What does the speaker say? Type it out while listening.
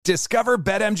Discover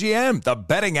BetMGM, the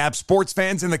betting app sports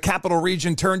fans in the capital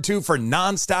region turn to for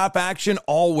nonstop action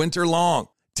all winter long.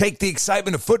 Take the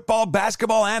excitement of football,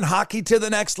 basketball, and hockey to the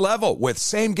next level with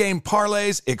same-game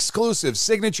parlays, exclusive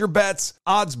signature bets,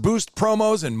 odds boost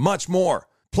promos, and much more.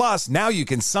 Plus, now you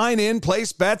can sign in,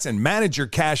 place bets, and manage your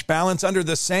cash balance under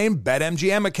the same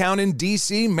BetMGM account in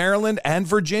D.C., Maryland, and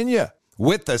Virginia.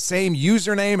 With the same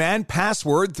username and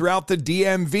password throughout the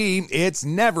DMV, it's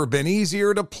never been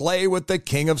easier to play with the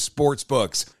king of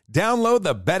sportsbooks. Download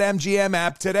the BetMGM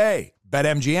app today.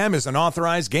 BetMGM is an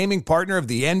authorized gaming partner of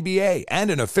the NBA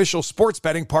and an official sports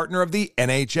betting partner of the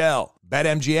NHL.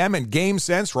 BetMGM and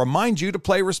GameSense remind you to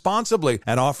play responsibly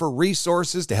and offer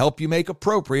resources to help you make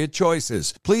appropriate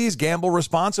choices. Please gamble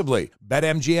responsibly.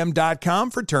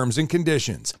 BetMGM.com for terms and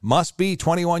conditions. Must be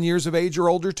 21 years of age or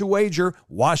older to wager.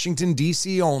 Washington,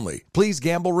 D.C. only. Please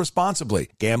gamble responsibly.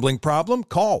 Gambling problem?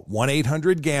 Call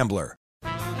 1-800-GAMBLER.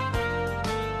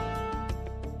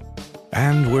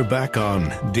 And we're back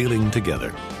on Dealing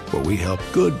Together, where we help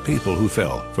good people who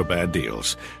fell for bad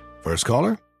deals. First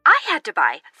caller? I had to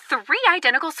buy 3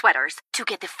 identical sweaters to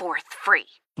get the 4th free.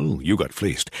 Ooh, you got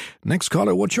fleeced. Next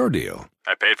caller, what's your deal?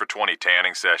 I paid for 20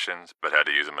 tanning sessions, but had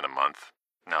to use them in a month.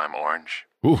 Now I'm orange.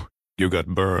 Ooh, you got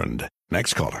burned.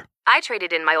 Next caller. I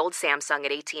traded in my old Samsung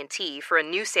at AT&T for a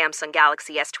new Samsung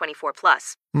Galaxy S24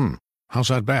 Plus. How's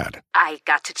that bad? I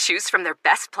got to choose from their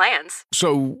best plans.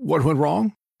 So, what went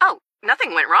wrong? Oh,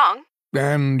 nothing went wrong.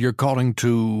 And you're calling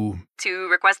to... To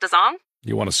request a song?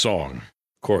 You want a song.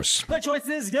 Of course. The choice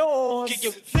is yours.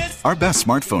 Our best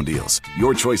smartphone deals.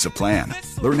 Your choice of plan.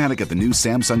 Learn how to get the new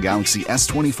Samsung Galaxy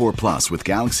S24 Plus with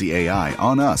Galaxy AI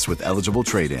on us with eligible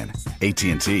trade-in.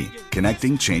 AT&T.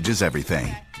 Connecting changes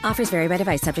everything. Offers vary by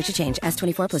device. Subject to change.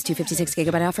 S24 plus 256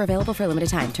 gigabyte offer available for a limited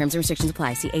time. Terms and restrictions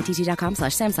apply. See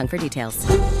att.com/Samsung for details.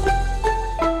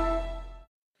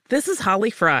 This is Holly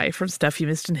Fry from Stuff You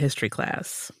Missed in History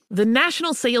class. The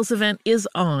national sales event is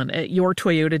on at your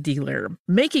Toyota dealer,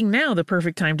 making now the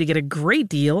perfect time to get a great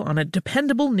deal on a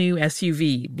dependable new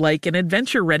SUV, like an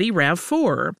adventure-ready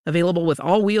RAV4. Available with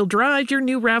all-wheel drive, your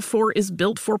new RAV4 is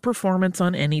built for performance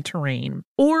on any terrain.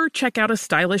 Or check out a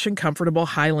stylish and comfortable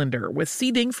Highlander with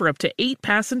seating for up to 8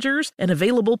 passengers and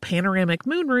available panoramic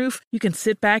moonroof. You can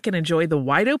sit back and enjoy the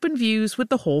wide-open views with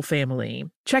the whole family.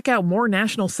 Check out more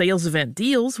national sales event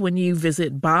deals when you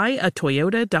visit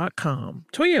buyatoyota.com.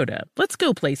 Toyota. Let's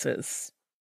go places.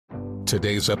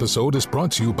 Today's episode is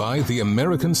brought to you by the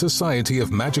American Society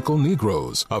of Magical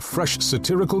Negroes, a fresh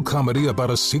satirical comedy about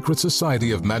a secret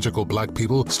society of magical black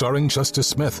people starring Justice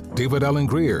Smith, David Allen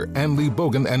Greer, Ann Lee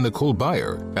Bogan, and Nicole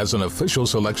Byer. As an official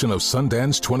selection of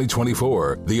Sundance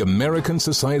 2024, the American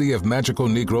Society of Magical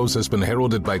Negroes has been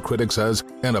heralded by critics as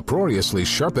an uproariously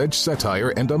sharp-edged satire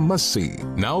and a must-see.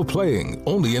 Now playing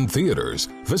only in theaters.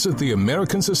 Visit the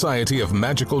American Society of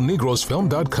Magical Negroes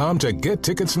Film.com to get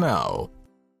tickets now.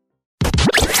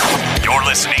 You're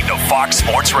listening to Fox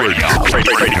Sports Radio.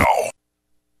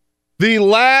 The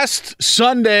last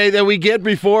Sunday that we get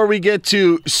before we get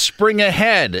to spring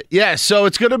ahead. Yeah, so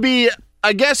it's going to be,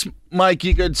 I guess, Mike,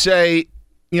 you could say,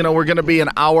 we're going to be an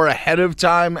hour ahead of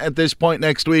time at this point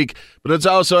next week. But it's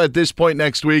also at this point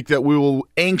next week that we will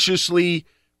anxiously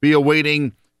be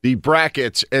awaiting the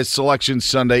brackets as Selection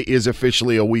Sunday is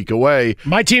officially a week away.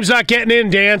 My team's not getting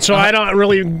in, Dan, so I don't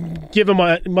really give them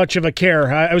much of a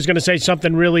care. I was going to say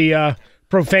something really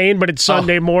profane, but it's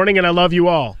Sunday morning, and I love you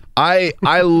all. I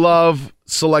love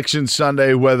Selection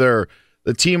Sunday, whether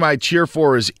the team I cheer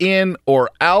for is in or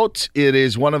out. It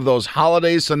is one of those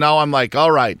holidays, so now I'm like,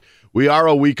 all right, we are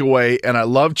a week away, and I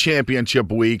love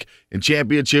Championship Week, and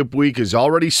Championship Week has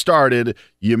already started.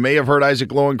 You may have heard Isaac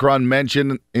Lowenkron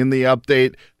mention in the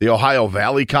update the Ohio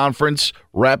Valley Conference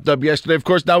wrapped up yesterday. Of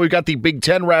course, now we've got the Big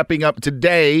Ten wrapping up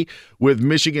today with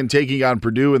Michigan taking on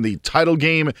Purdue in the title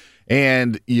game,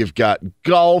 and you've got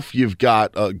golf. You've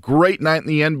got a great night in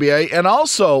the NBA, and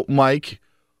also, Mike,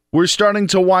 we're starting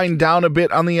to wind down a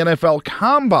bit on the NFL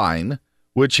Combine,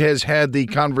 which has had the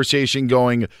conversation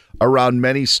going around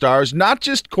many stars, not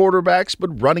just quarterbacks,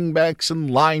 but running backs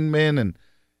and linemen and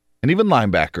even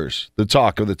linebackers, the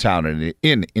talk of the town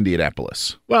in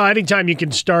Indianapolis. Well, anytime you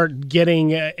can start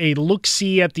getting a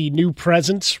look-see at the new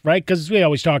presents, right? Because we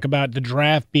always talk about the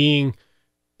draft being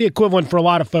the equivalent for a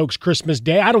lot of folks Christmas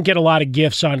Day. I don't get a lot of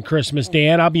gifts on Christmas Day,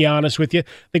 and I'll be honest with you.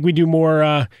 I think we do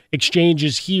more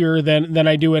exchanges here than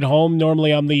I do at home.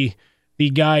 Normally I'm the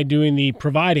guy doing the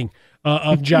providing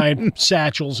of giant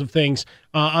satchels of things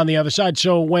on the other side.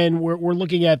 So when we're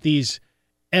looking at these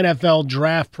NFL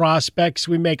draft prospects,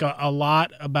 we make a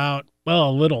lot about, well,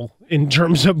 a little in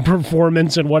terms of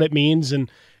performance and what it means. And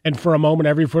for a moment,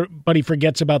 everybody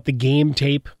forgets about the game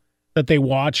tape that they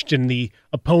watched and the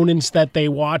opponents that they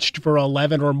watched for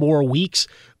 11 or more weeks,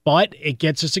 but it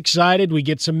gets us excited. We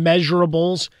get some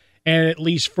measurables, and at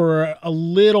least for a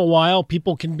little while,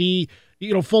 people can be,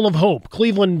 full of hope.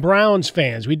 Cleveland Browns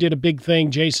fans, we did a big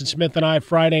thing, Jason Smith and I,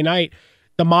 Friday night,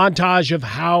 the montage of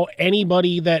how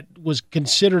anybody that was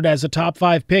considered as a top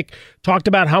 5 pick talked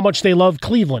about how much they loved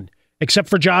Cleveland, except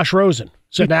for Josh Rosen.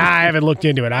 So I haven't looked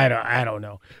into it. I don't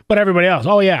know. But everybody else,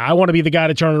 oh yeah, I want to be the guy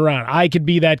to turn it around. I could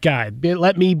be that guy.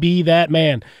 Let me be that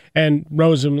man. And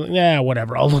Rosen,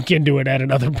 whatever. I'll look into it at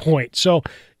another point. So,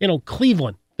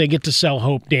 Cleveland, they get to sell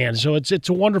hope, Dan. So it's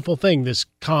a wonderful thing, this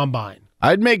combine.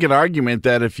 I'd make an argument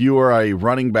that if you are a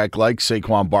running back like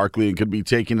Saquon Barkley and could be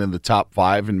taken in the top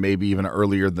 5 and maybe even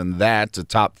earlier than that to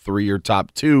top 3 or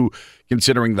top 2,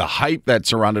 considering the hype that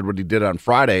surrounded what he did on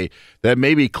Friday, that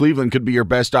maybe Cleveland could be your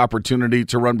best opportunity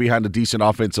to run behind a decent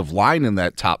offensive line in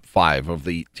that top 5 of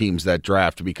the teams that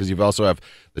draft, because you also have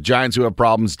the Giants who have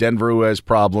problems, Denver who has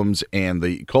problems, and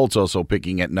the Colts also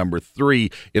picking at number 3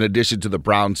 in addition to the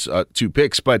Browns' 2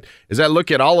 picks. But as I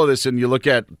look at all of this and you look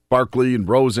at Barkley and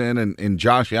Rosen and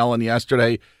Josh Allen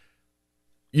yesterday,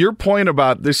 your point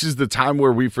about this is the time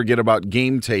where we forget about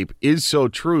game tape is so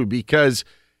true, because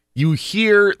you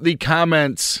hear the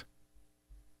comments,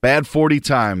 bad 40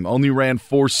 time, only ran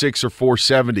 4.6 or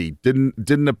 4.70,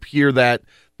 didn't appear that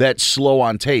slow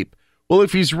on tape. Well,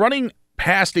 if he's running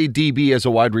past a DB as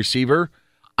a wide receiver,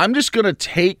 I'm just going to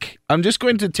take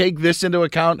this into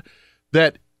account,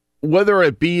 that whether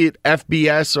it be at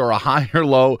FBS or a high or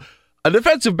low, a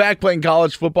defensive back playing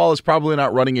college football is probably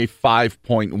not running a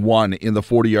 5.1 in the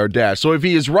 40-yard dash. So if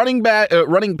he is running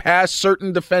past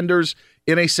certain defenders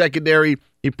in a secondary,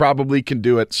 he probably can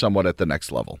do it somewhat at the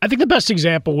next level. I think the best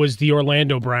example was the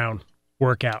Orlando Brown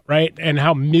workout, right? And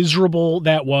how miserable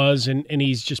that was, and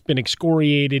he's just been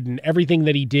excoriated, and everything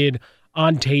that he did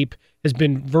on tape has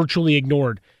been virtually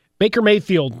ignored. Baker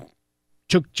Mayfield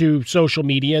took to social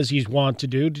media, as he's wont to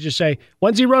do, to just say,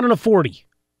 when's he running a 40?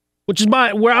 Which is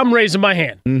where I'm raising my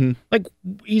hand. Mm-hmm. Like,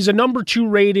 he's a number 2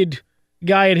 rated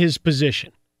guy at his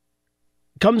position.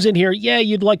 Comes in here,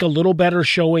 you'd like a little better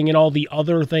showing in all the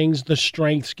other things, the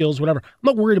strength, skills, whatever.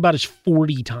 I'm not worried about his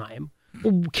 40 time. I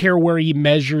don't care where he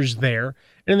measures there.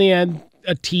 And in the end,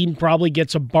 a team probably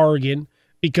gets a bargain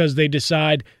because they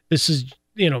decide this is,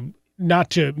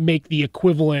 not to make the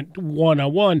equivalent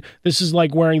one-on-one. This is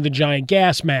like wearing the giant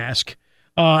gas mask.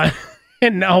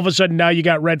 And all of a sudden now you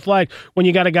got red flag when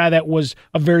you got a guy that was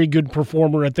a very good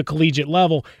performer at the collegiate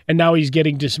level, and now he's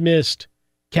getting dismissed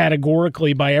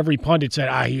categorically by every pundit.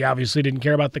 Said, he obviously didn't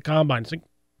care about the combine. It's like,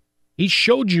 he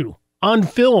showed you on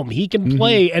film he can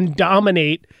play and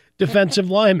dominate defensive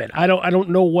linemen. I don't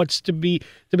know what's to be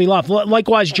left.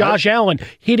 Likewise, Josh Allen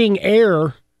hitting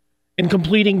air and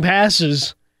completing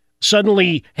passes.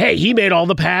 Suddenly, hey, he made all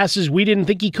the passes we didn't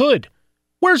think he could.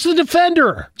 Where's the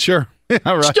defender? Sure.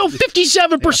 Right. Still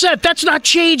 57%. Yeah. That's not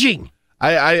changing.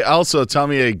 I also, tell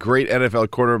me a great NFL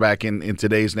quarterback in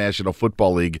today's National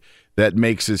Football League that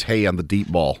makes his hay on the deep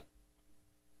ball.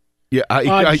 Yeah,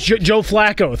 Joe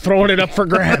Flacco throwing it up for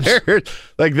grabs.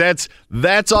 Like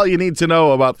that's all you need to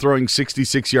know about throwing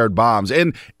 66-yard bombs.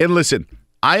 And listen,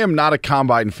 I am not a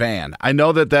combine fan. I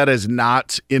know that is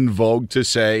not in vogue to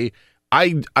say.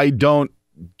 I don't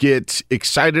get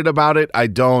excited about it. I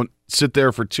don't sit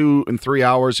there for 2 and 3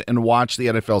 hours and watch the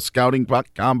NFL scouting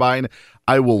combine.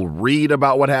 I will read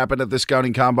about what happened at the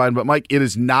scouting combine, but Mike, it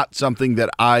is not something that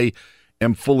I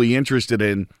am fully interested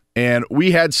in. And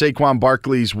we had Saquon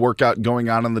Barkley's workout going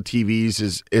on the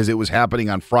TVs as it was happening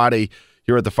on Friday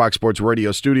here at the Fox Sports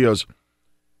Radio studios.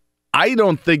 I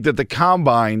don't think that the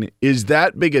combine is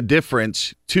that big a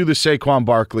difference to the Saquon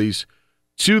Barkleys,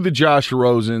 to the Josh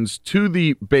Rosens, to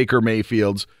the Baker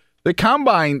Mayfields. The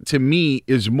combine, to me,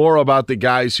 is more about the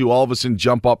guys who all of a sudden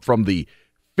jump up from the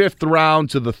 5th round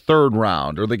to the 3rd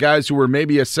round, or the guys who were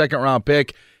maybe a 2nd-round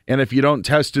pick, and if you don't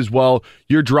test as well,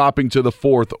 you're dropping to the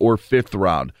 4th or 5th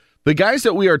round. The guys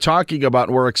that we are talking about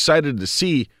and we're excited to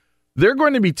see, they're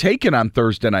going to be taken on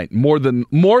Thursday night, more than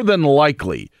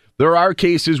likely. There are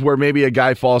cases where maybe a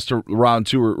guy falls to round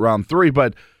 2 or round 3,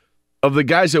 but of the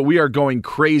guys that we are going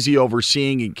crazy over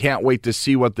seeing and can't wait to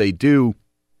see what they do,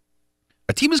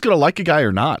 a team is going to like a guy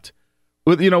or not.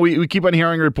 We keep on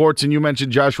hearing reports, and you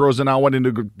mentioned Josh Rosen now wanting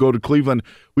to go to Cleveland.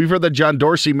 We've heard that John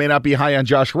Dorsey may not be high on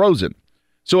Josh Rosen.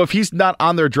 So if he's not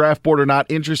on their draft board or not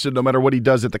interested, no matter what he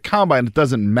does at the combine, it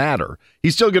doesn't matter.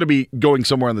 He's still going to be going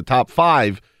somewhere in the top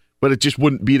 5, but it just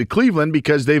wouldn't be to Cleveland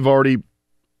because they've already,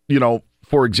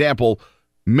 for example,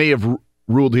 may have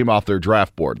ruled him off their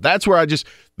draft board. That's where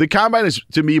the combine is,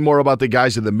 to me, more about the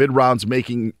guys in the mid-rounds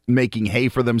making hay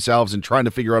for themselves and trying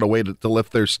to figure out a way to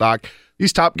lift their stock.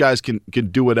 these top guys can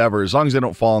do whatever. As long as they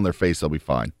don't fall on their face, they'll be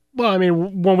fine. Well, I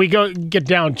mean, when we get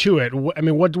down to it, I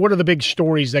mean, what are the big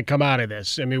stories that come out of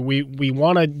this? I mean, we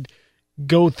want to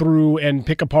go through and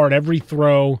pick apart every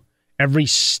throw, every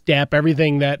step,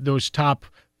 everything that those top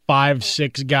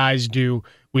 5-6 guys do.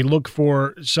 We look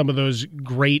for some of those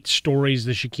great stories.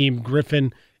 The Shaquem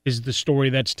Griffin is the story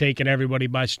that's taken everybody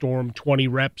by storm. 20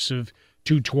 reps of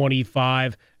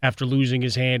 225 after losing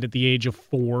his hand at the age of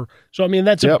 4. So, I mean,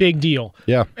 that's a big deal.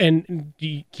 Yeah. And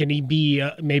can he be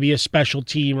maybe a special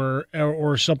team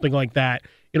or something like that?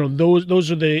 You know,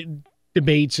 those are the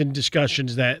debates and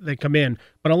discussions that come in.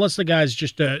 But unless the guy's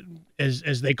just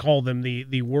as they call them,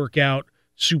 the workout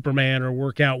Superman or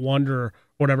workout wonder or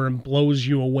whatever, and blows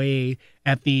you away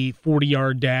at the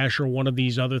 40-yard dash or one of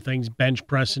these other things, bench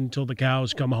press until the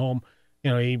cows come home. You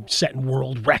know, he's setting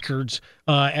world records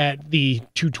at the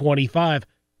 225.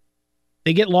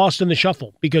 They get lost in the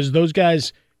shuffle because those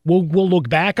guys, we'll look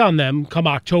back on them come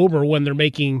October when they're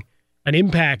making an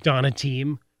impact on a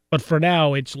team. But for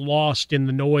now, it's lost in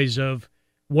the noise of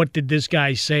what did this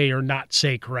guy say or not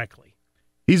say correctly.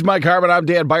 He's Mike Harmon. I'm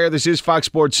Dan Beyer. This is Fox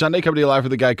Sports Sunday, coming to you live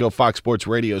from the Geico Fox Sports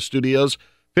Radio studios.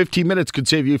 15 minutes could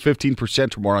save you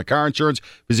 15% or more on car insurance.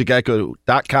 Visit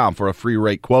geico.com for a free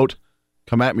rate quote.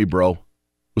 Come at me, bro,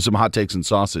 with some hot takes and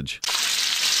sausage.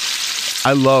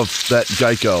 I love that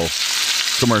Geico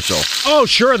commercial. Oh,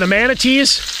 sure. The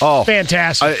manatees. Oh,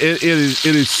 fantastic. It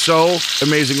is so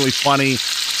amazingly funny.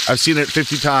 I've seen it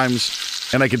 50 times,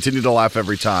 and I continue to laugh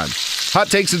every time. Hot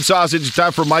takes and sausage. It's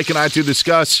time for Mike and I to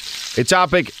discuss a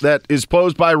topic that is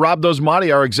posed by Rob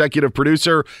Dosmati, our executive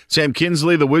producer. Sam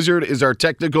Kinsley, the Wizard, is our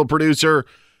technical producer.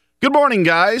 Good morning,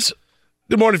 guys.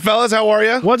 Good morning, fellas. How are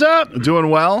you? What's up? Doing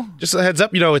well. Just a heads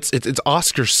up, you know, it's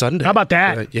Oscar Sunday. How about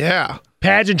that? Yeah.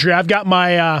 Pageantry. I've got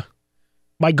my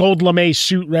my gold lame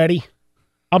suit ready.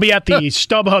 I'll be at the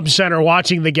StubHub Center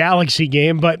watching the Galaxy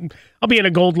game, but I'll be in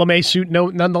a gold lame suit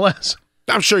nonetheless.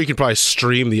 I'm sure you can probably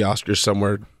stream the Oscars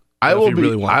somewhere. I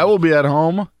will be at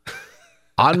home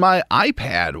on my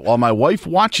iPad while my wife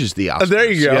watches the Oscars.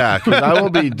 There you go. Yeah, because I will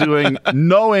be doing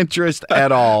no interest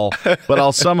at all, but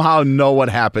I'll somehow know what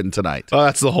happened tonight. Oh,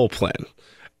 that's the whole plan.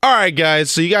 All right,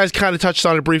 guys. So you guys kind of touched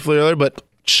on it briefly earlier, but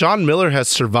Sean Miller has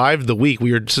survived the week.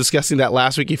 We were discussing that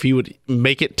last week, if he would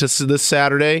make it to this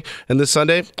Saturday and this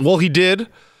Sunday. Well, he did.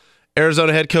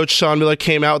 Arizona head coach Sean Miller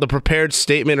came out with a prepared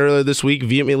statement earlier this week,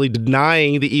 vehemently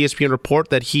denying the ESPN report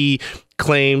that he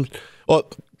claimed,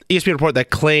 ESPN report that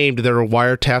claimed there were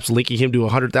wiretaps linking him to a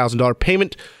 $100,000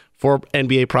 payment for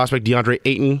NBA prospect DeAndre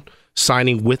Ayton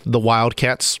signing with the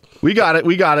Wildcats. We got it.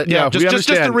 Yeah, just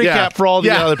to recap for all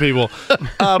the other people.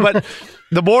 But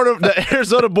the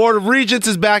Arizona Board of Regents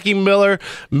is backing Miller.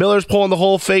 Miller's pulling the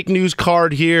whole fake news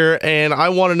card here, and I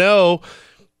want to know,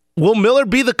 will Miller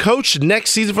be the coach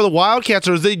next season for the Wildcats,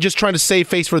 or is they just trying to save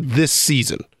face for this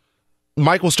season?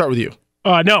 Mike, we'll start with you.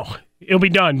 No, it'll be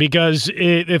done because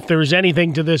if there's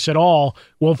anything to this at all,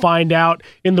 we'll find out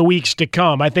in the weeks to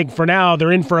come. I think for now,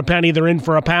 they're in for a penny, they're in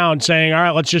for a pound, saying, all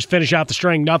right, let's just finish out the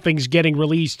string. Nothing's getting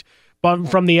released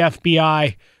from the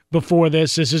FBI before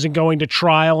this. This isn't going to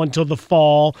trial until the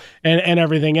fall and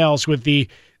everything else with the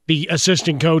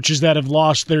assistant coaches that have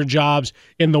lost their jobs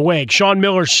in the wake. Sean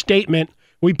Miller's statement,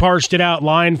 we parsed it out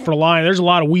line for line. There's a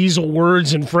lot of weasel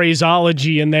words and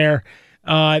phraseology in there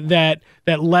that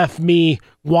left me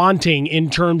wanting in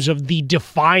terms of the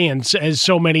defiance as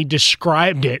so many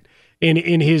described it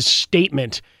in his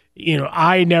statement. You know,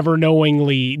 I never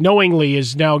knowingly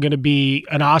is now going to be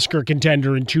an Oscar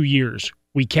contender in 2 years.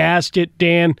 We cast it,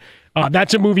 Dan.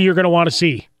 That's a movie you're going to want to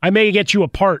see. I may get you a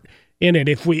part in it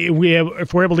if we're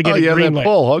able to get it greenlit.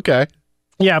 Pull. Okay.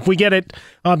 Yeah, if we get it,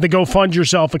 the Go Fund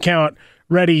Yourself account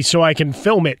ready so I can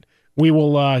film it, we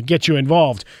will get you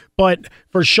involved. But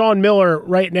for Sean Miller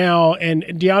right now, and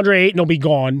DeAndre Ayton will be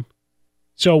gone,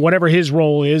 so whatever his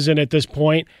role is, and at this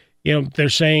point, you know, they're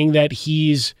saying that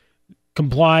he's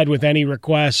complied with any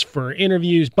requests for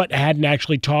interviews, but hadn't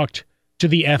actually talked to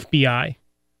the FBI.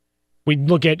 We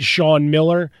look at Sean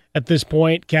Miller at this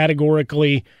point,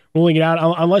 categorically ruling it out,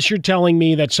 unless you're telling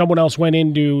me that someone else went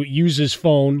in to use his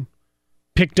phone,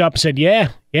 picked up, said, yeah,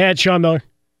 it's Sean Miller.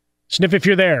 Sniff if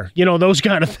you're there. You know, those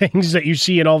kind of things that you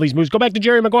see in all these movies. Go back to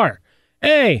Jerry Maguire.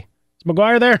 Hey, is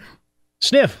Maguire there?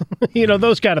 Sniff. You know,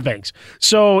 those kind of things.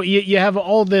 So you have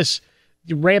all this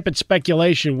rampant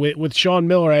speculation with Sean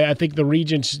Miller. I think the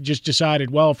Regents just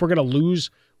decided, well, if we're going to lose,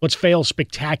 let's fail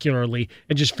spectacularly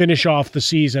and just finish off the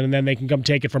season, and then they can come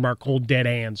take it from our cold, dead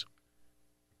hands.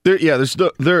 I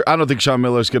don't think Sean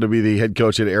Miller is going to be the head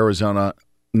coach at Arizona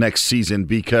next season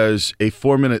because a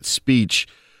 4-minute speech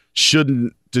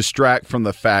shouldn't distract from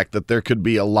the fact that there could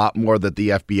be a lot more that the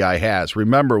FBI has.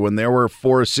 Remember, when there were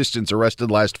 4 assistants arrested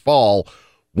last fall,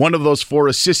 one of those 4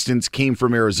 assistants came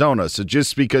from Arizona. So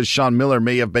just because Sean Miller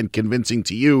may have been convincing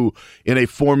to you in a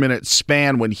 4-minute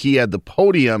span when he had the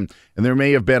podium, and there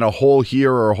may have been a hole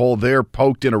here or a hole there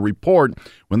poked in a report,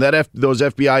 when those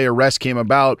FBI arrests came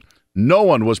about, no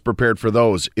one was prepared for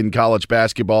those in college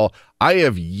basketball. I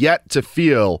have yet to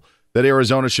feel that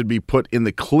Arizona should be put in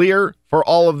the clear for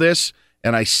all of this,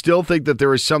 and I still think that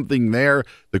there is something there.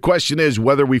 The question is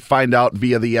whether we find out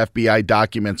via the FBI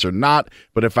documents or not,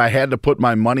 but if I had to put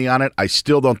my money on it, I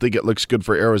still don't think it looks good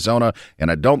for Arizona, and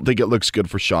I don't think it looks good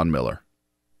for Sean Miller.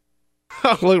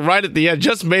 Look, right at the end,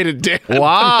 just made it down.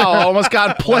 Wow, almost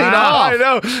got played off. I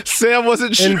know. Sam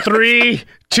wasn't sure. In 3,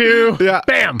 2,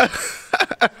 bam.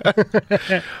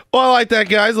 Well, I like that,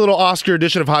 guys. A little Oscar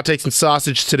edition of Hot Takes and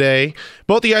Sausage today.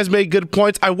 Both of you guys made good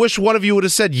points. I wish one of you would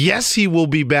have said, yes, he will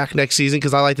be back next season,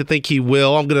 because I like to think he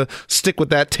will. I'm going to stick with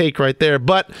that take right there.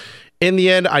 But in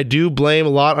the end, I do blame a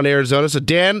lot on Arizona. So,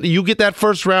 Dan, you get that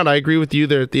first round. I agree with you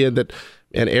there at the end that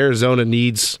Arizona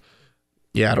needs...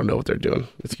 Yeah, I don't know what they're doing.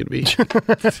 It's going to be...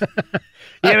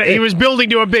 Yeah, he was building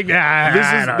to a big...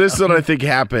 This is what I think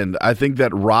happened. I think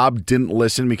that Rob didn't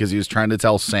listen because he was trying to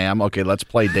tell Sam, okay, let's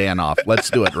play Dan off. Let's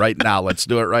do it right now. Let's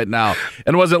do it right now.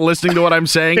 And wasn't listening to what I'm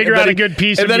saying. Figure out a good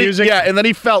piece of music. And then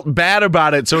he felt bad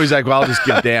about it, so he's like, well, I'll just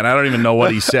give Dan. I don't even know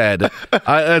what he said.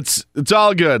 It's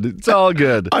all good. It's all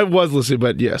good. I was listening,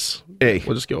 but yes. Hey.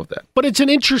 We'll just go with that. But it's an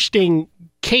interesting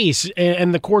case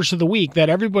in the course of the week that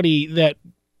everybody that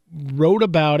wrote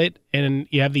about it, and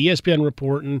you have the ESPN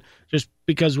report, and just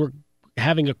because we're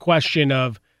having a question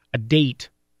of a date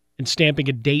and stamping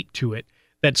a date to it,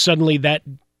 that suddenly that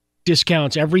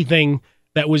discounts everything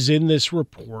that was in this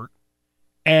report.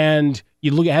 And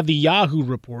you have the Yahoo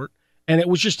report, and it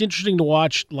was just interesting to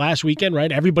watch last weekend, right?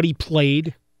 Everybody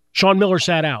played. Sean Miller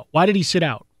sat out. Why did he sit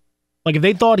out? Like, if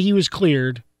they thought he was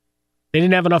cleared, they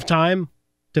didn't have enough time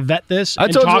to vet this. I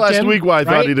told you last week why I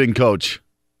thought he didn't coach.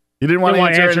 He didn't want to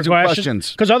answer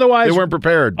questions. Because otherwise... They weren't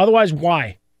prepared. Otherwise,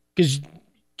 why? Because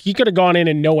he could have gone in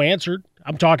and no answered.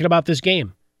 I'm talking about this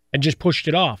game. And just pushed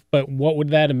it off. But what would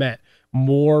that have meant?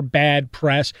 More bad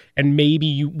press, and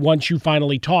maybe once you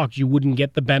finally talked, you wouldn't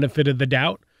get the benefit of the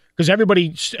doubt? Because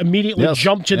everybody immediately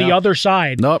jumped to the other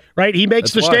side. Nope. Right? He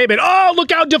makes the statement, oh,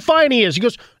 look how defiant he is. He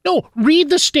goes, no, read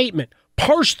the statement.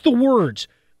 Parse the words.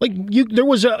 Like, there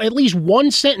was at least one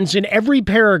sentence in every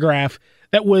paragraph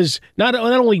that was not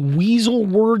only weasel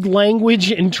word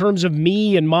language in terms of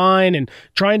me and mine and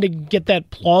trying to get that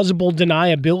plausible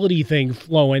deniability thing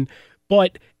flowing,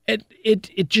 but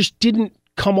it just didn't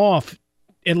come off,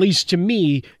 at least to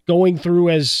me, going through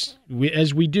as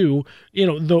we do,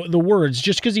 the words.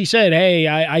 Just because he said, hey,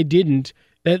 I didn't,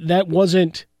 that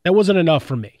wasn't enough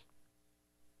for me.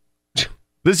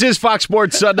 This is Fox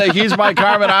Sports Sunday. He's Mike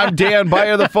Harmon. I'm Dan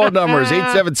Beyer. The phone number is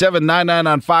 877-99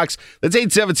 on Fox. That's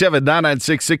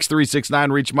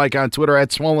 877-996-6369. Reach Mike on Twitter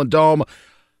at Swollen Dome.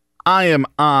 I am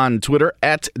on Twitter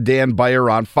at Dan Beyer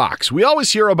on Fox. We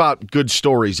always hear about good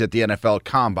stories at the NFL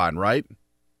Combine, right?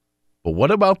 But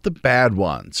what about the bad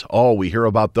ones? Oh, we hear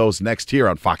about those next here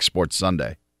on Fox Sports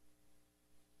Sunday.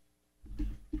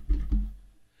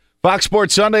 Fox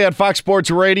Sports Sunday on Fox Sports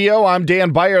Radio. I'm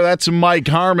Dan Beyer. That's Mike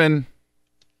Harmon.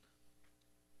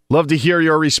 Love to hear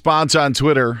your response on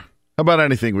Twitter. How about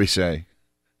anything we say?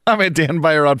 I'm at Dan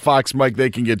Beyer on Fox, Mike. They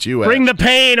can get you at. Bring the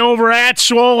pain over at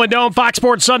Swollen Dome. Fox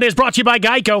Sports Sunday is brought to you by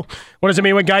Geico. What does it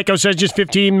mean when Geico says just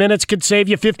 15 minutes could save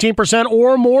you 15%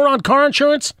 or more on car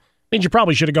insurance? Means you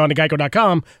probably should have gone to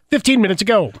Geico.com 15 minutes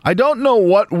ago. I don't know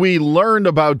what we learned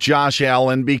about Josh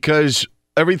Allen, because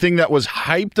everything that was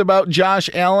hyped about Josh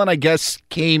Allen, I guess,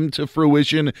 came to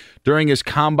fruition during his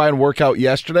combine workout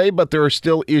yesterday, but there are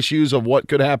still issues of what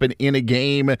could happen in a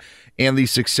game and the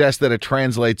success that it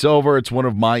translates over. It's one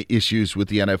of my issues with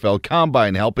the NFL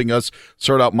Combine, helping us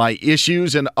sort out my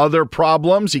issues and other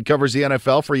problems. He covers the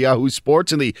NFL for Yahoo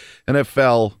Sports and the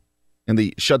NFL and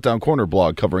the Shutdown Corner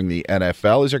blog covering the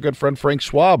NFL is our good friend Frank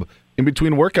Schwab in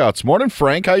between workouts. Morning,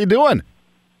 Frank. How you doing?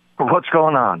 What's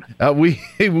going on?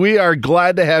 We are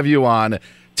glad to have you on.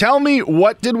 Tell me,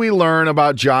 what did we learn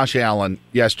about Josh Allen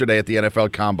yesterday at the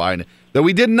NFL Combine that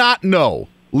we did not know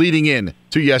leading in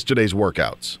to yesterday's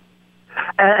workouts?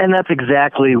 And that's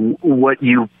exactly what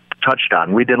you touched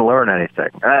on. We didn't learn anything.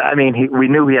 I mean, we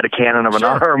knew he had a cannon of an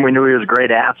arm. We knew he was a great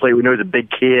athlete. We knew he was a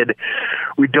big kid.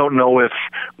 We don't know if,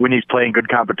 when he's playing good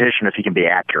competition, if he can be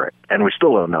accurate. And we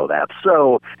still don't know that.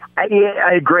 So, I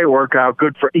had a great workout.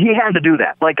 He had to do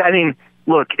that. Like, I mean,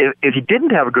 look, if he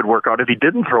didn't have a good workout, if he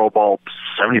didn't throw a ball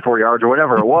 74 yards or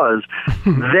whatever it was,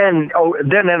 then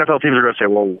NFL teams are going to say,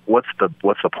 well, what's the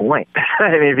point?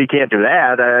 I mean, if he can't do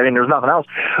that, I mean, there's nothing else.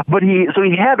 But he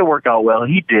had to work out well.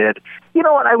 He did. You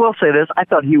know what? I will say this. I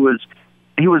thought he was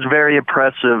very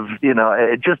impressive. You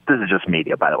know, this is just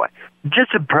media, by the way.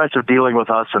 Just impressive dealing with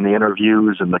us in the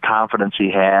interviews and the confidence he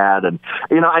had. And,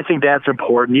 you know, I think that's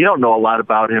important. You don't know a lot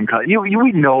about him.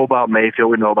 We know about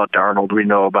Mayfield. We know about Darnold. We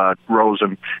know about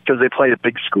Rosen because they played at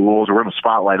big schools. We're in the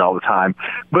spotlight all the time.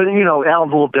 But, you know,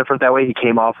 Allen's a little different that way. He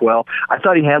came off well. I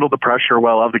thought he handled the pressure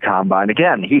well of the combine.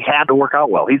 Again, he had to work out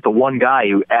well. He's the one guy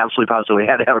who absolutely positively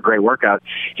had to have a great workout.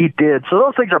 He did. So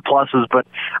those things are pluses, but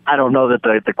I don't know that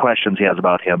the questions he has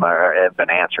about him have been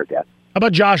answered yet. How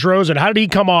about Josh Rosen? How did he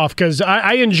come off? Because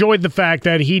I enjoyed the fact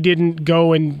that he didn't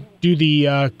go and do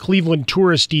the Cleveland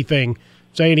touristy thing,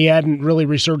 saying he hadn't really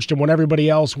researched him when everybody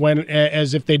else went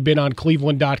as if they'd been on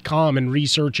Cleveland.com and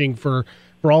researching for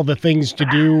all the things to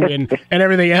do and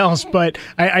everything else. But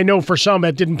I know for some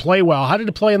that didn't play well. How did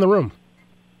it play in the room?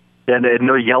 And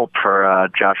no Yelp for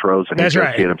Josh Rosen. That's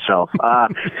right. He himself. I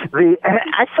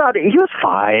thought he was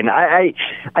fine. I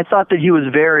thought that he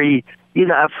was very, you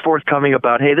know, forthcoming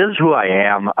about, hey, this is who I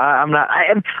am. I'm not.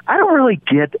 I don't really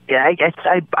get.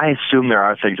 I assume there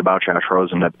are things about Josh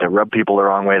Rosen that rub people the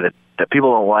wrong way that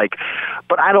people don't like,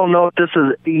 but I don't know if this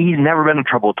is. He's never been in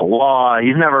trouble with the law.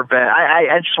 He's never been.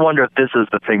 I just wonder if this is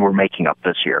the thing we're making up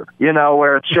this year. You know,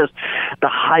 where it's just the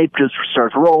hype just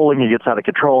starts rolling, he gets out of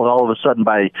control, and all of a sudden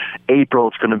by April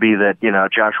it's going to be that, you know,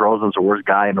 Josh Rosen's the worst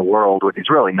guy in the world, when he's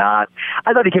really not.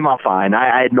 I thought he came off fine.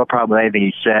 I had no problem with anything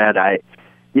he said.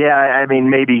 Yeah, I mean,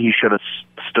 maybe he should have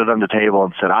stood on the table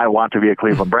and said, I want to be a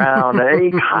Cleveland Brown.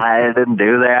 He kind of didn't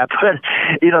do that.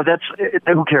 But, you know,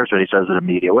 who cares what he says to the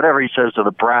media? Whatever he says to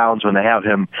the Browns when they have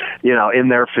him, you know, in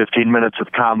their 15 minutes at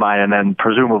the combine, and then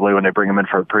presumably when they bring him in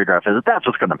for a pre-draft visit, that's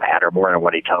what's going to matter more than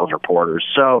what he tells reporters.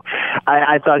 So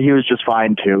I thought he was just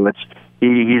fine, too.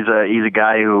 He's a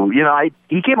guy who, you know,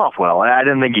 he came off well. I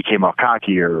didn't think he came off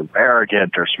cocky or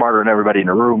arrogant or smarter than everybody in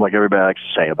the room like everybody likes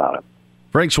to say about him.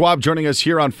 Frank Schwab joining us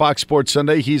here on Fox Sports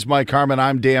Sunday. He's Mike Harmon.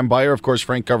 I'm Dan Beyer. Of course,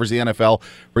 Frank covers the NFL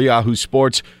for Yahoo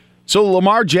Sports. So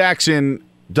Lamar Jackson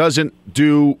doesn't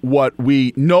do what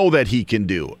we know that he can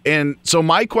do. And so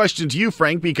my question to you,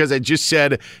 Frank, because I just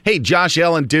said, hey, Josh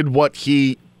Allen did what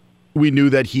we knew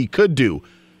that he could do.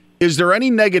 Is there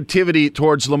any negativity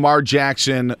towards Lamar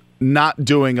Jackson not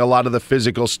doing a lot of the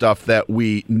physical stuff that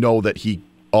we know that he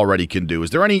already can do? Is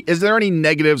there any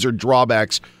negatives or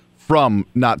drawbacks from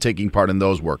not taking part in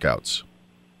those workouts?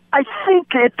 I think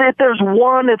that there's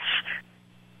one. It's,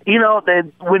 you know,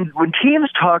 that when teams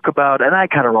talk about, and I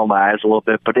kind of roll my eyes a little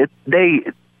bit, but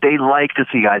they like to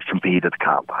see guys compete at the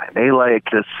combine. They like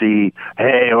to see,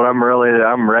 hey, well, I'm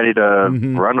ready to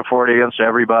run the 40 against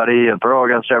everybody and throw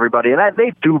against everybody, and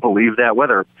they do believe that,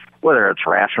 whether it's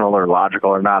rational or logical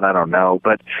or not, I don't know,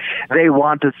 but they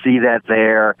want to see that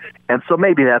there, and so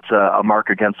maybe that's a mark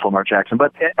against Lamar Jackson.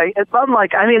 But it's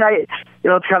unlike, I mean, you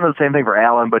know, it's kind of the same thing for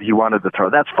Allen, but he wanted to throw.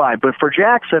 That's fine. But for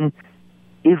Jackson,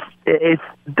 if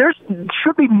there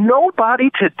should be nobody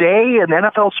today in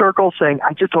NFL circles saying,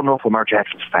 I just don't know if Lamar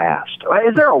Jackson's fast.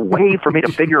 Is there a way for me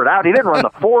to figure it out? He didn't run the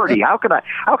 40. How can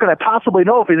I possibly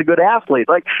know if he's a good athlete?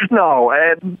 Like, no,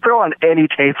 throw on any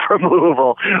tape from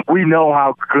Louisville. We know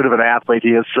how good of an athlete he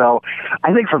is. So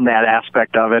I think from that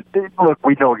aspect of it, look,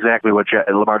 we know exactly what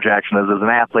Lamar Jackson is as an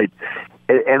athlete.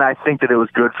 And I think that it was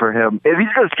good for him. If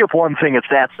he's going to skip one thing, it's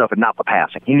that stuff and not the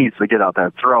passing. He needs to get out there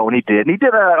and throw, and he did. And he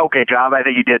did an okay job. I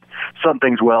think he did some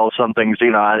things well, some things,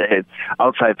 you know,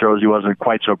 outside throws he wasn't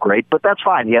quite so great. But that's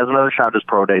fine. He has another shot this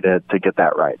pro day to get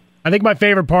that right. I think my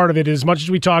favorite part of it, as much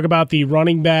as we talk about the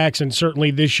running backs and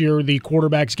certainly this year the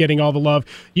quarterbacks getting all the love,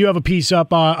 you have a piece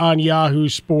up on Yahoo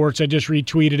Sports. I just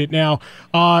retweeted it now.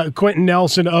 Quentin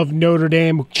Nelson of Notre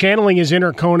Dame channeling his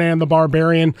inner Conan the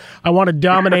Barbarian. I want to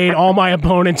dominate all my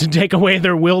opponents and take away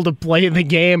their will to play the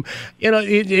game. You know,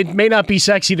 it may not be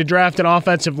sexy to draft an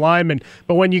offensive lineman,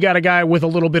 but when you got a guy with a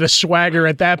little bit of swagger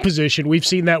at that position, we've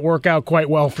seen that work out quite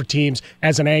well for teams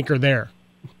as an anchor there.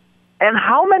 And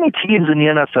how many teams in the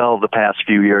NFL the past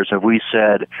few years have we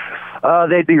said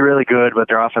they'd be really good, but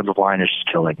their offensive line is just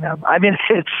killing them? I mean,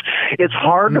 it's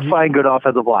hard to find good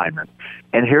offensive linemen.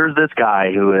 And here's this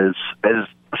guy who is as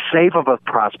safe of a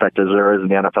prospect as there is in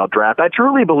the NFL draft. I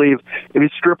truly believe if you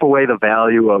strip away the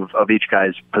value of each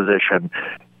guy's position,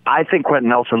 I think Quentin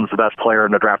Nelson's the best player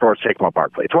in the draft, or Saquon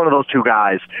Barkley. It's one of those two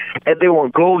guys, and they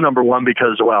won't go number one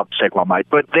because, well, Saquon might,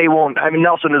 but they won't. I mean,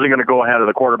 Nelson isn't going to go ahead of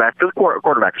the quarterback because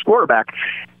quarterback is quarterback.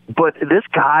 But this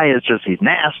guy is just—he's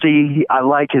nasty. I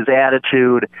like his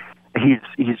attitude.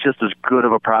 he's just as good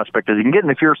of a prospect as you can get.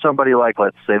 And if you're somebody like,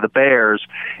 let's say, the Bears,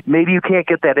 maybe you can't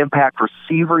get that impact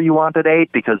receiver you want at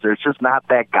 8 because there's just not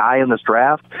that guy in this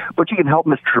draft, but you can help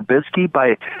Mr. Trubisky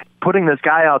by putting this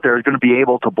guy out there who's going to be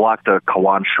able to block the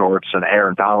Kawan Shorts and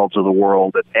Aaron Donalds of the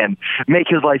world and make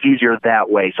his life easier that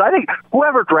way. So I think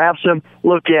whoever drafts him,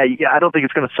 look, I don't think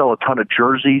it's going to sell a ton of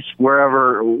jerseys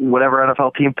whatever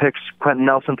NFL team picks Quentin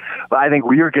Nelson, but I think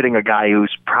we're getting a guy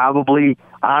who's probably,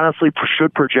 honestly,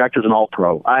 should project as an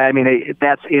all-pro. I mean,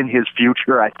 that's in his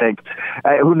future, I think.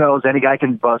 Who knows? Any guy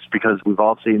can bust because we've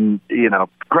all seen,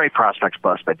 great prospects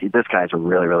bust, but this guy's a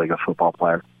really, really good football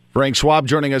player. Frank Schwab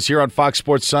joining us here on Fox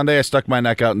Sports Sunday. I stuck my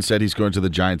neck out and said he's going to the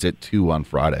Giants at 2 on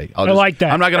Friday. I like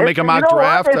that. I'm not going to make a mock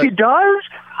draft. If he does,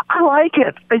 I like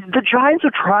it. The Giants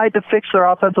have tried to fix their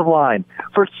offensive line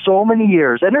for so many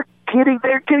years, and they're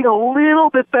getting a little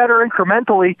bit better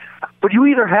incrementally, but you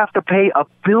either have to pay $1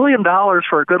 billion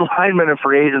for a good lineman in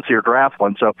free agency or draft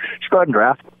one, so just go ahead and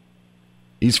draft.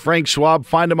 He's Frank Schwab.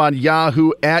 Find him on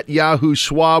Yahoo, at Yahoo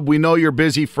Schwab. We know you're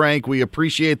busy, Frank. We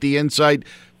appreciate the insight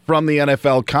from the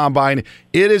NFL Combine.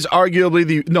 It is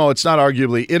arguably it's not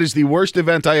arguably. It is the worst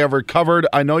event I ever covered.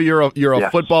 I know you're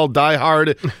a football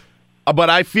diehard, but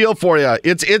I feel for you.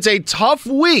 It's a tough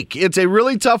week. It's a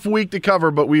really tough week to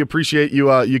cover, but we appreciate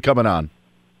you coming on.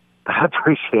 I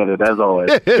appreciate it, as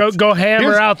always. Go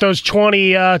hammer out those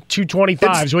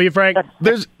 225s, will you, Frank?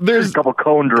 There's a couple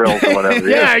cone drills or whatever.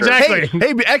 Yeah, exactly.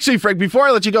 Hey, actually, Frank, before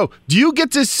I let you go, do you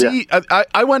get to see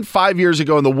I went 5 years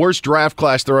ago in the worst draft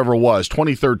class there ever was,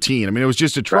 2013. I mean, it was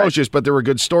just atrocious, but there were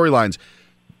good storylines.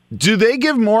 Do they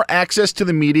give more access to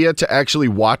the media to actually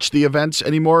watch the events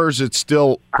anymore, or is it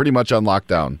still pretty much on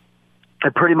lockdown? I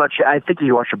think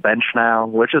you watch a bench now,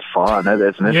 which is fun,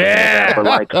 isn't it? Yeah. But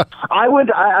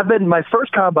my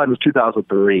first combine was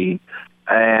 2003,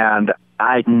 and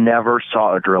I never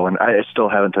saw a drill, and I still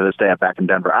haven't to this day. I'm back in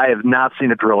Denver. I have not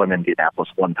seen a drill in Indianapolis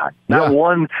one time. Not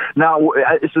one. Now,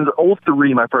 since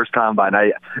 2003, my first combine,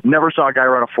 I never saw a guy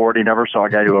run a 40, never saw a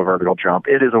guy do a vertical jump.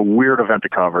 It is a weird event to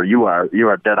cover. You are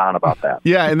dead on about that.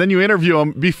 Yeah, and then you interview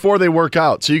them before they work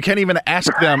out, so you can't even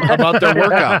ask them about their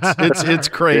workouts. It's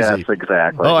crazy. Yes,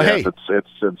 exactly. Oh, yes, hey, it's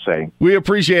insane. We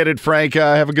appreciate it, Frank.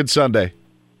 Have a good Sunday.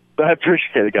 I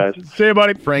appreciate it, guys. See you,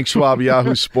 buddy. Frank Schwab,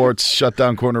 Yahoo Sports,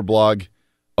 Shutdown Corner blog.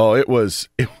 Oh, it was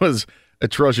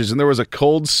atrocious. And there was a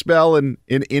cold spell in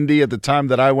Indy at the time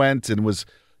that I went, and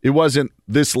it wasn't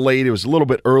this late. It was a little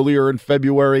bit earlier in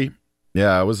February.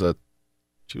 Yeah, it was a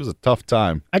tough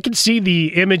time. I can see the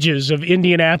images of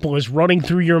Indianapolis running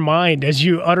through your mind as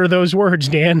you utter those words,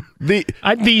 Dan. The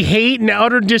hate and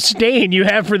utter disdain you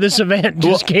have for this event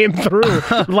just came through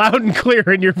loud and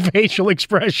clear in your facial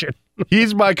expression.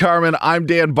 He's Mike Harmon. I'm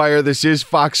Dan Beyer. This is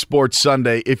Fox Sports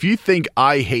Sunday. If you think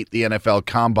I hate the NFL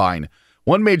Combine,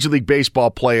 one Major League Baseball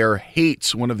player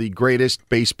hates one of the greatest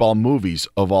baseball movies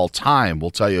of all time. We'll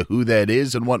tell you who that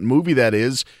is and what movie that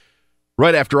is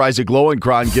right after Isaac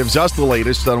Lowenkron gives us the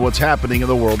latest on what's happening in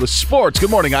the world of sports. Good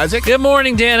morning, Isaac. Good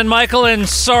morning, Dan and Michael. And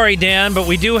sorry, Dan, but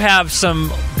we do have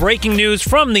some breaking news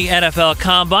from the NFL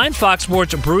Combine. Fox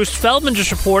Sports' Bruce Feldman just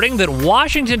reporting that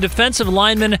Washington defensive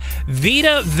lineman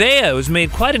Vita Vea, who's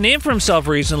made quite a name for himself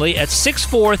recently, at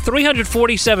 6'4",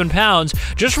 347 pounds,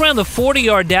 just ran the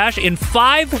 40-yard dash in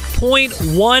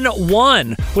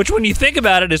 5.11, which, when you think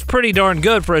about it, is pretty darn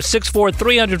good for a 6'4",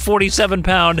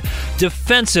 347-pound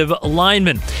defensive lineman.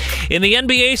 In the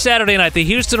NBA Saturday night, the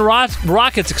Houston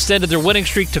Rockets extended their winning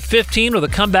streak to 15 with a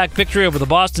comeback victory over the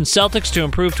Boston Celtics to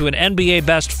improve to an NBA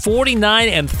best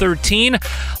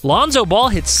 49-13. Lonzo Ball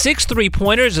hit 6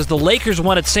 3-pointers as the Lakers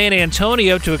won at San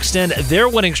Antonio to extend their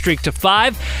winning streak to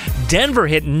 5. Denver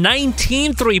hit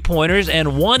 19 3-pointers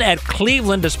and won at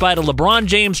Cleveland despite a LeBron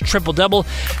James triple-double.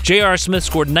 J.R. Smith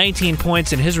scored 19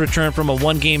 points in his return from a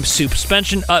one-game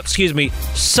suspension.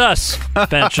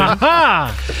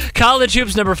 College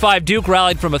hoops number 5 Duke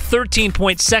rallied from a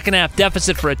 13-point second-half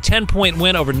deficit for a 10-point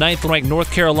win over 9th-ranked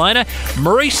North Carolina.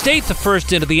 Murray State, the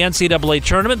first into the NCAA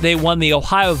tournament. They won the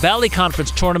Ohio Valley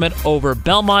Conference tournament over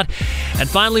Belmont. And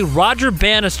finally, Roger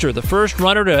Bannister, the first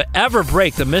runner to ever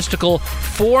break the mystical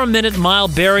 4-minute mile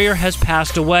barrier, has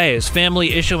passed away. His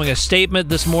family issuing a statement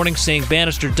this morning saying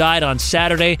Bannister died on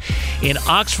Saturday in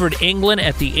Oxford, England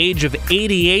at the age of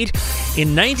 88.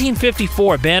 In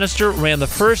 1954, Bannister ran the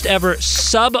first ever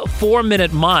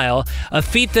sub-4-minute mile, a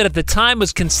feat that at the time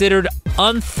was considered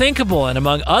unthinkable, and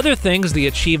among other things, the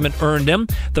achievement earned him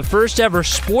the first ever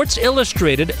Sports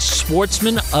Illustrated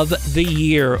Sportsman of the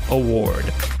Year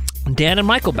award. Dan and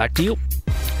Michael, back to you.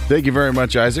 Thank you very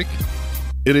much, Isaac.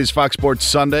 It is Fox Sports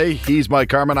Sunday. He's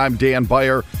Mike Harmon. I'm Dan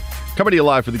Beyer. Coming to you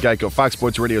live from the Geico Fox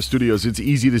Sports Radio studios, it's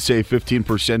easy to save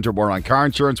 15% or more on car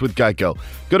insurance with Geico.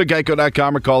 Go to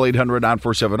geico.com or call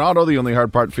 800-947-AUTO. The only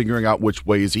hard part, figuring out which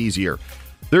way is easier.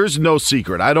 There's no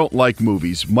secret. I don't like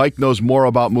movies. Mike knows more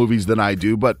about movies than I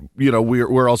do, but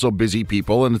we're also busy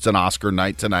people, and it's an Oscar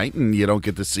night tonight, and you don't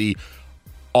get to see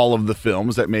all of the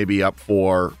films that may be up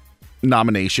for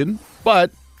nomination. But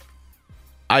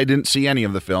I didn't see any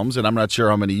of the films, and I'm not sure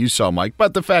how many you saw, Mike.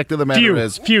 But the fact of the matter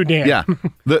is, few, Dan. Yeah,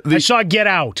 I saw Get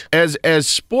Out. As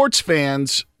sports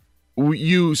fans,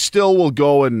 you still will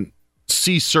go and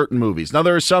see certain movies. Now,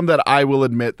 there are some that I will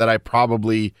admit that I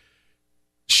probably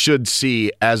should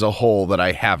see as a whole that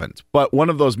I haven't. But one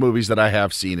of those movies that I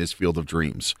have seen is Field of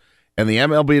Dreams. And the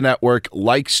MLB Network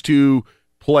likes to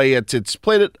play it. It's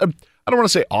played it, I don't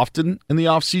want to say often in the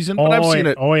offseason, but I've seen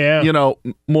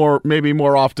it, maybe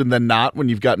more often than not when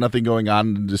you've got nothing going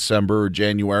on in December or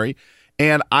January.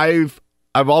 And I've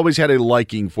always had a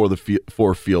liking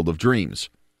for Field of Dreams.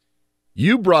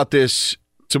 You brought this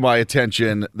to my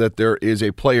attention that there is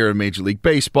a player in Major League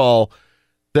Baseball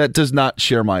that does not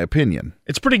share my opinion.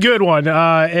 It's a pretty good one,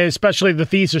 especially the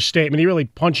thesis statement. He really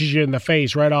punches you in the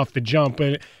face right off the jump.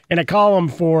 In a column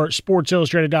for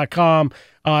SportsIllustrated.com,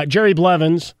 Jerry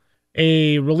Blevins,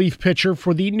 a relief pitcher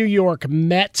for the New York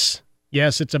Mets.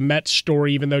 Yes, it's a Mets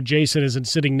story, even though Jason isn't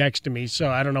sitting next to me, so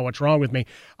I don't know what's wrong with me.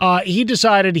 He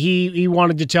decided he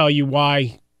wanted to tell you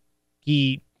why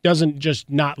he doesn't just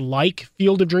not like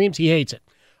Field of Dreams. He hates it.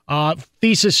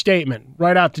 Thesis statement,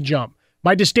 right out the jump.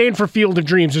 My disdain for Field of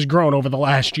Dreams has grown over the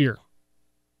last year.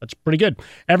 That's pretty good.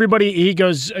 Everybody, he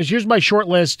goes, here's my short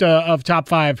list of top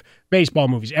 5 baseball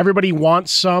movies. Everybody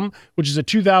Wants Some, which is a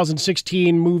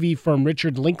 2016 movie from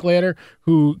Richard Linklater,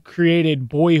 who created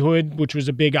Boyhood, which was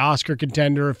a big Oscar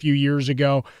contender a few years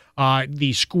ago.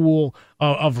 The School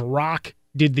of Rock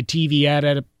did the TV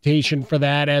adaptation for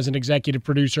that as an executive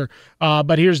producer.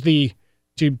 But here's to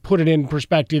put it in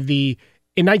perspective,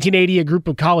 in 1980, a group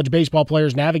of college baseball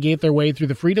players navigate their way through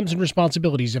the freedoms and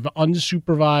responsibilities of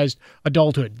unsupervised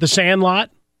adulthood. The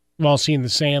Sandlot. We've all seen The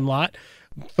Sandlot.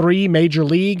 3, Major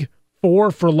League.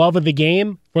 4, For Love of the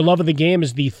Game. For Love of the Game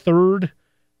is the third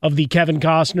of the Kevin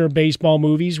Costner baseball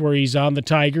movies where he's on the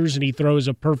Tigers and he throws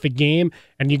a perfect game.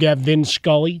 And you got Vin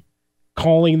Scully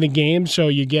calling the game, so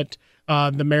you get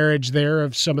the marriage there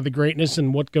of some of the greatness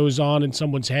and what goes on in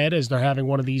someone's head as they're having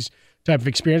one of these type of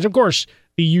experience. Of course,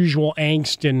 the usual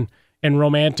angst and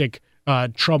romantic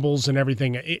troubles and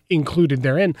everything included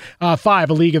therein. 5,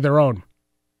 A League of Their Own.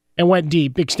 And went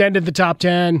deep. Extended the top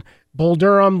 10. Bull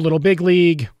Durham, Little Big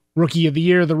League, Rookie of the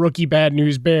Year, The Rookie, Bad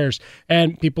News Bears.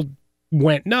 And people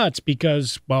went nuts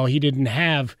because, well, he didn't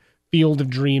have Field of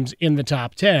Dreams in the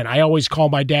top 10. I always call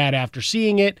my dad after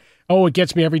seeing it. Oh, it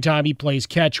gets me every time he plays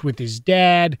catch with his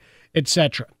dad,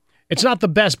 etc. It's not the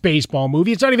best baseball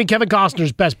movie. It's not even Kevin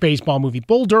Costner's best baseball movie.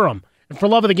 Bull Durham and For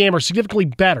Love of the Game are significantly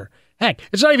better. Heck,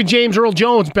 it's not even James Earl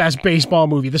Jones' best baseball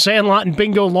movie. The Sandlot and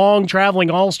Bingo Long,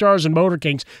 Traveling All-Stars and Motor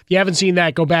Kings. If you haven't seen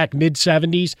that, go back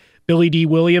mid-'70s. Billy D.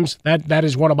 Williams, that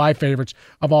is one of my favorites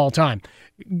of all time.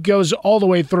 Goes all the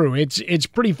way through. It's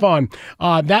pretty fun.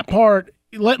 That part,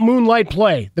 let Moonlight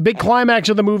play. The big climax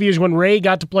of the movie is when Ray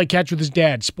got to play catch with his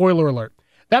dad. Spoiler alert.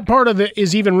 That part of it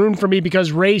is even ruined for me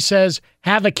because Ray says,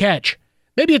 have a catch.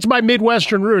 Maybe it's my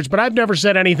Midwestern roots, but I've never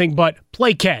said anything but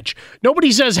play catch.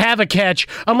 Nobody says have a catch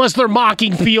unless they're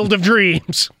mocking Field of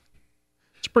Dreams.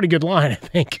 It's a pretty good line, I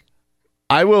think.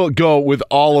 I will go with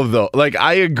all of those. Like,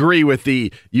 I agree with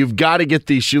you've got to get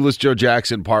the Shoeless Joe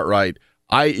Jackson part right.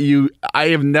 I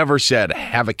have never said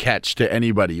have a catch to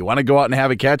anybody. You want to go out and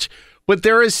have a catch? But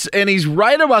there is, and he's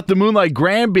right about the Moonlight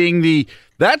Grand being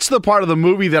that's the part of the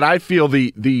movie that I feel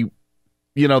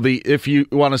if you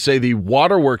want to say the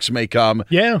waterworks may come,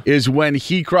 is when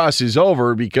he crosses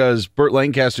over, because Burt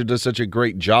Lancaster does such a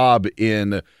great job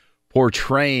in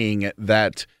portraying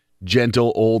that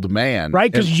gentle old man.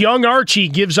 Right, because young Archie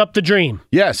gives up the dream.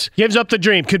 Yes. Gives up the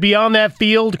dream. Could be on that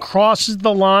field, crosses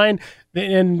the line,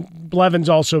 and Blevins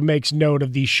also makes note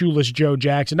of the Shoeless Joe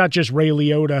Jackson, not just Ray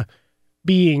Liotta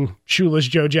being Shoeless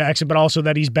Joe Jackson, but also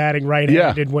that he's batting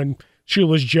right-handed when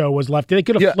Shoeless Joe was left. They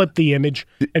could have flipped the image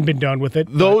and been done with it.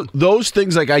 Those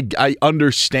things, like, I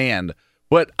understand,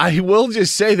 but I will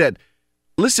just say that,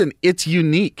 listen, it's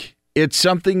unique. It's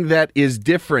something that is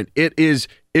different. It is,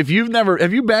 have you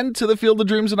been to the Field of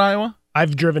Dreams in Iowa?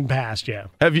 I've driven past, yeah.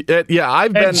 Have you? Yeah,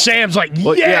 I've been. And Sam's like, I'm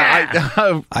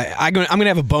going to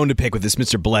have a bone to pick with this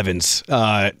Mr. Blevins.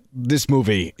 This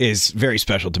movie is very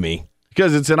special to me.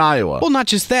 Because it's in Iowa. Well, not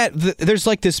just that. There's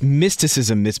like this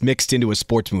mysticism that's mixed into a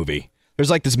sports movie. There's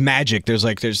like this magic.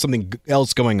 There's something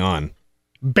else going on.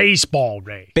 Baseball,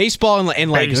 Ray. Baseball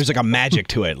and like there's like a magic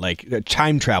to it, like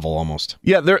time travel almost.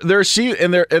 Yeah, there's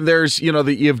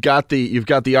you've got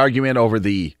the argument over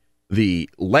the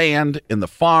land and the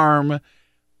farm.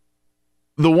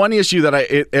 The one issue that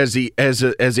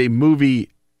as a movie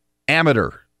amateur,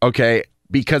 okay,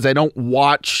 because I don't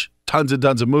watch tons and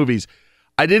tons of movies,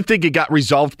 I did think it got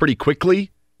resolved pretty quickly.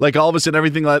 Like all of a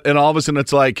sudden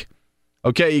it's like,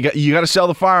 okay, you got to sell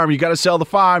the farm, you got to sell the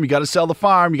farm, you got to sell the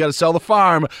farm, you got to sell the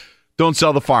farm. Don't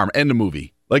sell the farm. End the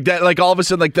movie. Like that. Like all of a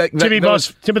sudden, like that.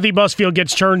 Timothy Busfield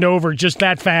gets turned over just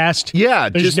that fast. Yeah,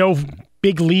 there's no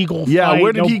big legal fight. Yeah,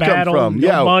 where did he battle, come from?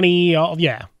 No money.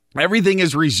 Everything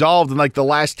is resolved in like the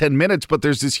last 10 minutes, but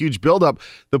there's this huge buildup.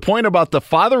 The point about the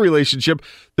father relationship,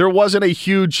 there wasn't a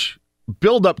huge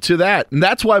buildup to that, and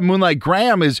that's why Moonlight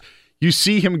Graham is. You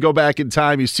see him go back in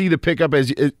time. You see the pickup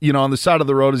as on the side of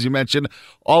the road, as you mentioned.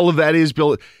 All of that is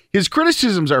built. His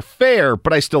criticisms are fair,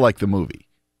 but I still like the movie.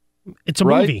 It's a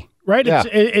movie, right? Yeah.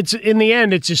 It's in the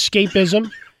end, it's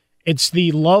escapism. It's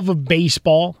the love of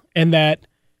baseball, and that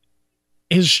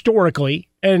historically,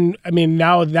 and I mean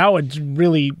now it's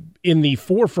really in the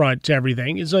forefront to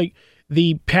everything. It's like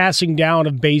the passing down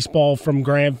of baseball from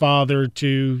grandfather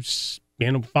to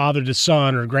father to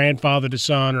son, or grandfather to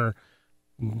son, or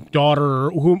daughter,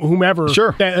 or whomever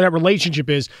that relationship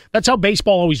is. That's how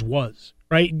baseball always was,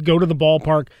 right? Go to the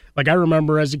ballpark. Like I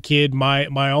remember as a kid, my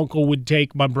uncle would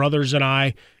take my brothers and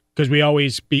I, because we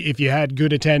always, if you had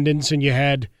good attendance and you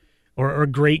had or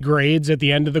great grades at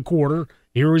the end of the quarter,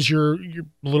 here was your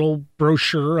little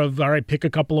brochure of, all right, pick a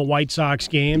couple of White Sox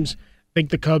games. I think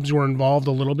the Cubs were involved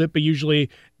a little bit, but usually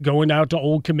going out to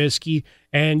Old Comiskey,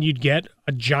 and you'd get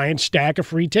a giant stack of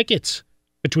free tickets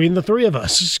between the three of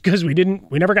us, because we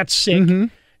never got sick,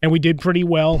 and we did pretty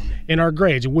well in our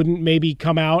grades. It wouldn't maybe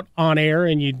come out on air,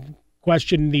 and you'd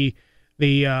question the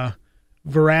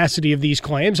veracity of these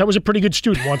claims. I was a pretty good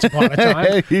student once upon a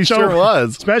time. He sure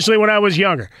was, especially when I was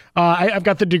younger. I've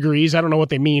got the degrees. I don't know what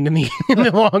they mean in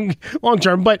the long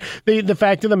term, but the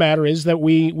fact of the matter is that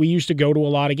we used to go to a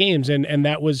lot of games, and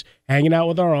that was hanging out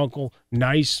with our uncle.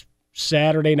 Nice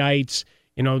Saturday nights.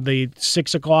 The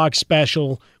 6 o'clock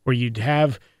special where you'd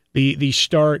have the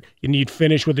start and you'd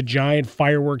finish with a giant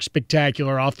fireworks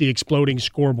spectacular off the exploding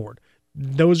scoreboard.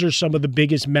 Those are some of the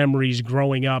biggest memories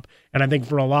growing up. And I think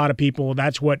for a lot of people,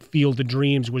 that's what Field of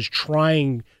Dreams was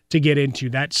trying to get into,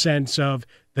 that sense of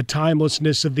the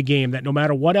timelessness of the game, that no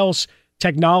matter what else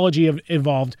technology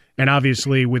evolved, and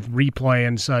obviously with replay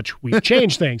and such, we've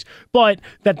changed things, but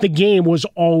that the game was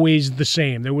always the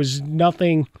same. There was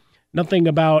nothing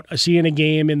about seeing a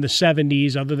game in the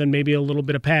 70s other than maybe a little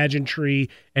bit of pageantry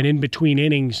and in between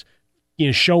innings,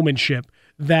 showmanship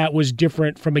that was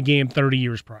different from a game 30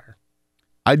 years prior.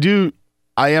 I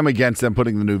am against them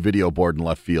putting the new video board in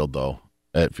left field, though.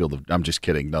 I'm just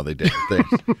kidding. No, they didn't.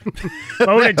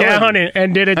 Mowed it down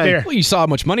and did it there. Well, you saw how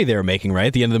much money they were making, right?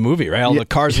 At the end of the movie, right? All the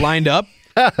cars lined up.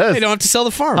 They don't have to sell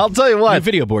the farm. I'll tell you what. And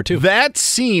video board, too. That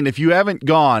scene, if you haven't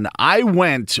gone, I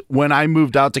went when I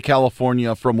moved out to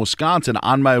California from Wisconsin.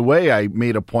 On my way, I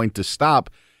made a point to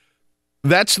stop.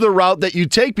 That's the route that you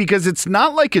take, because it's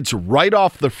not like it's right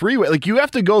off the freeway. Like, you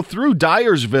have to go through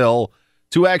Dyersville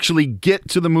to actually get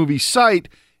to the movie site.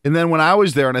 And then when I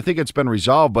was there, and I think it's been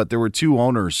resolved, but there were two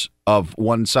owners of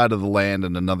one side of the land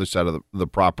and another side of the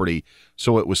property,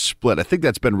 so it was split. I think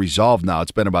that's been resolved now.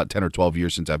 It's been about 10 or 12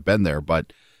 years since I've been there,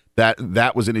 but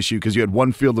that was an issue because you had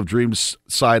one Field of Dreams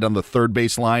side on the third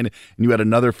base line, and you had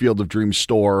another Field of Dreams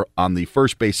store on the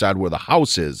first base side where the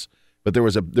house is. But there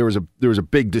was a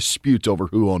big dispute over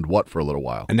who owned what for a little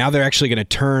while. And now they're actually going to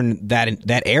turn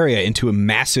that area into a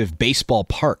massive baseball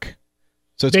park.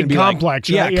 So it's big be complex,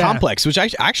 like, right? Yeah, complex, which I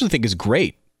actually think is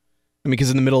great. I mean,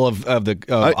 because in the middle of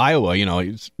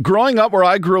Iowa, growing up where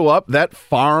I grew up, that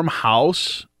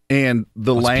farmhouse and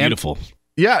the land, beautiful.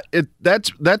 Yeah,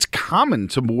 that's common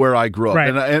to where I grew up,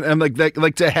 right. and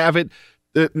like to have it,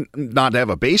 not to have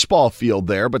a baseball field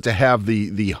there, but to have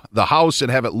the house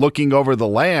and have it looking over the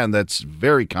land. That's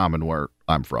very common where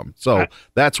I'm from. So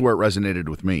that's where it resonated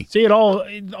with me. See it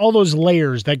all those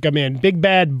layers that come in. Big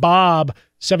Bad Bob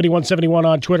 7171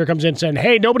 on Twitter comes in saying,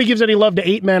 "Hey, nobody gives any love to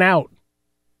 8 Men Out."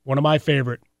 One of my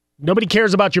favorite. Nobody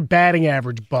cares about your batting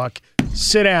average, Buck.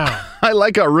 Sit down. I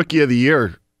like our Rookie of the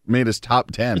Year made his top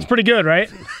 10. It's pretty good, right?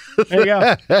 There you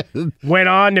go. Went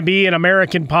on to be an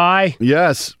American Pie.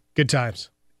 Yes. Good times.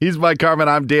 He's Mike Carmen.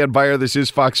 I'm Dan Beyer. This is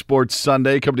Fox Sports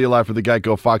Sunday, coming to you live from the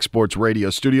Geico Fox Sports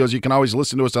Radio studios. You can always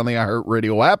listen to us on the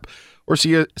iHeartRadio app or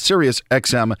see Sirius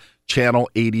XM Channel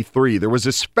 83. There was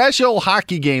a special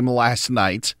hockey game last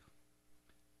night,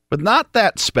 but not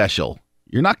that special.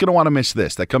 You're not going to want to miss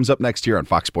this. That comes up next here on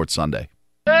Fox Sports Sunday.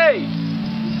 Hey,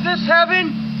 this heaven?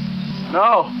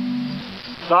 No.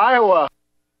 It's Iowa.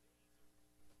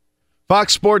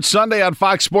 Fox Sports Sunday on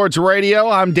Fox Sports Radio.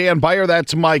 I'm Dan Beyer.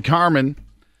 That's Mike Harmon.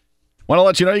 Want to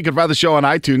let you know you can find the show on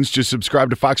iTunes. Just subscribe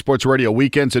to Fox Sports Radio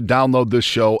Weekends and download this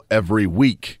show every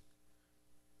week.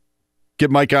 Get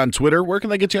Mike on Twitter. Where can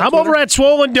they get you on Twitter? I'm over at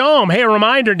Swollen Dome. Hey, a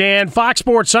reminder, Dan, Fox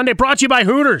Sports Sunday brought to you by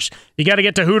Hooters. You got to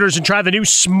get to Hooters and try the new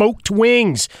smoked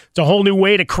wings. It's a whole new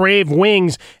way to crave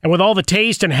wings. And with all the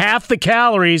taste and half the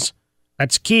calories,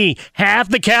 that's key. Half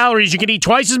the calories, you can eat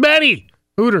twice as many.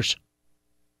 Hooters.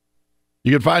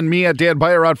 You can find me at Dan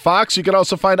Beyer on Fox. You can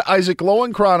also find Isaac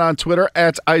Lowenkron on Twitter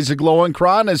at Isaac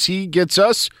Lowenkron as he gets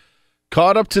us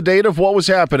caught up to date of what was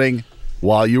happening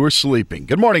while you were sleeping.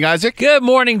 Good morning, Isaac. Good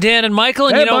morning, Dan and Michael.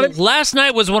 And hey, buddy. Last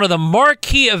night was one of the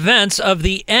marquee events of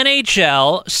the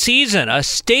NHL season, a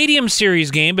Stadium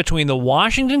Series game between the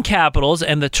Washington Capitals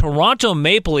and the Toronto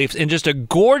Maple Leafs in just a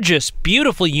gorgeous,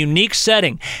 beautiful, unique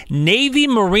setting. Navy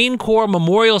Marine Corps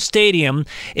Memorial Stadium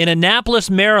in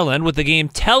Annapolis, Maryland, with the game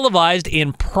televised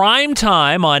in prime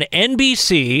time on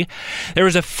NBC. There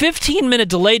was a 15-minute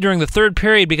delay during the third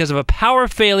period because of a power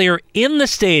failure in the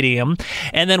stadium,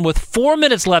 and then with 4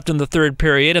 minutes left in the third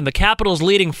period and the Capitals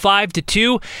leading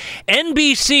 5-2,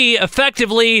 NBC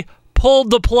effectively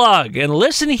pulled the plug. And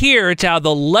listen here to how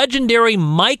the legendary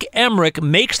Mike Emrick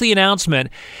makes the announcement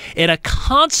in a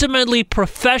consummately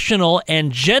professional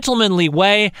and gentlemanly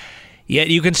way, yet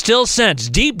you can still sense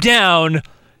deep down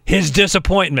his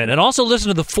disappointment. And also listen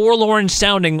to the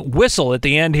forlorn-sounding whistle at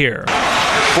the end here.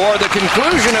 For the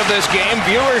conclusion of this game,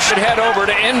 viewers should head over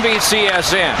to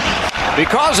NBCSN.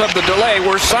 Because of the delay,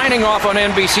 we're signing off on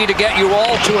NBC to get you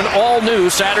all to an all-new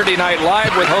Saturday Night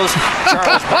Live with host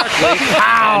Charles Barkley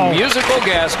and musical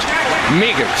guest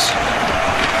Migos.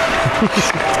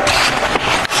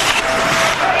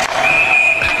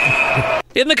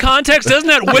 In the context, doesn't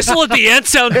that whistle at the end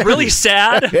sound really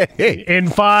sad? In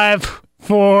 5,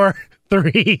 4,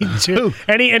 3, 2.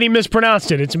 And he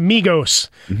mispronounced it. It's Migos.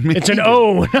 It's an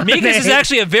O. Migos is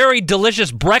actually a very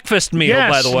delicious breakfast meal,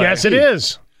 by the way. Yes, it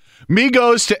is.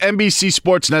 Migos to NBC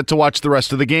Sportsnet to watch the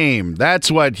rest of the game. That's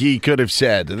what he could have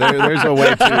said. There's a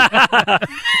way to...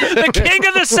 The king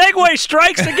of the Segway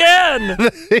strikes again!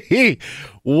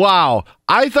 Wow.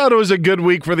 I thought it was a good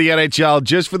week for the NHL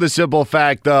just for the simple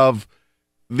fact of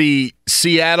the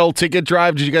Seattle ticket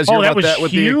drive. Did you guys hear about that?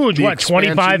 Was huge. The what,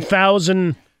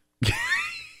 25,000?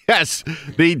 Yes.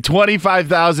 The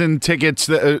 25,000 tickets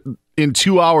in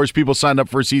 2 hours people signed up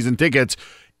for season tickets.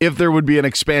 If there would be an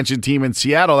expansion team in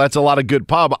Seattle, that's a lot of good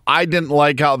pub. I didn't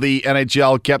like how the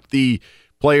NHL kept the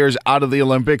players out of the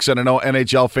Olympics, and I know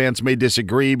NHL fans may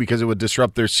disagree because it would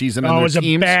disrupt their season and their teams. It was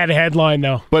a bad headline,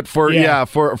 though. But for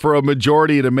a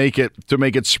majority to make it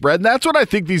spread, and that's what I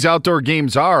think these outdoor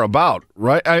games are about,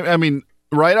 right? I mean,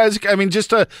 right, Isaac? I mean, just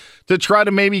to try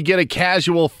to maybe get a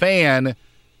casual fan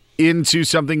into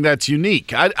something that's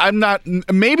unique. I'm not.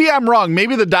 Maybe I'm wrong.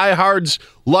 Maybe the diehards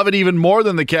love it even more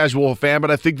than the casual fan. But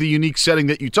I think the unique setting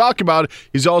that you talk about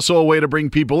is also a way to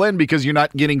bring people in because you're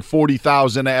not getting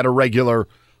 40,000 at a regular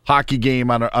hockey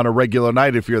game on a regular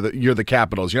night. If you're the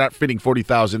Capitals, you're not fitting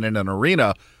 40,000 in an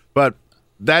arena. But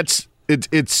it's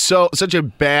such a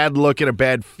bad look and a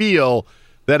bad feel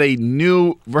that a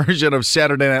new version of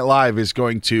Saturday Night Live is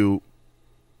going to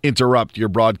interrupt your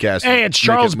broadcast. Hey, it's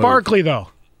Charles Barkley though.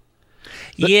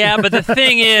 Yeah, but the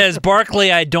thing is,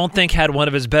 Barkley, I don't think, had one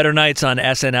of his better nights on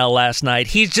SNL last night.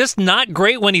 He's just not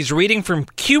great when he's reading from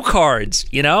cue cards,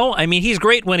 you know? I mean, he's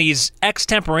great when he's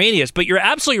extemporaneous, but you're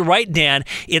absolutely right, Dan.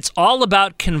 It's all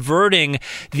about converting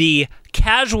the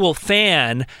casual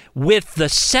fan with the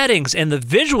settings and the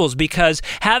visuals, because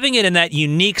having it in that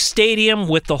unique stadium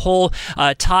with the whole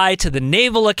tie to the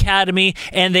Naval Academy,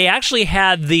 and they actually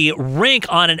had the rink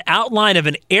on an outline of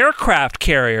an aircraft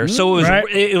carrier, so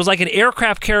it was like an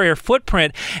aircraft carrier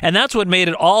footprint, and that's what made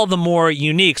it all the more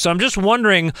unique. So I'm just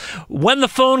wondering when the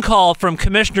phone call from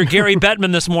Commissioner Gary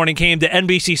Bettman this morning came to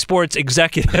NBC Sports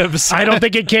executives. I don't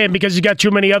think it can, because he's got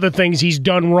too many other things he's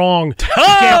done wrong. You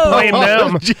can't blame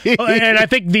them. And I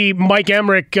think the Mike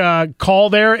Emrick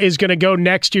call there is going to go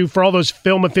next to, for all those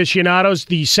film aficionados,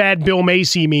 the sad Bill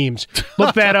Macy memes.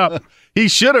 Look that up. He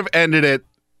should have ended it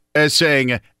as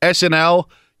saying, SNL,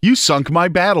 you sunk my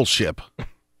battleship.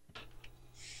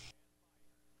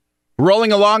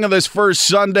 Rolling along on this first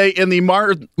Sunday in the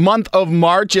month of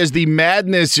March as the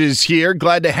madness is here.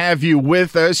 Glad to have you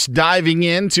with us, diving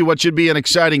into what should be an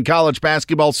exciting college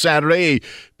basketball Saturday. A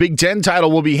Big Ten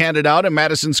title will be handed out at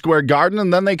Madison Square Garden,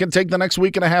 and then they can take the next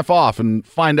week and a half off and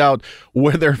find out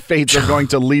where their fates are going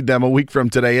to lead them a week from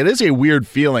today. It is a weird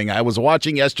feeling. I was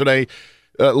watching yesterday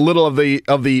little of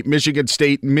the Michigan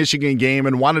State-Michigan game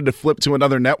and wanted to flip to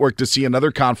another network to see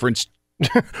another conference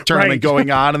tournament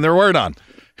going on, and there were none.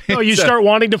 No, you start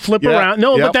wanting to flip around.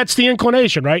 No, but that's the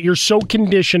inclination, right? You're so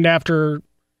conditioned after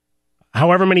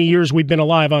however many years we've been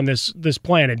alive on this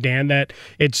planet, Dan, that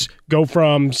it's go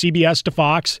from CBS to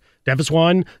Fox, to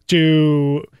FS1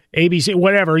 to ABC,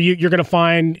 whatever. You're going to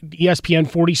find ESPN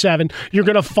 47. You're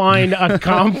going to find a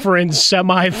conference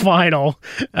semifinal,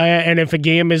 and if a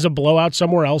game is a blowout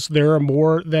somewhere else, there are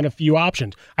more than a few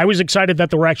options. I was excited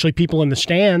that there were actually people in the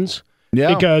stands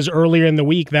because earlier in the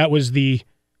week that was the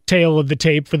tail of the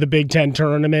tape for the Big Ten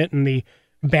tournament and the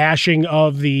bashing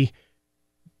of the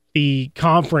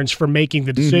conference for making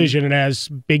the decision. And as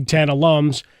Big Ten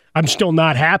alums, I'm still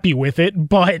not happy with it.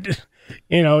 But,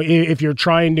 if you're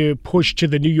trying to push to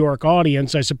the New York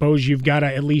audience, I suppose you've got to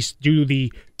at least do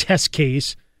the test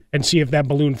case and see if that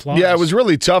balloon flies. Yeah, it was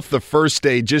really tough the first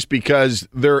day just because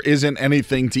there isn't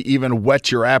anything to even whet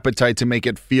your appetite to make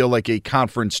it feel like a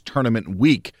conference tournament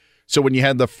week. So when you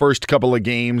had the first couple of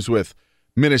games with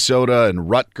Minnesota and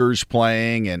Rutgers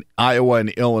playing and Iowa and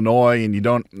Illinois,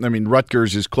 and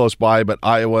Rutgers is close by, but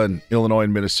Iowa and Illinois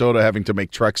and Minnesota having to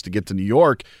make treks to get to New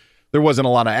York, there wasn't a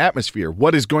lot of atmosphere.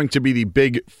 What is going to be the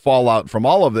big fallout from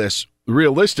all of this,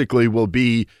 realistically, will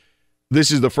be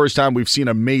this is the first time we've seen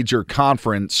a major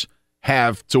conference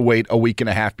have to wait a week and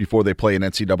a half before they play an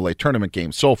NCAA tournament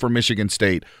game. So for Michigan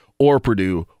State or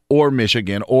Purdue or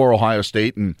Michigan or Ohio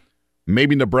State, and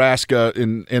maybe Nebraska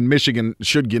and Michigan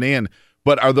should get in,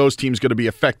 but are those teams going to be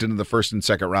affected in the first and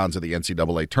second rounds of the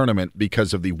NCAA tournament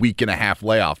because of the week and a half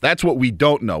layoff? That's what we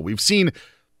don't know. We've seen,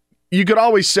 you could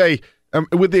always say,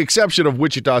 with the exception of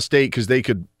Wichita State, because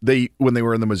they when they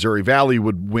were in the Missouri Valley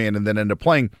would win and then end up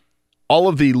playing, all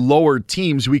of the lower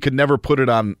teams, we could never put it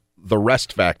on the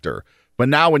rest factor. But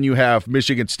now when you have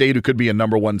Michigan State, who could be a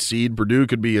number 1 seed, Purdue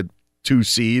could be a 2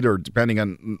 seed, or depending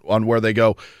on where they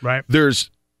go, right?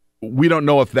 We don't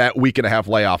know if that week and a half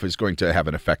layoff is going to have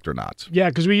an effect or not. Yeah,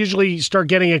 because we usually start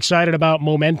getting excited about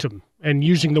momentum and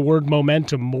using the word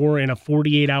momentum more in a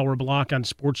 48-hour block on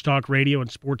sports talk radio and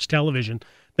sports television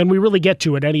than we really get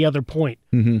to at any other point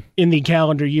in the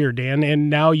calendar year, Dan.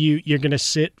 And now you're going to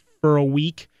sit for a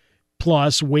week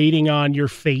plus waiting on your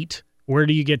fate. Where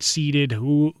do you get seated?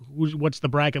 What's the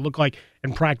bracket look like?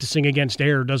 And practicing against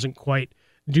air doesn't quite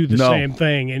do the same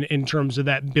thing in terms of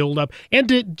that build-up. And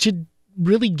to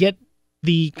really get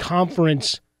the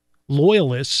conference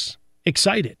loyalists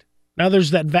excited. Now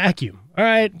there's that vacuum. All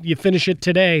right, you finish it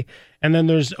today, and then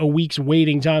there's a week's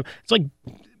waiting time. It's like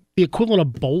the equivalent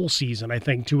of bowl season, I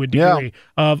think, to a degree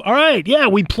of, all right,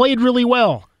 we played really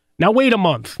well. Now wait a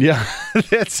month. Yeah,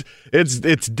 it's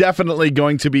definitely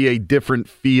going to be a different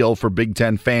feel for Big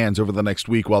Ten fans over the next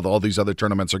week while all these other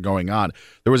tournaments are going on.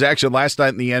 There was actually last night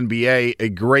in the NBA a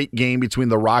great game between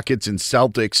the Rockets and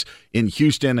Celtics in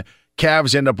Houston.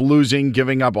 Cavs end up losing,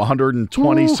 giving up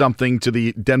 120-something to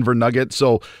the Denver Nuggets.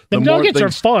 So the Nuggets are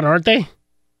fun, aren't they?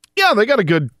 Yeah, they got a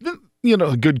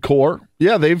good core.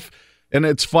 Yeah, and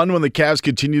it's fun when the Cavs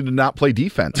continue to not play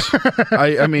defense.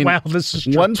 I mean, wow, this is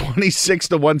true. 126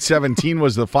 to 117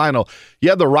 was the final.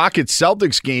 Yeah, the Rockets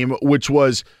Celtics game, which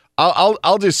was,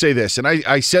 I'll just say this, and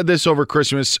I said this over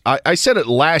Christmas. I said it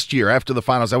last year after the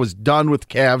finals. I was done with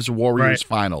Cavs Warriors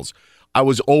finals. I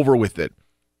was over with it.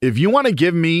 If you want to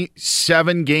give me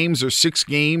 7 games or 6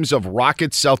 games of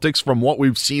Rockets Celtics from what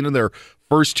we've seen in their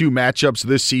first 2 matchups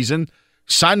this season,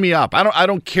 sign me up. I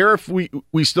don't care if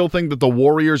we still think that the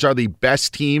Warriors are the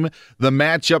best team. The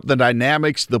matchup, the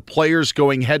dynamics, the players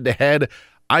going head to head,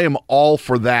 I am all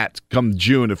for that come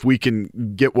June if we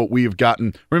can get what we've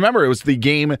gotten. Remember, it was the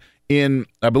game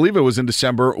I believe it was in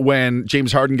December, when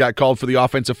James Harden got called for the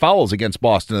offensive fouls against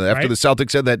Boston after the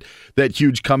Celtics had that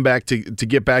huge comeback to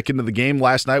get back into the game.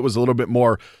 Last night was a little bit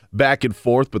more back and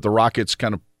forth, but the Rockets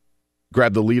kind of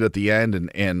grabbed the lead at the end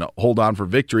and hold on for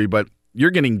victory. But you're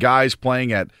getting guys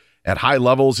playing at high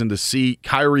levels, and to see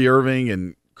Kyrie Irving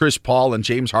and Chris Paul and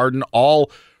James Harden all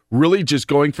really just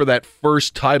going for that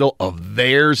first title of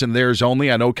theirs and theirs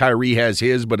only. I know Kyrie has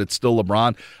his, but it's still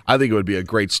LeBron. I think it would be a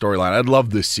great storyline. I'd love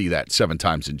to see that 7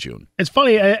 times in June. It's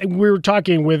funny. We were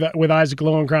talking with Isaac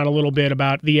Lowenkron a little bit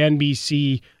about the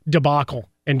NBC debacle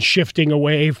and shifting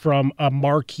away from a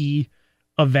marquee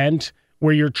event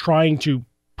where you're trying to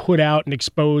put out and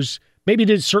expose maybe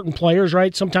to certain players,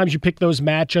 right? Sometimes you pick those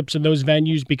matchups and those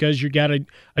venues because you got a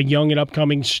young and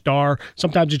upcoming star.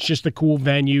 Sometimes it's just a cool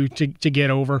venue to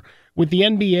get over. With the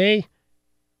NBA,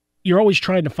 you're always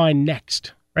trying to find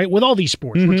next. right? With all these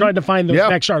sports, we're trying to find those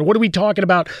next stars. What are we talking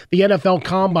about? The NFL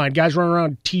Combine, guys running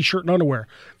around T-shirt and underwear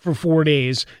for 4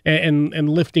 days and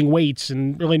lifting weights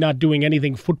and really not doing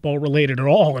anything football-related at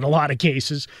all in a lot of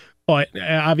cases. But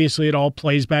obviously it all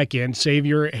plays back in. Save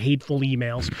your hateful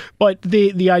emails. But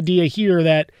the idea here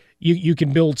that you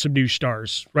can build some new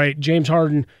stars, right? James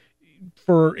Harden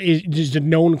is a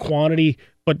known quantity,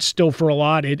 but still for a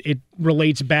lot, it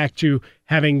relates back to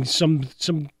having some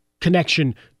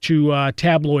connection to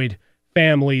tabloid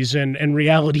families and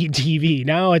reality TV.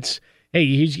 Now it's, hey,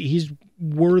 he's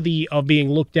worthy of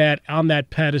being looked at on that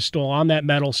pedestal, on that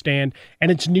medal stand, and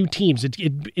it's new teams. It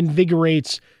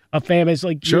invigorates a fan. It's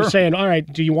like you're saying, all right,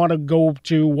 do you want to go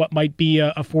to what might be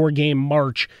a 4-game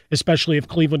march, especially if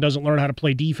Cleveland doesn't learn how to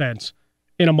play defense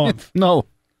in a month? No.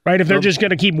 Right? If they're just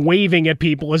going to keep waving at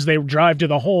people as they drive to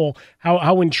the hole,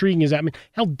 how intriguing is that? I mean,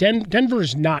 hell,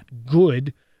 Denver's not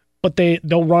good, but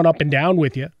they'll run up and down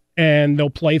with you, and they'll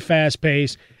play fast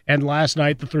pace. And last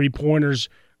night, the 3-pointers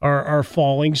are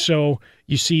falling, so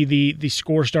you see the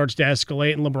score starts to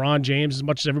escalate, and LeBron James, as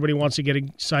much as everybody wants to get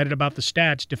excited about the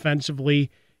stats,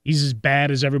 defensively, he's as bad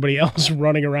as everybody else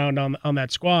running around on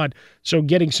that squad. So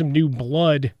getting some new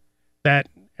blood that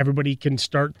everybody can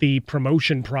start the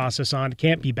promotion process on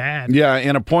can't be bad. Yeah,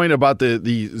 and a point about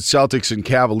the Celtics and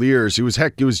Cavaliers, it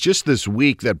was just this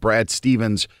week that Brad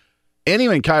Stevens and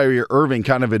even Kyrie Irving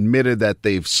kind of admitted that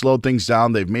they've slowed things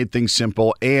down, they've made things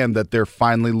simple, and that they're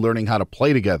finally learning how to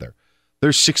play together.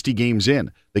 They're 60 games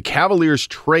in. The Cavaliers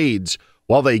trades,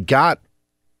 while they got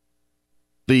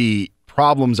the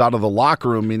problems out of the locker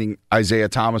room, meaning Isaiah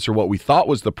Thomas or what we thought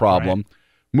was the problem,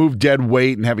 moved dead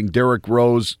weight and having Derrick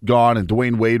Rose gone and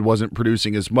Dwayne Wade wasn't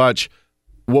producing as much.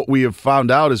 What we have found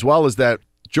out as well is that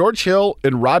George Hill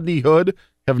and Rodney Hood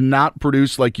have not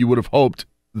produced like you would have hoped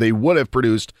they would have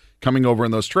produced coming over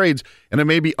in those trades. And it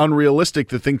may be unrealistic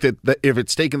to think that if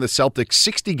it's taken the Celtics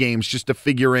 60 games just to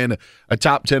figure in a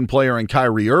top 10 player in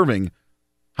Kyrie Irving,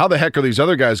 how the heck are these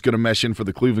other guys going to mesh in for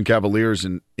the Cleveland Cavaliers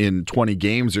in 20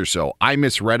 games or so? I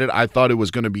misread it. I thought it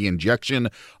was going to be injection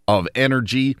of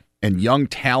energy and young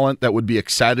talent that would be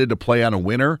excited to play on a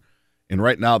winner. And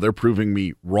right now they're proving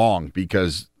me wrong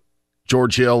because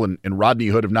George Hill and Rodney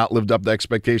Hood have not lived up to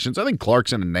expectations. I think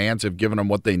Clarkson and Nance have given them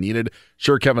what they needed.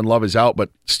 Sure, Kevin Love is out, but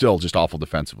still just awful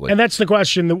defensively. And that's the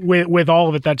question with all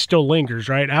of it that still lingers,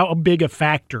 right? How big a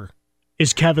factor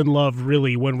is Kevin Love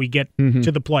really when we get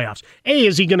to the playoffs?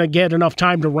 Is he going to get enough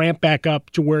time to ramp back up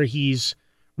to where he's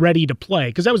ready to play?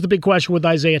 Because that was the big question with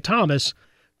Isaiah Thomas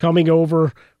coming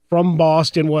over from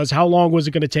Boston was how long was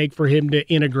it going to take for him to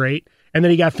integrate? And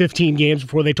then he got 15 games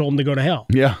before they told him to go to hell.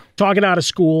 Yeah. Talking out of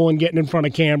school and getting in front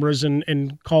of cameras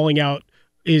and calling out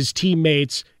his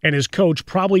teammates and his coach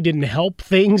probably didn't help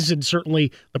things, and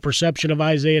certainly the perception of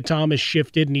Isaiah Thomas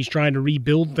shifted, and he's trying to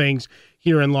rebuild things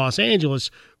here in Los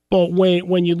Angeles. But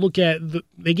when you look at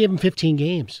they gave him 15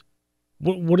 games.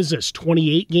 What is this,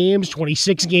 28 games,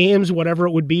 26 games, whatever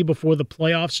it would be before the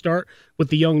playoffs start with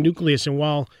the young nucleus. And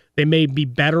while they may be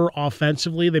better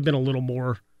offensively, they've been a little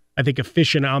more, I think,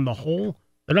 efficient on the whole.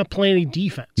 They're not playing any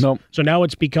defense. Nope. So now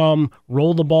it's become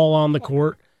roll the ball on the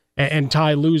court, and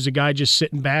Ty Lue's a guy just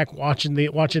sitting back watching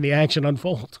the action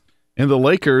unfold. And the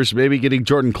Lakers, maybe getting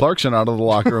Jordan Clarkson out of the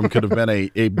locker room could have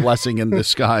been a blessing in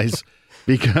disguise.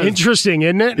 Because interesting,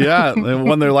 isn't it? Yeah, they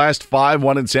won their last 5,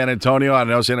 one in San Antonio. I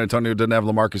know San Antonio didn't have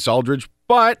LaMarcus Aldridge,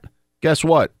 but guess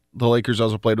what? The Lakers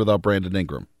also played without Brandon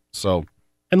Ingram.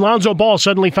 And Lonzo Ball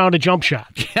suddenly found a jump shot.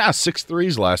 Yeah, 6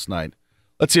 threes last night.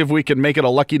 Let's see if we can make it a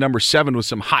lucky number 7 with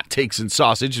some hot takes and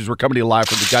sausage as we're coming to you live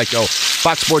from the Geico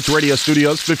Fox Sports Radio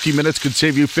studios. 15 minutes could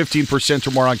save you 15%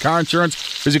 or more on car insurance.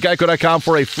 Visit geico.com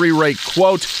for a free rate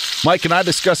quote. Mike and I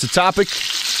discuss the topic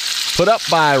put up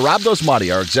by Rob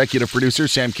Dosmati, our executive producer.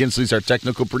 Sam Kinsley's our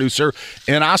technical producer.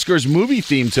 And Oscar's movie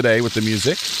theme today with the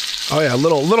music. Oh, yeah, a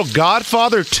little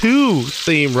Godfather 2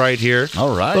 theme right here.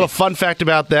 All right. A little fun fact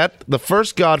about that. The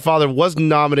first Godfather was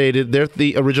nominated.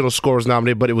 The original score was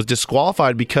nominated, but it was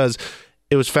disqualified because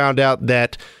it was found out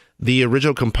that the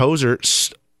original composer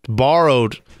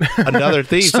borrowed another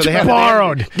theme. So they had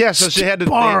borrowed. Yeah, so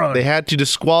they had to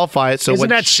disqualify it. So isn't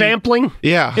that sampling?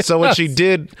 Yeah. So when she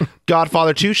did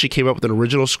Godfather 2, she came up with an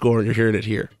original score, and you're hearing it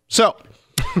here. So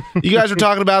you guys were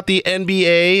talking about the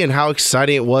NBA and how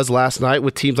exciting it was last night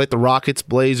with teams like the Rockets,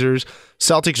 Blazers,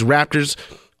 Celtics, Raptors.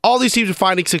 All these teams are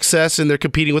finding success, and they're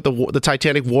competing with the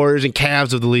Titanic Warriors and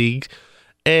Cavs of the league.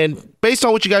 And based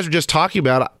on what you guys were just talking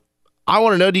about, I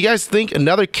want to know, do you guys think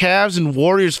another Cavs and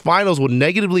Warriors finals will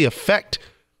negatively affect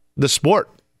the sport?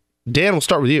 Dan, we'll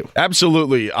start with you.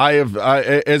 Absolutely.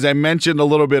 As I mentioned a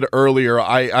little bit earlier,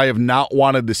 I have not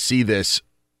wanted to see this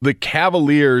the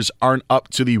Cavaliers aren't up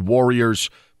to the Warriors'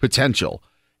 potential.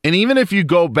 And even if you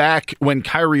go back when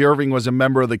Kyrie Irving was a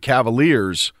member of the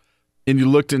Cavaliers and you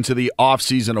looked into the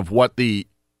offseason of what the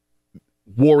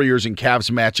Warriors and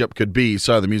Cavs matchup could be.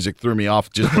 Sorry, the music threw me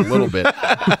off just a little bit.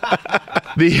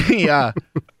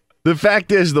 The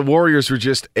fact is the Warriors were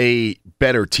just a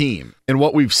better team. And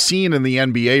what we've seen in the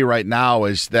NBA right now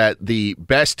is that the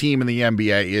best team in the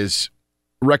NBA is,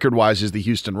 record-wise, is the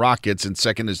Houston Rockets, and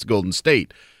second is the Golden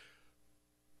State.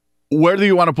 Whether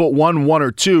you want to put one,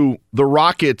 or two, the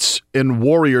Rockets and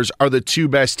Warriors are the two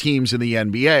best teams in the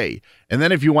NBA. And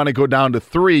then if you want to go down to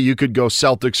three, you could go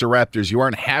Celtics or Raptors. You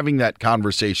aren't having that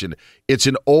conversation. It's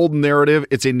an old narrative.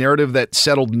 It's a narrative that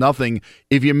settled nothing.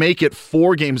 If you make it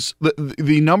 4 games,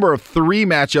 the number of 3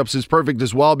 matchups is perfect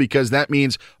as well, because that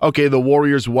means, okay, the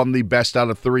Warriors won the best out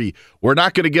of 3. We're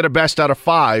not going to get a best out of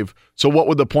 5, so what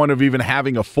would the point of even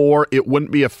having a 4? It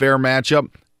wouldn't be a fair matchup.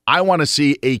 I want to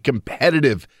see a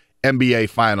competitive NBA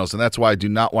Finals, and that's why I do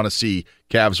not want to see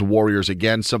Cavs Warriors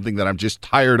again, something that I'm just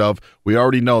tired of. We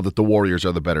already know that the Warriors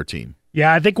are the better team.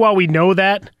 Yeah, I think while we know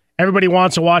that, everybody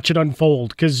wants to watch it unfold,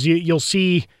 because you'll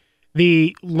see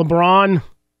the LeBron,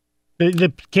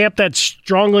 the camp that's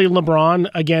strongly LeBron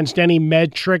against any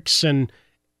metrics and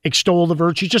extol the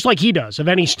virtues, just like he does, of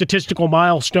any statistical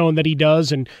milestone that he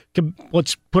does, and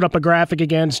let's put up a graphic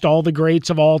against all the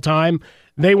greats of all time.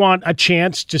 They want a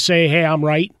chance to say, hey, I'm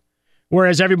right.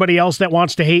 Whereas everybody else that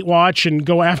wants to hate watch and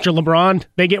go after LeBron,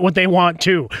 they get what they want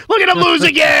too. Look at him lose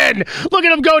again. Look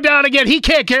at him go down again. He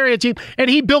can't carry a team, and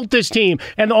he built this team,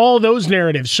 and all those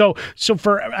narratives. So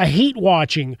for a hate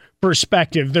watching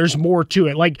perspective, there's more to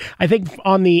it. Like, I think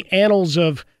on the annals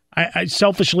of, I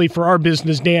selfishly for our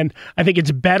business, Dan, I think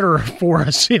it's better for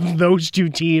us if those two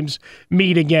teams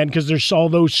meet again, because there's all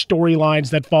those storylines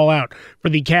that fall out. For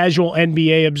the casual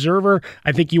NBA observer,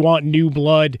 I think you want new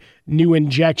blood, new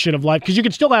injection of life, because you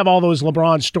can still have all those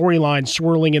LeBron storylines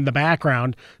swirling in the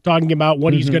background, talking about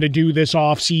what he's going to do this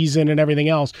offseason and everything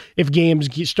else if games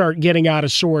start getting out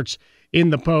of sorts in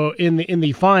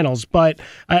the finals. But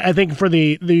I think for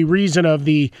the reason of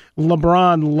the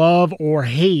LeBron love or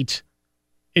hate,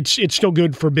 it's still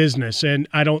good for business, and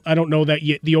I don't know that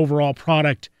the overall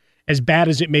product, as bad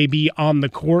as it may be on the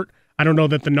court, I don't know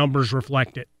that the numbers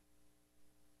reflect it.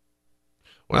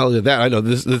 Well, that I know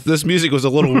this music was a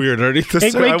little weird underneath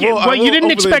this. You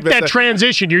didn't expect that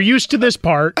transition. You're used to this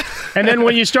part, and then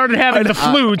when you started having the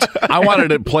flute, I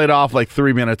wanted it played off like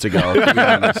 3 minutes ago. To be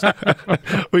honest.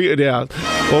 Yeah.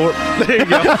 Well, there you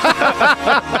go.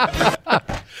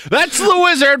 That's the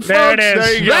wizard, folks. There it is.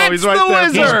 There you go. That's He's right the there.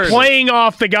 wizard. He's playing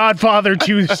off the Godfather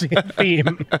 2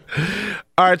 theme.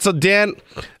 All right, so Dan,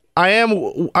 I am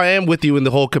with you in the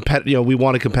whole competitive. We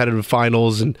want a competitive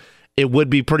finals, and it would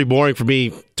be pretty boring for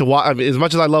me to watch. I mean, as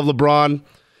much as I love LeBron,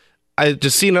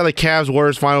 just seeing another Cavs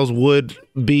Warriors finals would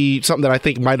be something that I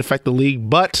think might affect the league.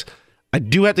 But I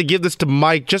do have to give this to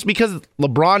Mike, just because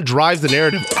LeBron drives the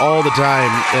narrative all the time,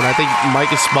 and I think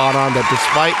Mike is spot on that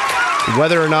despite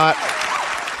whether or not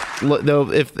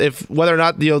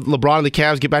LeBron and the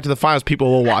Cavs get back to the finals,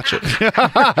 people will watch it.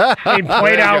 He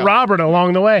played out Robert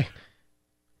along the way.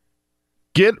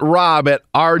 Get Rob at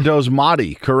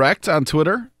rdosmati, correct, on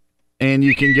Twitter? And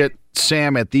you can get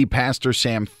Sam at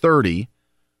ThePastorSam30,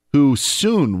 who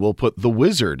soon will put the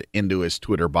wizard into his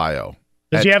Twitter bio.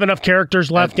 Does he have enough characters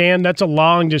left, Dan? That's a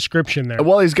long description there.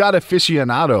 Well, he's got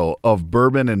aficionado of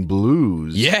bourbon and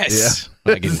blues. Yes.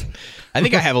 Yeah. I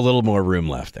think I have a little more room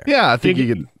left there. Yeah, I think you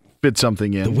could fit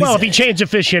something in. Well, if he changed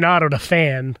aficionado to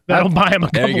fan, that'll buy him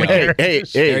a couple of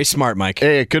characters. Hey, very smart, Mike.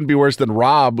 Hey, it couldn't be worse than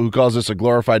Rob, who calls us a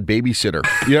glorified babysitter.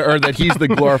 Or that he's the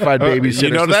glorified babysitter.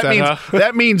 You noticed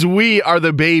that means we are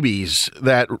the babies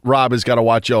that Rob has got to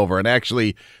watch over. And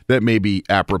actually, that may be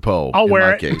apropos I'll in wear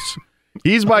my it. case.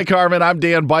 He's Mike Harmon. I'm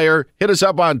Dan Beyer. Hit us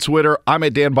up on Twitter. I'm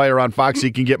at Dan Beyer on Fox.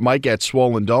 You can get Mike at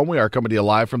Swollen Dome. We are coming to you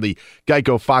live from the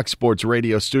Geico Fox Sports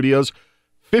Radio studios.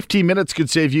 15 minutes could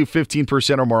save you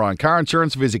 15% or more on car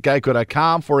insurance. Visit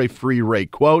geico.com for a free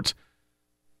rate quote.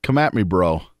 Come at me,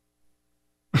 bro.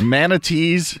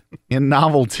 Manatees and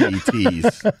novelty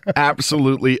tees.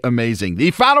 Absolutely amazing.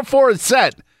 The Final Four is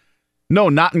set. No,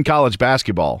 not in college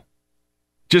basketball.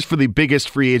 Just for the biggest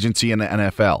free agency in the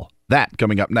NFL. That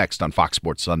coming up next on Fox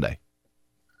Sports Sunday.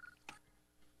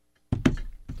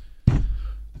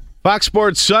 Fox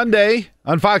Sports Sunday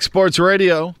on Fox Sports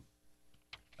Radio.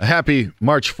 A happy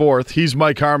March 4th. He's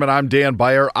Mike Harmon. I'm Dan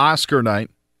Beyer. Oscar night.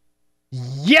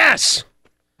 Yes!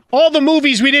 All the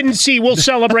movies we didn't see, we'll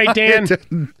celebrate, Dan.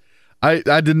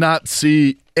 I did not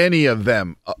see any of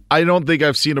them. I don't think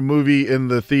I've seen a movie in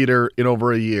the theater in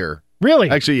over a year. Really?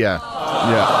 Actually, yeah.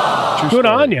 Yeah. Good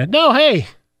on you. No, hey.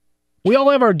 We all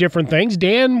have our different things.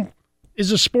 Dan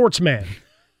is a sportsman.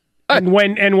 And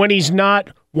when he's not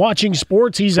watching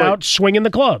sports, he's out swinging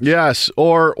the clubs. Yes,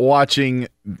 or watching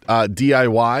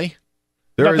DIY.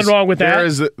 Nothing wrong with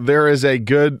that.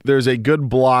 There's a good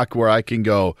block where I can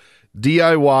go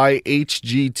DIY,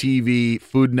 HGTV,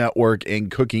 Food Network, and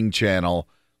Cooking Channel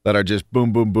that are just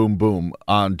boom, boom, boom, boom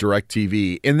on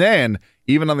DirecTV. And then,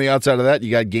 even on the outside of that,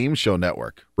 you got Game Show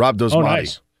Network. Rob Dosmati. Oh,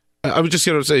 nice. I was just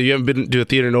going to say, you haven't been to a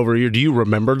theater in over a year. Do you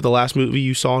remember the last movie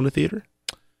you saw in the theater?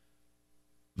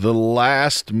 The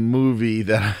last movie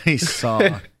that I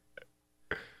saw.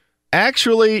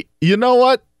 Actually, you know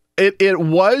what? It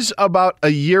was about a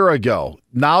year ago.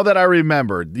 Now that I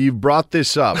remember, you've brought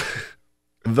this up.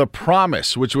 The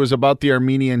Promise, which was about the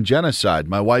Armenian genocide.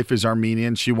 My wife is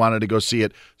Armenian. She wanted to go see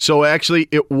it. So actually,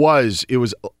 it was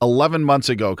 11 months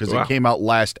ago because it came out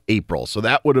last April. So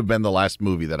that would have been the last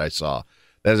movie that I saw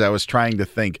as I was trying to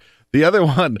think. The other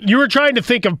one. You were trying to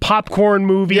think of popcorn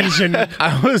movies and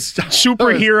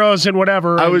superheroes and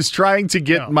whatever. I was trying to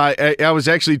get I was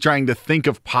actually trying to think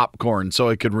of popcorn so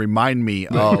it could remind me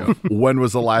of when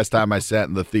was the last time I sat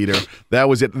in the theater. That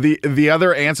was it. The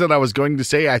other answer that I was going to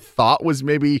say I thought was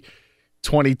maybe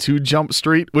 22 Jump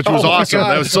Street, which was awesome.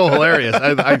 That was so hilarious.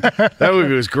 That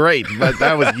movie was great, but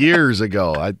that was years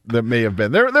ago. There may have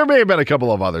been a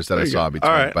couple of others that I saw in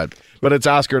between. Right. But it's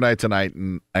Oscar night tonight,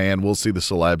 and we'll see the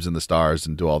celebs and the stars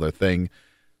and do all their thing.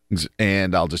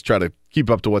 And I'll just try to keep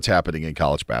up to what's happening in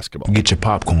college basketball. Get your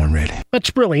popcorn ready.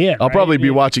 That's really it. I'll probably be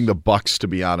watching the Bucks, to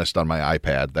be honest, on my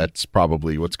iPad. That's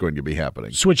probably what's going to be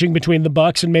happening. Switching between the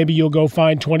Bucks, and maybe you'll go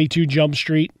find 22 Jump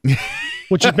Street,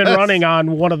 which has been running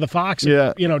on one of the Fox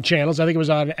channels. I think it was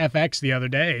on FX the other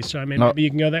day. So, maybe you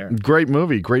can go there. Great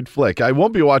movie, great flick. I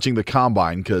won't be watching the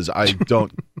Combine because I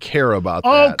don't care about that.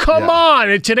 Oh, come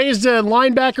on. Today's the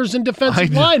linebackers and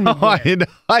defensive linemen.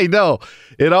 I know.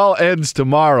 It all ends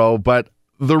tomorrow, but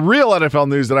the real NFL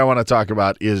news that I want to talk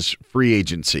about is free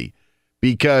agency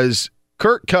because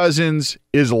Kirk Cousins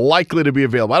is likely to be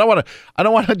available. I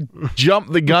don't want to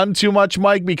jump the gun too much,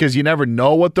 Mike, because you never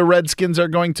know what the Redskins are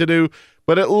going to do,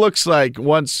 but it looks like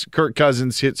once Kirk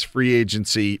Cousins hits free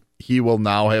agency, he will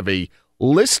now have a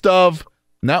list of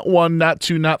not one, not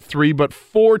two, not three, but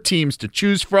 4 teams to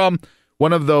choose from.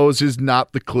 One of those is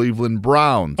not the Cleveland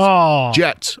Browns. Oh.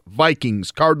 Jets,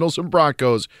 Vikings, Cardinals, and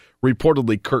Broncos.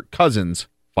 Reportedly, Kirk Cousins,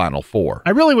 Final 4. I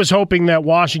really was hoping that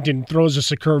Washington throws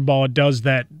us a curveball and does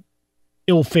that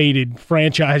ill-fated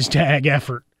franchise tag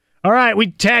effort. All right,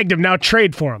 we tagged him. Now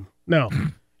trade for him. No.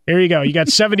 There you go. You got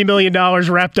 $70 million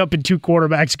wrapped up in 2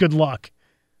 quarterbacks. Good luck.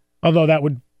 Although that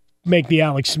would make the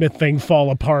Alex Smith thing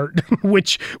fall apart,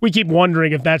 which we keep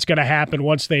wondering if that's going to happen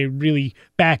once they really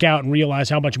back out and realize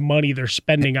how much money they're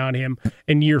spending on him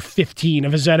in year 15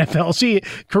 of his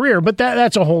NFL career. But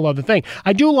that's a whole other thing.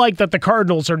 I do like that the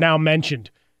Cardinals are now mentioned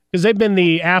because they've been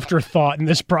the afterthought in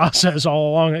this process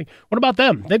all along. Like, what about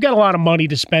them? They've got a lot of money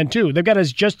to spend, too. They've got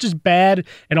just as bad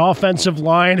an offensive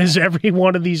line as every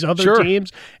one of these other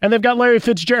teams. And they've got Larry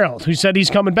Fitzgerald, who said he's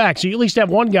coming back. So you at least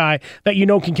have one guy that you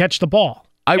know can catch the ball.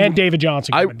 And David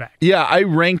Johnson coming back. Yeah, I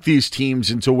rank these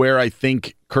teams into where I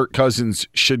think Kirk Cousins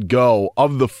should go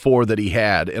of the 4 that he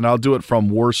had, and I'll do it from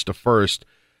worst to first.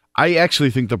 I actually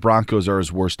think the Broncos are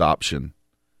his worst option.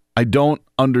 I don't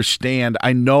understand.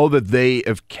 I know that they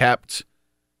have kept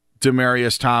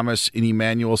Demaryius Thomas and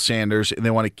Emmanuel Sanders, and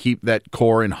they want to keep that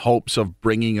core in hopes of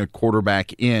bringing a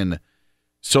quarterback in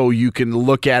so you can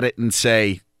look at it and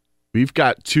say, we've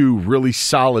got 2 really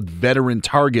solid veteran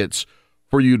targets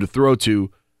for you to throw to,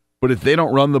 but if they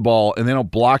don't run the ball and they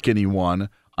don't block anyone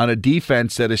on a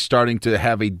defense that is starting to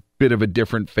have a bit of a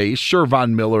different face, sure,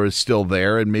 Von Miller is still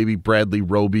there, and maybe Bradley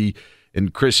Roby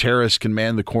and Chris Harris can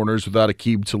man the corners without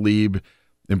Aqib Talib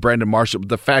and Brandon Marshall. But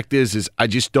the fact is I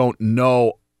just don't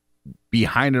know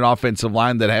behind an offensive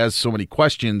line that has so many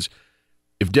questions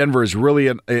if Denver is really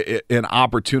an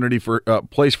opportunity for a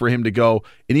place for him to go.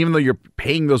 And even though you're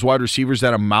paying those wide receivers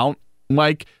that amount,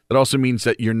 Mike, that also means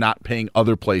that you're not paying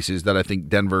other places that I think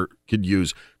Denver could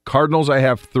use. Cardinals, I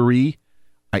have 3.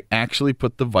 I actually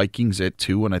put the Vikings at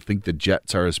 2, and I think the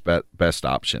Jets are his best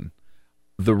option.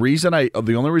 The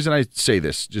only reason I say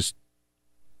this, just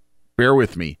bear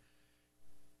with me,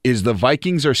 is the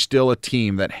Vikings are still a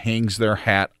team that hangs their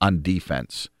hat on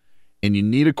defense, and you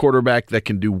need a quarterback that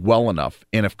can do well enough.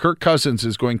 And if Kirk Cousins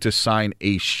is going to sign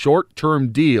a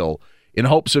short-term deal in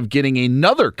hopes of getting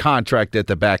another contract at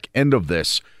the back end of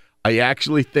this, I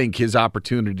actually think his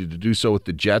opportunity to do so with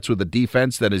the Jets, with a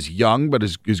defense that is young but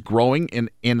is growing in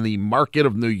the market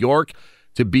of New York,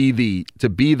 to be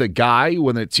the guy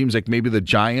when it seems like maybe the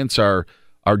Giants are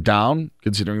are down,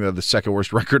 considering they're the second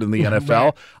worst record in the NFL.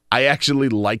 Right. I actually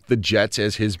like the Jets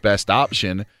as his best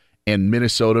option and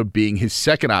Minnesota being his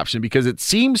second option because it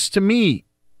seems to me,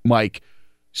 Mike,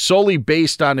 solely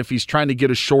based on if he's trying to get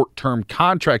a short-term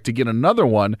contract to get another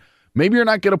one, maybe you're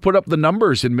not going to put up the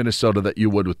numbers in Minnesota that you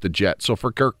would with the Jets. So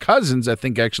for Kirk Cousins, I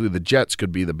think actually the Jets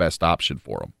could be the best option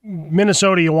for him.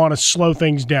 Minnesota, you want to slow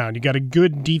things down. You got a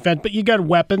good defense, but you got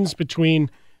weapons between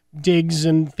Diggs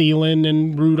and Thielen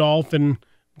and Rudolph and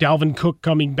Dalvin Cook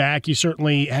coming back. You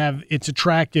certainly have, it's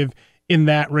attractive in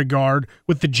that regard.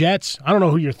 With the Jets, I don't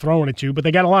know who you're throwing it to, but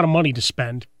they got a lot of money to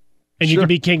spend. And you can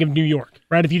be king of New York,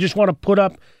 right? If you just want to put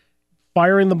up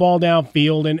firing the ball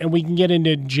downfield, and we can get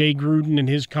into Jay Gruden and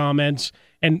his comments,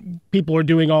 and people are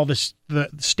doing all this, the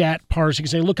stat parsing,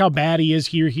 saying, look how bad he is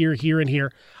here, here, here, and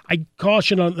here. I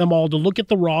caution them all to look at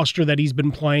the roster that he's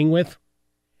been playing with,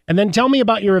 and then tell me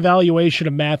about your evaluation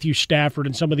of Matthew Stafford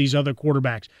and some of these other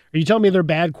quarterbacks. Are you telling me they're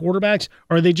bad quarterbacks,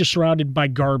 or are they just surrounded by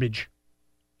garbage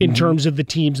in terms of the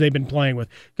teams they've been playing with?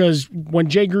 Because when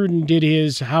Jay Gruden did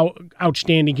his how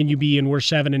outstanding can you be and we're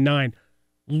 7-9,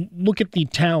 look at the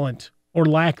talent or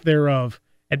lack thereof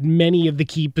at many of the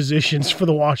key positions for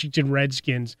the Washington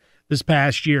Redskins this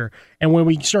past year. And when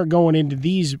we start going into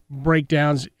these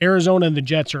breakdowns, Arizona and the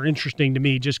Jets are interesting to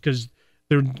me just because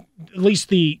they're, at least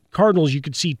the Cardinals, you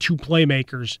could see two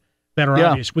playmakers that are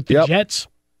obvious. With the Jets,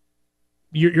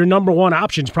 your number one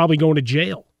option is probably going to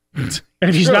jail. And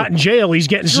if he's not in jail, he's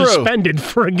getting suspended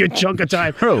for a good chunk of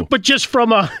time. But just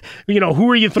from a, who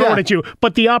are you throwing it to?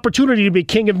 But the opportunity to be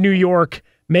king of New York,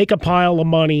 make a pile of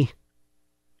money,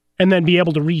 and then be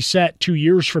able to reset 2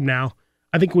 years from now,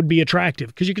 I think would be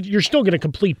attractive because you're still going to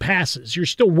complete passes. You're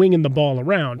still winging the ball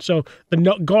around. So the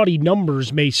gaudy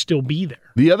numbers may still be there.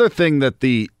 The other thing that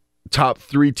the top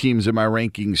three teams in my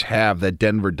rankings have that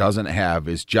Denver doesn't have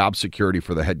is job security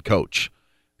for the head coach.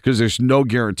 Because there's no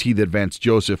guarantee that Vance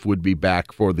Joseph would be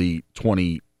back for the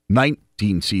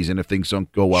 2019 season if things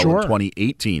don't go well in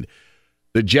 2018.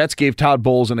 The Jets gave Todd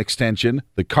Bowles an extension.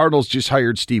 The Cardinals just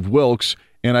hired Steve Wilks.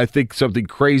 And I think something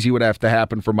crazy would have to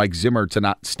happen for Mike Zimmer to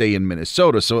not stay in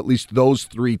Minnesota. So at least those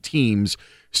three teams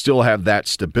still have that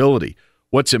stability.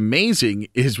 What's amazing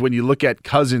is when you look at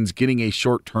Cousins getting a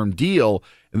short-term deal,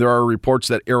 and there are reports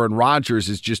that Aaron Rodgers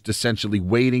is just essentially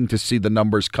waiting to see the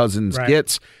numbers Cousins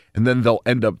gets, and then they'll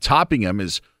end up topping him,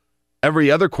 is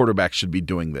every other quarterback should be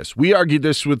doing this. We argued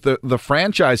this with the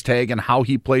franchise tag and how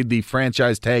he played the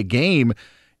franchise tag game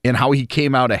and how he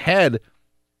came out ahead.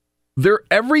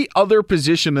 Every other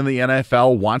position in the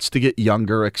NFL wants to get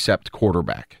younger except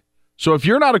quarterback. So if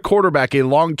you're not a quarterback, a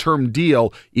long-term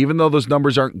deal, even though those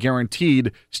numbers aren't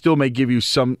guaranteed, still may give you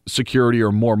some security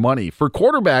or more money. For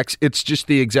quarterbacks, it's just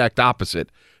the exact opposite.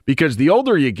 Because the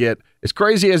older you get, as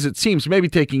crazy as it seems, maybe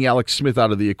taking Alex Smith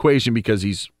out of the equation because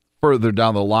he's further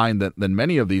down the line than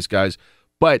many of these guys,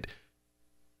 but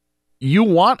you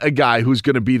want a guy who's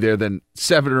going to be there than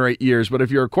 7 or 8 years. But if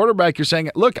you're a quarterback, you're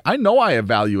saying, look, I know I have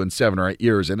value in 7 or 8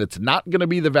 years, and it's not going to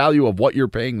be the value of what you're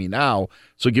paying me now,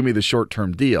 so give me the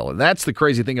short-term deal. And that's the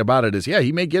crazy thing about it is,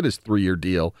 he may get his 3-year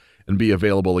deal and be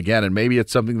available again, and maybe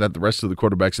it's something that the rest of the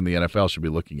quarterbacks in the NFL should be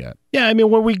looking at. Yeah, I mean,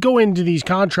 when we go into these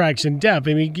contracts in depth,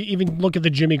 I mean, even look at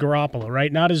the Jimmy Garoppolo,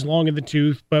 right? Not as long in the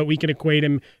tooth, but we can equate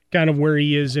him kind of where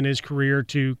he is in his career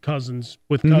to Cousins,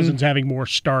 with Cousins having more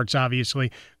starts,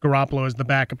 obviously. Garoppolo is the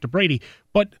backup to Brady.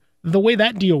 But the way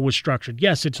that deal was structured,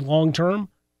 yes, it's long-term,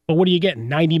 but what are you getting?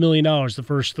 $90 million the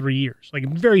first 3 years. Like,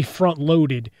 very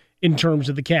front-loaded in terms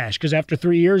of the cash, because after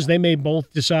 3 years, they may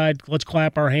both decide, let's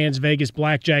clap our hands, Vegas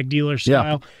blackjack dealer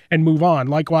style, and move on.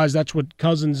 Likewise, that's what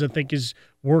Cousins, I think, is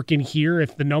working here.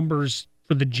 If the numbers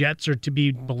for the Jets are to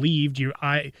be believed, you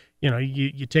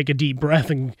take a deep breath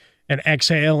and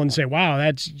exhale and say,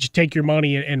 wow, just take your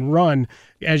money and run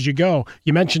as you go.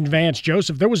 You mentioned Vance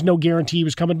Joseph. There was no guarantee he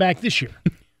was coming back this year.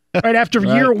 Right after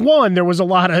year one, there was a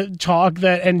lot of talk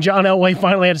and John Elway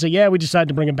finally had to say, we decided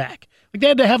to bring him back. Like, they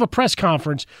had to have a press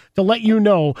conference to let you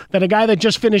know that a guy that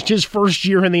just finished his first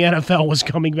year in the NFL was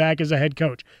coming back as a head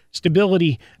coach.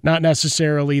 Stability, not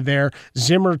necessarily there.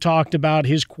 Zimmer talked about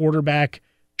his quarterback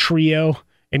trio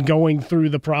and going through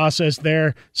the process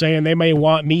there, saying they may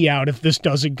want me out if this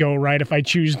doesn't go right, if I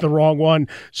choose the wrong one.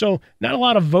 So not a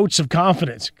lot of votes of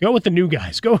confidence. Go with the new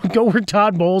guys. Go where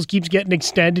Todd Bowles keeps getting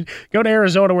extended. Go to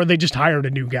Arizona where they just hired a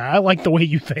new guy. I like the way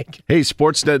you think. Hey,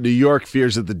 Sportsnet New York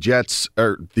fears that the Jets,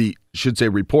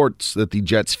 reports that the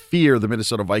Jets fear the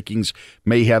Minnesota Vikings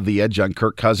may have the edge on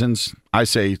Kirk Cousins. I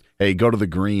say, hey, go to the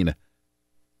green.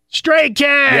 Straight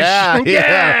cash!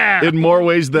 Yeah. In more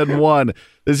ways than one.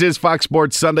 This is Fox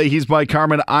Sports Sunday. He's Mike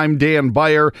Harmon. I'm Dan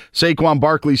Beyer. Saquon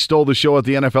Barkley stole the show at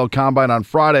the NFL Combine on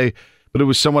Friday, but it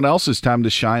was someone else's time to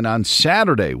shine on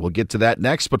Saturday. We'll get to that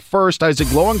next. But first, Isaac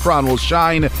Lowenkron will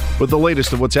shine with the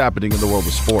latest of what's happening in the world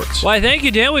of sports. Why, thank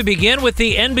you, Dan. We begin with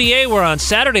the NBA, where on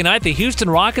Saturday night, the Houston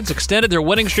Rockets extended their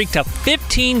winning streak to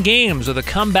 15 games with a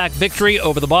comeback victory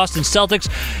over the Boston Celtics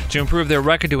to improve their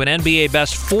record to an NBA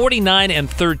best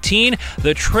 49-13.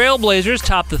 The Trailblazers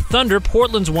topped the Thunder.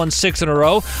 Portland's won 6 in a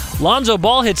row. Lonzo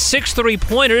Ball hit 6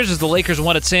 3-pointers as the Lakers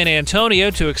won at San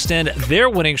Antonio to extend their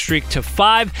winning streak to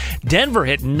 5. Denver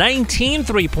hit 19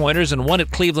 3-pointers and won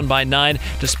at Cleveland by 9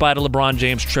 despite a LeBron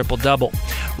James triple-double.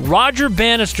 Roger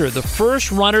Bannister, the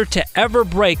first runner to ever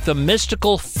break the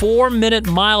mystical 4-minute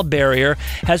mile barrier,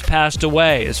 has passed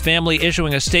away. His family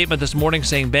issuing a statement this morning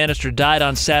saying Bannister died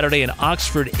on Saturday in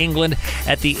Oxford, England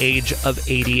at the age of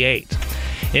 88.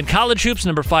 In college hoops,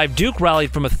 number 5 Duke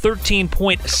rallied from a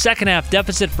 13-point second-half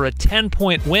deficit for a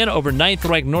 10-point win over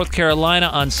 9th-ranked North Carolina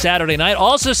on Saturday night.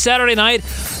 Also Saturday night,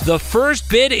 the first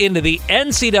bid into the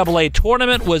NCAA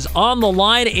tournament was on the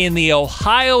line in the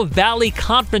Ohio Valley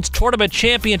Conference Tournament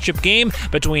Championship game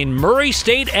between Murray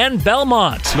State and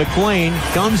Belmont. McClain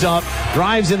comes up,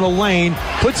 drives in the lane,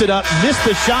 puts it up, missed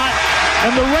the shot,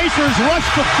 and the Racers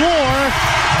rush the floor.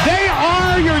 They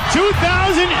are your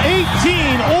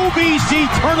 2018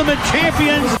 OVC Tournament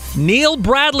champions. Neil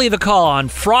Bradley the call on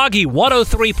Froggy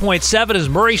 103.7 as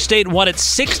Murray State won it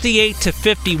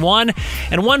 68-51.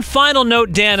 And one final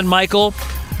note, Dan and Michael,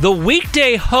 the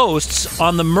weekday hosts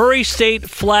on the Murray State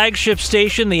flagship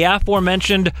station, the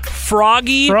aforementioned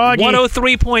Froggy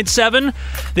 103.7,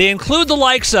 they include the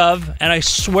likes of, and I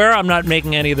swear I'm not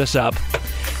making any of this up,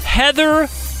 Heather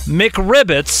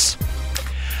McRibbits,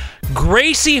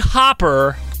 Gracie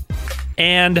Hopper,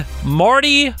 and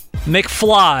Marty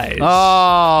McFly.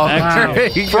 Oh,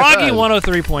 Froggy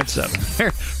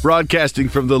 103.7. Broadcasting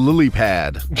from the lily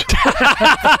pad.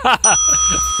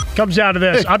 Comes down to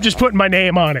this. I'm just putting my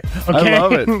name on it. Okay? I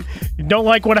love it. You don't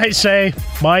like what I say,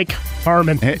 Mike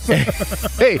Harmon.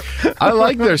 Hey, I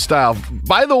like their style.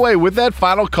 By the way, with that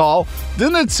final call,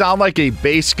 didn't it sound like a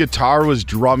bass guitar was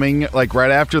drumming like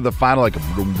right after the final? Like it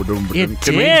can did.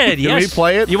 Can we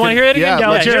play it? You want to hear it again? Yeah,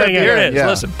 let's hear it again. Here it is. Yeah.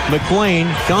 Listen.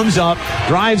 McClain comes up,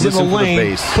 drives in the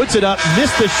lane, puts it up,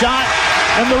 missed the shot,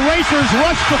 and the Racers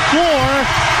rush the floor.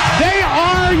 They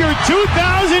are your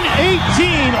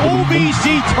 2018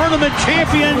 OVC Tournament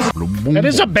champions. That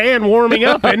is a band warming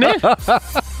up, isn't it?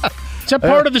 Is that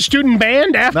part of the student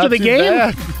band after the game?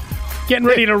 Bad. Getting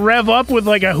ready to rev up with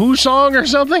like a Who song or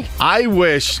something? I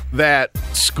wish that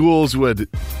schools would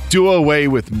do away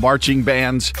with marching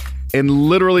bands and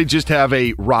literally just have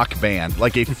a rock band,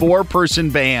 like a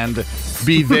 4-person band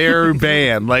be their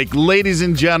band. Like, ladies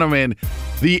and gentlemen,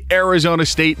 the Arizona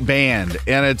State Band.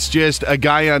 And it's just a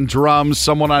guy on drums,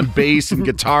 someone on bass and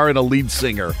guitar, and a lead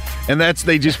singer. And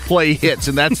they just play hits,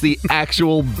 and that's the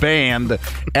actual band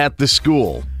at the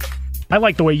school. I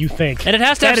like the way you think. And it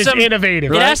has to have some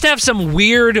innovative. It has to have some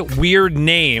weird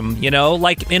name, you know?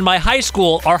 Like in my high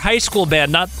school, our high school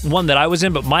band, not one that I was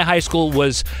in, but my high school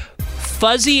was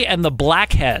Fuzzy and the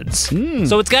Blackheads.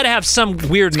 So it's got to have some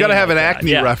weird name. It's got to have like an that.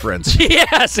 Acme reference.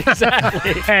 Yes,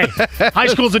 exactly. Hey, high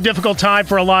school's a difficult time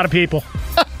for a lot of people.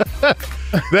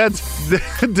 That's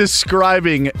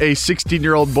describing a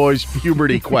 16-year-old boy's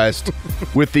puberty quest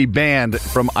with the band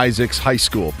from Isaac's high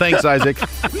school. Thanks, Isaac.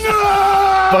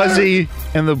 Fuzzy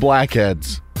and the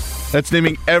Blackheads. That's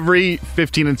naming every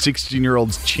 15 and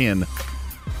 16-year-old's chin.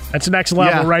 That's next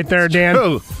level right there, Dan.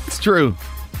 It's true.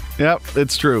 Yep,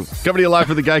 it's true. Coming to you live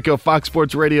from the Geico Fox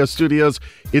Sports Radio studios.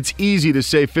 It's easy to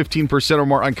save 15% or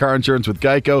more on car insurance with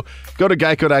Geico. Go to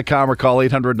geico.com or call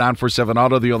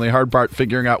 800-947-AUTO. The only hard part,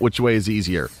 figuring out which way is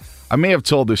easier. I may have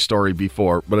told this story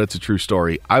before, but it's a true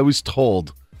story. I was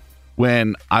told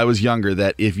when I was younger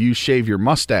that if you shave your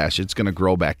mustache, it's going to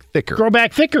grow back thicker. Grow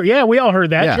back thicker. Yeah, we all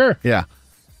heard that. Yeah, sure. Yeah.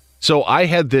 So I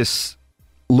had this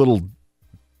little,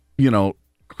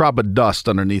 crop of dust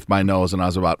underneath my nose when I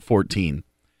was about 14.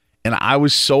 And I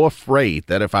was so afraid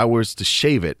that if I was to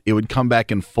shave it, it would come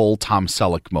back in full Tom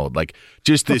Selleck mode. Like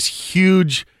just this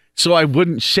huge, so I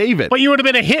wouldn't shave it. But you would have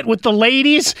been a hit with the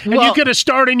ladies, and you could have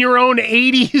starred in your own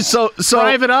 80s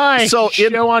Private Eye show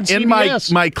on CBS.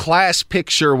 In my class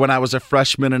picture when I was a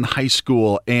freshman in high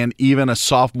school and even a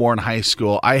sophomore in high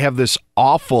school, I have this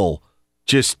awful,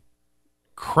 just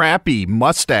crappy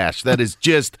mustache that is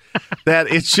just that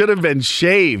it should have been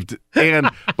shaved,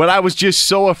 but I was just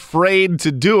so afraid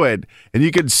to do it, and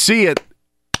you could see it.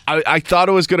 I thought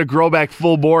it was going to grow back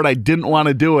full board. I didn't want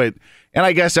to do it, and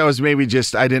I guess I was maybe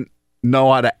just I didn't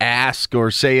know how to ask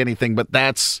or say anything. But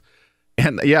I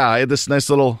had this nice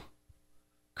little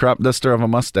crop duster of a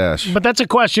mustache. But that's a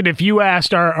question. If you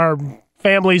asked our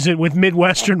families with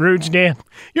Midwestern roots, Dan,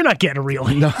 you're not getting a real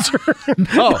answer.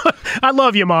 No. I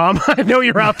love you, Mom. I know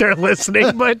you're out there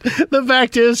listening, but the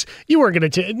fact is, you weren't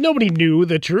going to. Nobody knew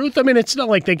the truth. I mean, it's not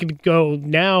like they could go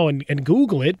now and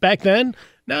Google it. Back then,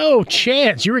 no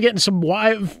chance. You were getting some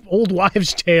old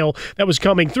wives' tale that was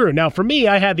coming through. Now, for me,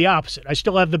 I had the opposite. I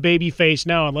still have the baby face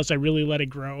now, unless I really let it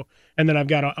grow, and then I've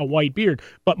got a white beard.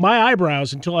 But my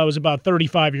eyebrows, until I was about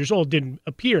 35 years old, didn't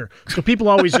appear. So people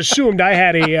always assumed I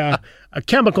had a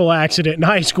chemical accident in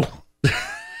high school.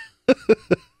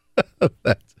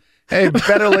 Hey,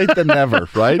 better late than never,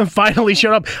 right? Finally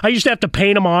showed up. I used to have to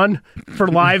paint them on for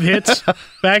live hits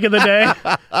back in the day.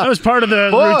 That was part of the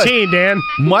routine, Dan.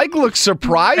 Mike looks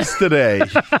surprised today.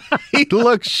 He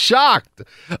looks shocked.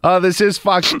 This is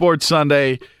Fox Sports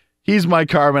Sunday. He's Mike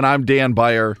Harmon. I'm Dan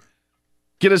Beyer.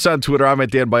 Get us on Twitter. I'm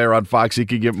at Dan Beyer on Fox. You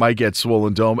can get Mike at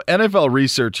Swollen Dome. NFL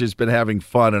Research has been having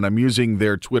fun, and I'm using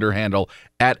their Twitter handle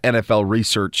at NFL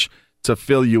Research to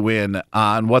fill you in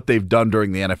on what they've done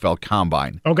during the NFL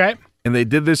Combine. Okay. And they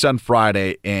did this on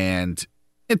Friday, and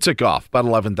it took off, about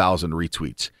 11,000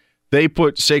 retweets. They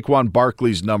put Saquon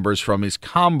Barkley's numbers from his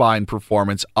Combine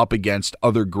performance up against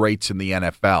other greats in the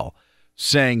NFL,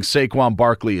 saying Saquon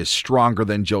Barkley is stronger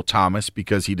than Joe Thomas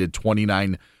because he did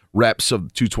 29 reps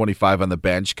of 225 on the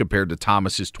bench compared to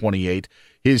Thomas's 28.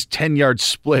 His 10-yard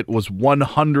split was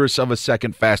 1/100th of a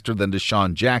second faster than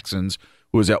Deshaun Jackson's,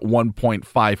 who was at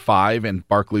 1.55, and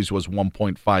Barkley's was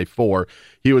 1.54.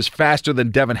 He was faster than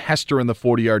Devin Hester in the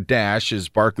 40-yard dash, as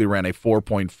Barkley ran a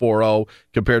 4.40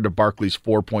 compared to Barkley's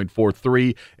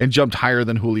 4.43, and jumped higher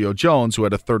than Julio Jones, who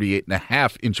had a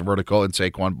 38.5-inch vertical, and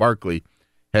Saquon Barkley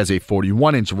has a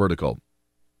 41-inch vertical.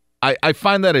 I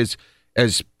find that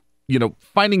as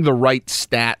finding the right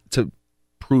stat to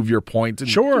prove your point. And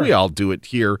sure. We all do it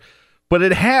here. But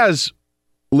it has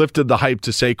lifted the hype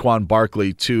to Saquon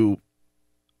Barkley to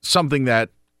something that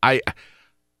I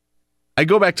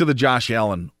go back to the Josh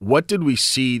Allen. What did we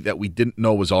see that we didn't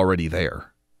know was already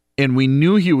there? And we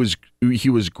knew he was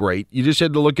great. You just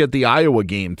had to look at the Iowa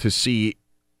game to see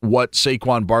what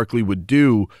Saquon Barkley would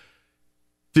do.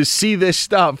 To see this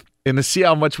stuff and to see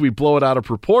how much we blow it out of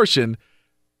proportion,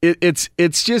 it's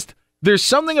just there's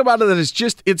something about it that is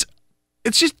just it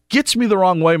just gets me the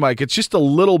wrong way, Mike. It's just a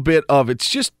little bit of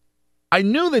I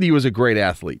knew that he was a great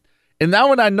athlete. And now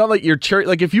when I know that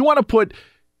if you want to put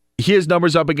his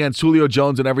numbers up against Julio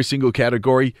Jones in every single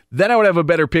category, then I would have a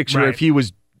better picture if he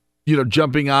was,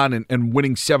 jumping on and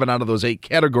winning 7 out of those 8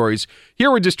 categories. Here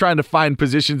we're just trying to find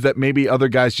positions that maybe other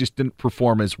guys just didn't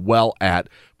perform as well at,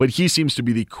 but he seems to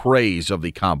be the craze of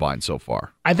the Combine so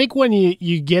far. I think when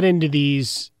you get into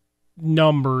these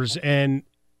numbers, and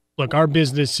look, our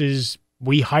business is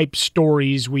we hype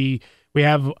stories, we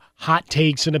have hot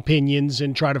takes and opinions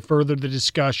and try to further the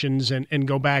discussions and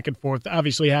go back and forth.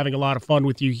 Obviously, having a lot of fun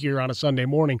with you here on a Sunday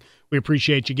morning. We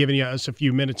appreciate you giving us a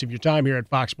few minutes of your time here at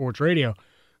Fox Sports Radio.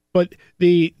 But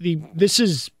this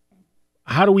is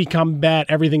how do we combat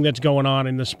everything that's going on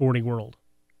in the sporting world?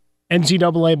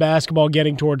 NCAA basketball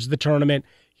getting towards the tournament.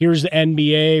 Here's the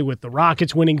NBA with the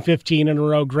Rockets winning 15 in a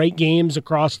row. Great games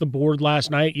across the board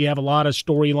last night. You have a lot of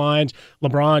storylines.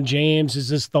 LeBron James, is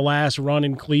this the last run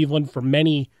in Cleveland for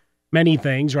many, many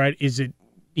things, right? Is it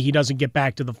he doesn't get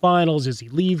back to the finals? Is he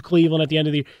leave Cleveland at the end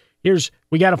of the year?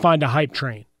 We got to find a hype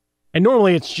train. And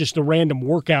normally it's just a random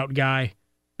workout guy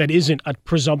that isn't a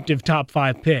presumptive top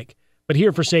 5 pick. But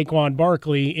here for Saquon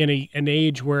Barkley in an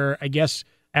age where I guess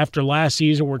after last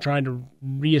season we're trying to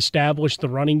reestablish the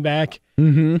running back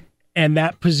and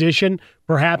that position,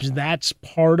 perhaps that's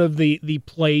part of the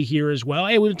play here as well.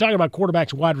 Hey, we've been talking about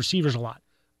quarterbacks and wide receivers a lot,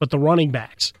 but the running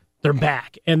backs, they're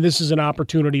back, and this is an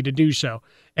opportunity to do so.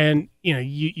 And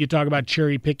you talk about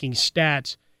cherry picking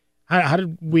stats. How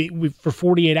did we for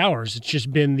 48 hours? It's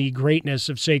just been the greatness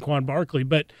of Saquon Barkley.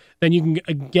 But then you can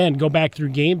again go back through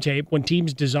game tape when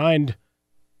teams designed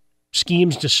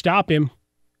schemes to stop him.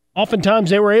 Oftentimes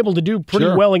they were able to do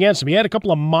pretty well against him. He had a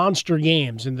couple of monster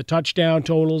games, and the touchdown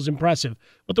total is impressive.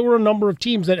 But there were a number of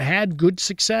teams that had good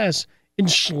success in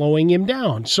slowing him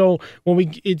down. So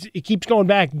when it keeps going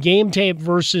back, game tape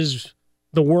versus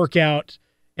the workout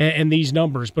and these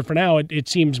numbers. But for now, it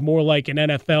seems more like an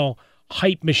NFL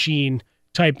hype machine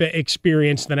type of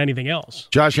experience than anything else.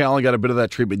 Josh Allen got a bit of that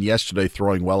treatment yesterday,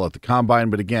 throwing well at the Combine,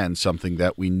 but again, something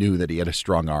that we knew that he had a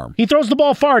strong arm. He throws the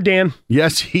ball far, Dan.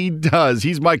 Yes, he does.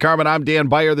 He's Mike Harmon. I'm Dan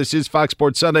Beyer. This is Fox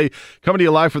Sports Sunday, coming to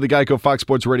you live from the Geico Fox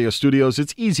Sports Radio studios.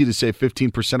 It's easy to save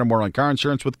 15% or more on car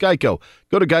insurance with Geico.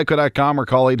 Go to geico.com or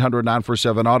call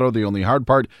 800-947-AUTO. The only hard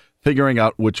part, figuring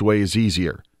out which way is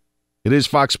easier. It is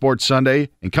Fox Sports Sunday,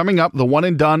 and coming up, the one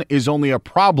and done is only a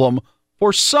problem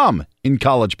for some in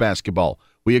college basketball.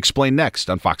 We explain next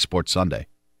on Fox Sports Sunday.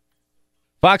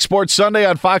 Fox Sports Sunday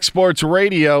on Fox Sports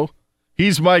Radio.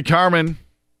 He's Mike Harmon.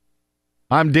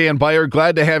 I'm Dan Beyer.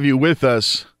 Glad to have you with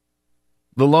us.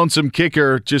 The Lonesome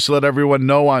Kicker just let everyone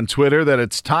know on Twitter that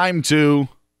it's time to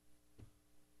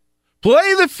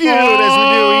play the feud as we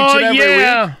do each and every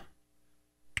week.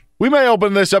 We may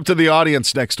open this up to the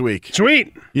audience next week.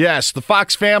 Sweet. Yes, the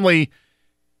Fox family,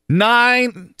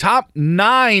 top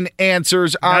 9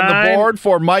 answers on the board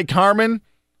for Mike Harmon,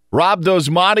 Rob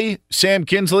Dosmati, Sam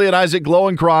Kinsley, and Isaac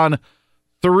Lowenkron.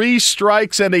 3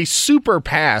 strikes and a super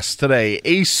pass today.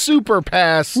 A super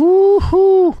pass.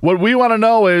 Woo-hoo. What we want to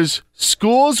know is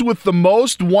schools with the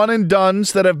most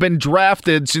one-and-dones that have been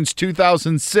drafted since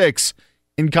 2006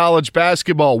 in college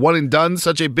basketball. One-and-done,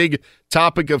 such a big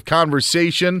topic of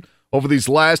conversation over these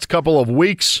last couple of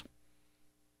weeks.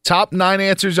 Top 9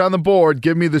 answers on the board.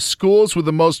 Give me the schools with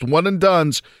the most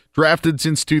one-and-dones drafted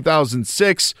since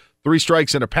 2006. 3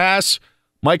 strikes and a pass.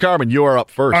 Mike Harmon, you are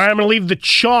up first. All right, I'm going to leave the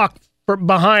chalk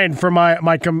behind for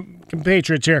my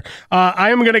compatriots here.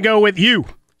 I am going to go with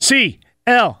UCLA.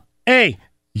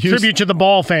 Tribute to the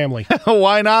Ball family.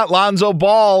 Why not? Lonzo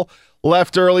Ball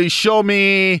left early. Show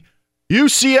me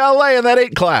UCLA in that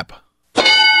 8 clap.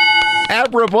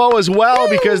 Apropos as well,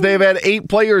 because they've had 8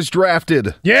 players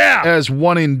drafted as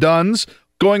one-and-dones.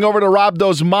 Going over to Rob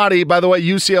Dosmati, by the way,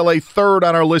 UCLA 3rd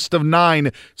on our list of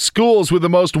 9 schools with the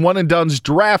most one-and-dones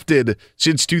drafted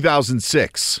since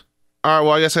 2006. All right,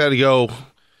 well, I guess I got to go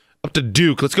up to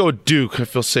Duke. Let's go with Duke. I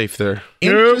feel safe there.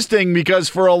 Interesting, because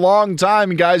for a long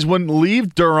time, guys wouldn't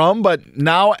leave Durham, but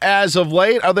now, as of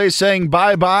late, are they saying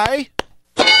bye-bye?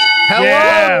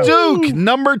 Hello, Duke.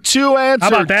 Number 2 answer. How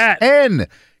about that? 10.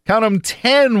 Count them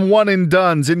 10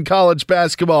 one-and-dones in college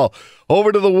basketball.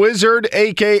 Over to the Wizard,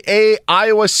 a.k.a.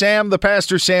 Iowa Sam, the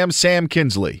Pastor Sam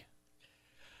Kinsley.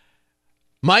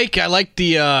 Mike, I like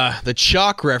the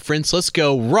chalk reference. Let's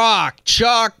go Rock,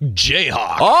 Chalk,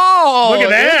 Jayhawk. Oh, look at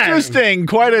that. Interesting.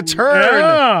 Quite a turn.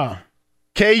 Yeah.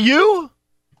 KU?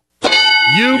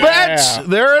 You bet.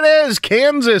 There it is.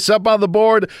 Kansas up on the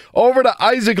board. Over to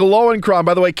Isaac Lowenkron.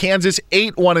 By the way, Kansas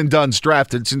 8 one-and-dones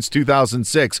drafted since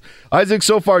 2006. Isaac,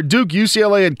 so far, Duke,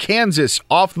 UCLA, and Kansas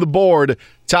off the board.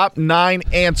 Top 9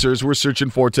 answers we're searching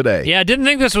for today. Yeah, I didn't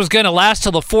think this was going to last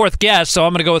till the 4th guess, so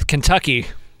I'm going to go with Kentucky.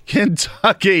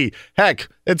 Kentucky. Heck,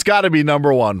 it's got to be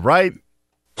number 1, right?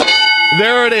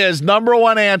 There it is. Number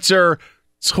 1 answer.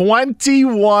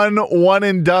 21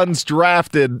 one-and-dones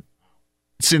drafted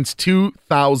since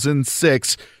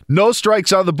 2006. No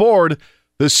strikes on the board.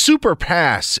 The super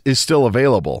pass is still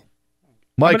available.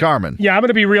 Mike Harmon. Yeah, I'm going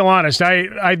to be real honest.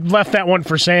 I left that one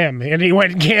for Sam, and he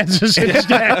went Kansas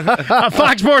instead.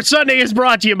 Fox Sports Sunday is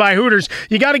brought to you by Hooters.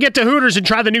 You got to get to Hooters and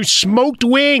try the new smoked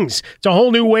wings. It's a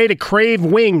whole new way to crave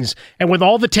wings. And with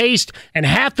all the taste and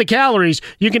half the calories,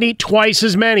 you can eat twice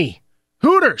as many.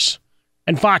 Hooters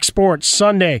and Fox Sports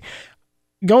Sunday.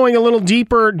 Going a little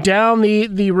deeper down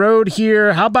the road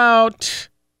here, how about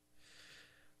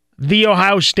the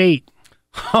Ohio State?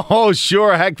 Oh,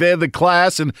 sure. Heck, they had the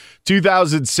class in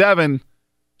 2007.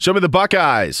 Show me the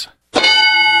Buckeyes.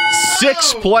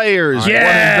 6 players.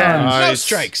 Yeah. Nice. No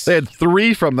strikes. They had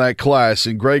 3 from that class,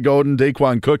 in Greg Oden,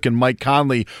 Daquan Cook, and Mike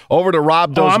Conley. Over to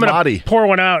Rob Dosmati. I'm going to pour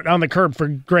one out on the curb for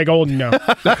Greg Oden now.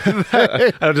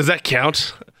 Does that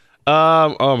count?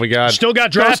 Oh, my God. Still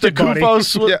got drafted, buddy.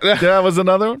 Yeah, was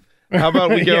another one. How about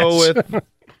we go with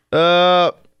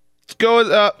let's go with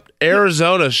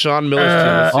Arizona, Sean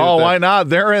Miller's team. Why not?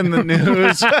 They're in the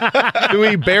news. Do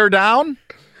we bear down?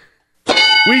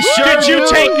 We sure Did you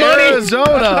take money?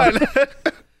 Arizona.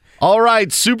 All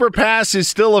right, Super Pass is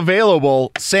still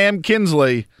available. Sam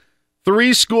Kinsley,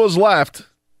 3 schools left.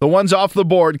 The ones off the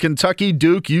board, Kentucky,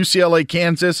 Duke, UCLA,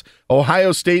 Kansas,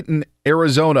 Ohio State, and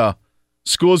Arizona.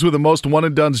 Schools with the most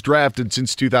one-and-dones drafted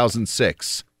since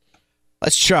 2006.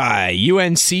 Let's try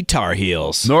UNC Tar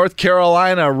Heels. North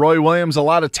Carolina, Roy Williams, a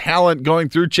lot of talent going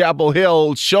through Chapel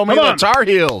Hill. Show me the Tar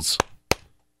Heels.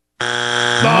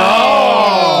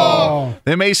 No!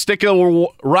 They may stick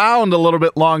around a little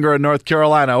bit longer in North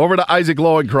Carolina. Over to Isaac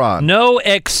Lowenkron. No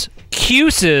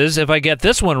excuses if I get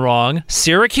this one wrong.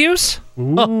 Syracuse?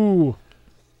 Ooh.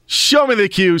 Show me the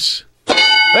cues.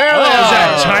 There it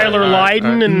is. Tyler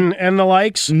Lydon and the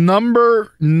likes.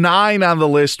 Number 9 on the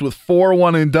list with 4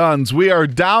 one-and-dones. We are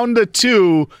down to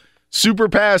 2. Super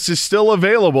Pass is still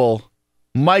available.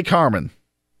 Mike Harmon.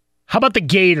 How about the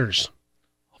Gators?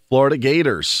 Florida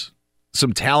Gators.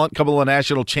 Some talent, couple of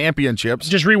national championships.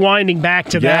 Just rewinding back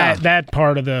to that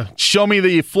part of the... Show me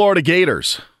the Florida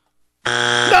Gators.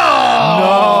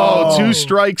 No! 2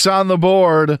 strikes on the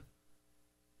board.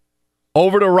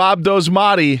 Over to Rob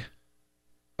Dosmati.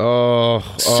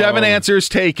 7 answers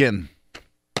taken.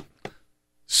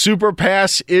 Super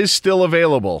Pass is still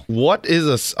available. What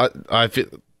is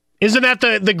Isn't that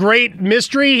the great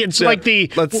mystery? It's like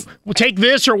we'll take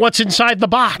this or what's inside the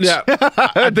box. Yeah.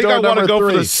 I think I want to go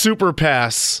for the Super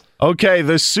Pass. Okay,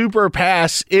 the Super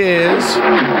Pass is...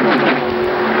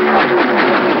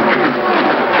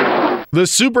 The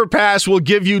Super Pass will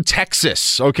give you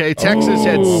Texas, okay? Texas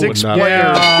had 6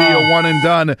 players be a one and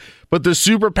done, but the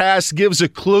Super Pass gives a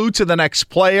clue to the next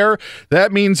player.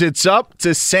 That means it's up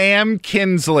to Sam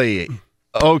Kinsley,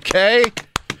 okay?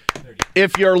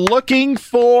 If you're looking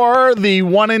for the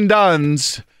one and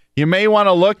dones, you may want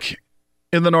to look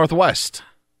in the Northwest.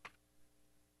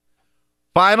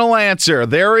 Final answer.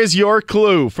 There is your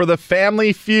clue for the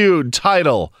Family Feud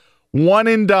title. One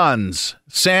and dones.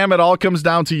 Sam, it all comes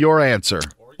down to your answer.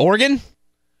 Oregon?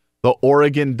 The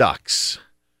Oregon Ducks.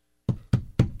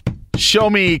 Show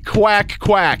me quack,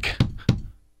 quack.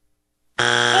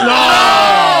 No!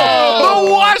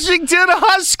 The Washington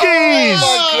Huskies!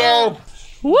 Oh,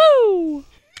 woo!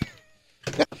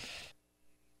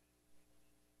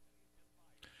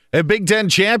 A Big Ten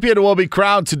champion will be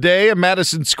crowned today at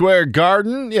Madison Square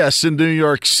Garden. Yes, in New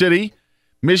York City.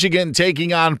 Michigan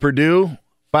taking on Purdue.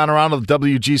 Final round of the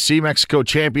WGC Mexico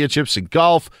Championships in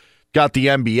golf. Got the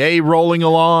NBA rolling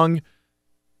along.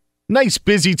 Nice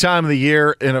busy time of the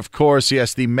year. And, of course,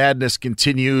 yes, the madness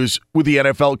continues with the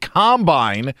NFL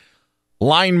Combine.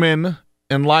 Linemen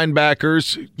and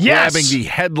linebackers grabbing the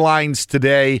headlines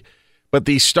today. But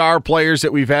the star players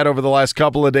that we've had over the last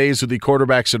couple of days with the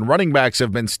quarterbacks and running backs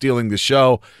have been stealing the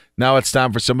show. Now it's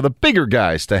time for some of the bigger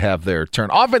guys to have their turn.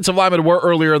 Offensive linemen were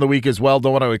earlier in the week as well.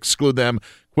 Don't want to exclude them.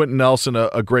 Quentin Nelson,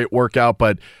 a great workout,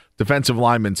 but defensive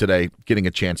linemen today getting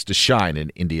a chance to shine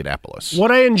in Indianapolis. What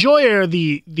I enjoy are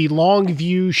the long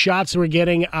view shots that we're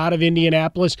getting out of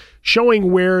Indianapolis,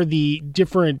 showing where the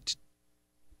different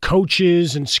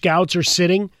coaches and scouts are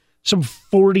sitting, some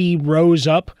 40 rows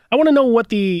up. I want to know what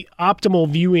the optimal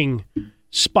viewing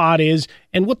spot is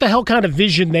and what the hell kind of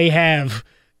vision they have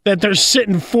that they're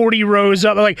sitting 40 rows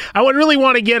up. Like, I would really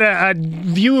want to get a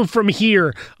view from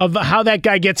here of how that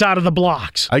guy gets out of the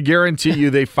blocks. I guarantee you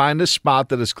they find a spot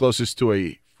that is closest to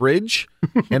a fridge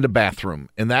and a bathroom,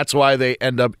 and that's why they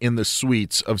end up in the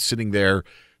suites of sitting there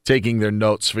taking their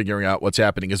notes, figuring out what's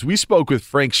happening. As we spoke with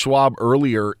Frank Schwab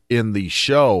earlier in the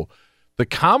show, the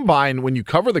Combine, when you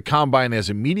cover the Combine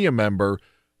as a media member,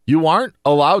 you aren't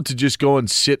allowed to just go and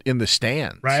sit in the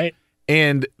stands. Right.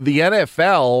 And the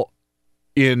NFL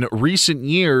in recent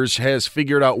years has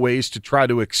figured out ways to try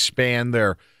to expand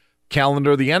their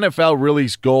calendar. The NFL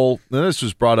really's goal, and this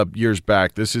was brought up years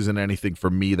back, this isn't anything for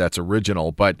me that's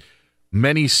original, but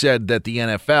many said that the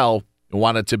NFL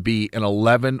wanted to be an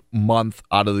 11-month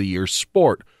out of the year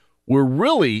sport, where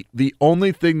really the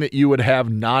only thing that you would have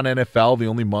non-NFL, the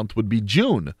only month would be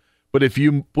June. But if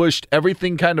you pushed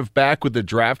everything kind of back with the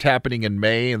draft happening in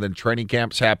May and then training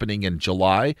camps happening in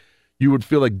July, you would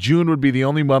feel like June would be the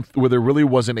only month where there really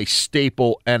wasn't a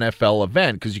staple NFL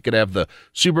event, because you could have the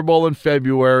Super Bowl in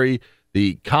February,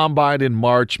 the Combine in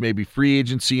March, maybe free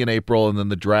agency in April, and then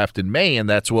the draft in May, and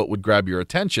that's what would grab your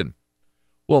attention.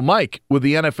 Well, Mike, with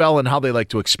the NFL and how they like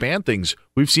to expand things,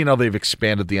 we've seen how they've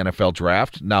expanded the NFL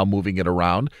draft, now moving it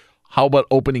around. How about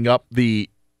opening up the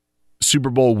Super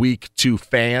Bowl week to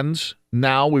fans?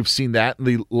 Now we've seen that in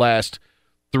the last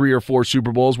 3 or 4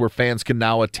 Super Bowls where fans can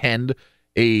now attend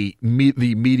the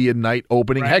media night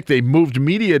opening. Right. Heck, they moved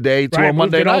media day to a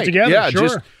Monday night. Together,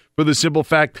 just for the simple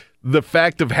fact, the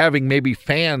fact of having maybe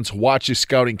fans watch a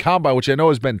scouting combine, which I know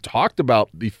has been talked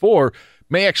about before,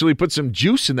 may actually put some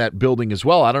juice in that building as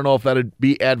well. I don't know if that would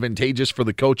be advantageous for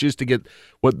the coaches to get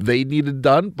what they needed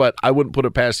done, but I wouldn't put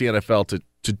it past the NFL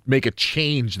to make a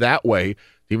change that way,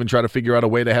 even try to figure out a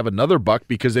way to have another buck,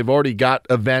 because they've already got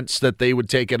events that they would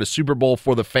take at a Super Bowl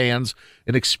for the fans,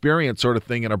 an experience sort of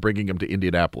thing, and are bringing them to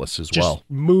Indianapolis as well. Just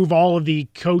move all of the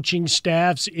coaching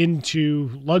staffs into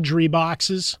luxury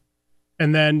boxes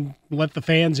and then let the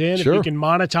fans in. Sure. If you can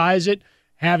monetize it,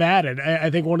 have at it. I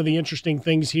think one of the interesting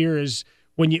things here is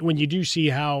when you do see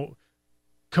how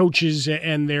coaches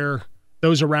and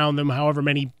those around them, however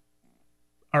many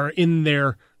are in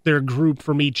their group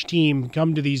from each team,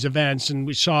 come to these events, and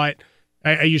we saw it.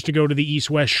 I used to go to the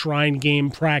East-West Shrine game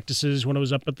practices when I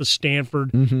was up at the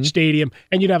Stanford Stadium,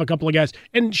 and you'd have a couple of guys,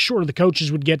 and sure, the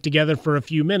coaches would get together for a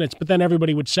few minutes, but then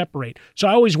everybody would separate. So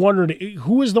I always wondered,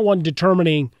 who is the one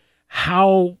determining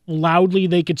how loudly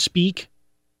they could speak,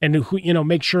 and who,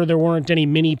 make sure there weren't any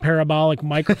mini parabolic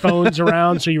microphones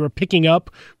around, so you were picking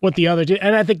up what the other did.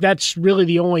 And I think that's really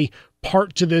the only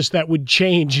part to this that would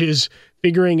change, is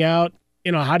figuring out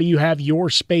how do you have your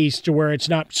space to where it's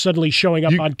not suddenly showing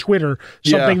up on Twitter,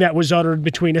 something that was uttered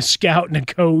between a scout and a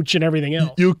coach and everything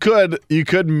else? You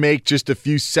could make just a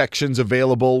few sections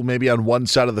available, maybe on one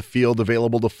side of the field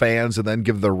available to fans, and then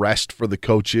give the rest for the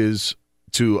coaches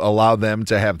to allow them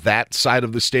to have that side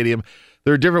of the stadium.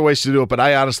 There are different ways to do it, but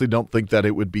I honestly don't think that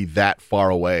it would be that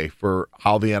far away for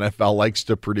how the NFL likes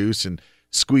to produce and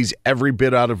squeeze every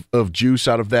bit out of juice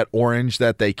out of that orange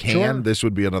that they can. Sure. This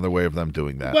would be another way of them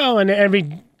doing that. Well, and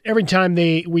every time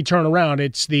we turn around,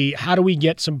 it's the how do we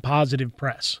get some positive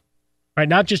press, right?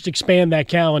 Not just expand that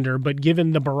calendar, but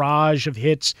given the barrage of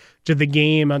hits to the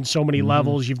game on so many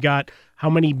levels, you've got how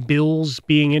many bills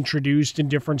being introduced in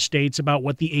different states about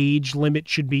what the age limit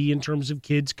should be in terms of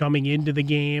kids coming into the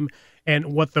game and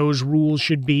what those rules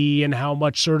should be and how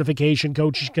much certification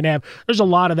coaches can have. There's a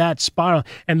lot of that spiral,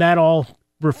 and that all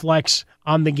reflects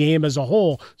on the game as a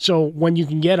whole. So when you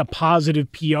can get a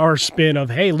positive PR spin of,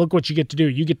 hey, look what you get to do.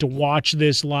 You get to watch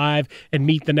this live and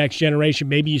meet the next generation.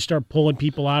 Maybe you start pulling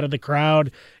people out of the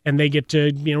crowd and they get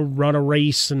to, run a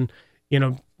race and,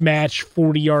 match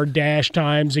 40-yard dash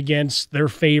times against their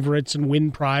favorites and win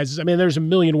prizes. I mean, there's a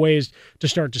million ways to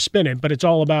start to spin it, but it's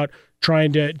all about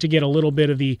trying to get a little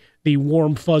bit of the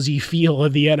warm, fuzzy feel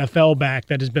of the NFL back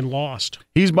that has been lost.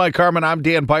 He's Mike Harmon. I'm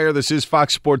Dan Beyer. This is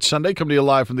Fox Sports Sunday, coming to you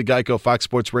live from the Geico Fox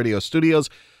Sports Radio studios.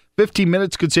 15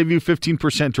 minutes could save you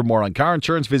 15% or more on car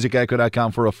insurance. Visit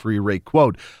geico.com for a free rate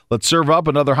quote. Let's serve up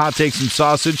another hot takes and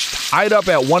sausage, tied up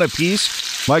at one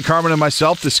apiece. Mike Harmon and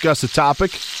myself discuss a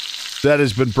topic that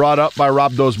has been brought up by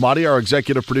Rob Dosmati, our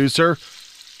executive producer.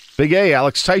 Big A,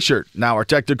 Alex Teichert, now our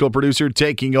technical producer,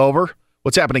 taking over.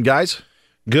 What's happening, guys?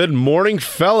 Good morning,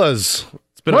 fellas.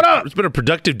 It's been a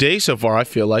productive day so far, I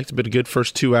feel like. It's been a good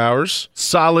first 2 hours.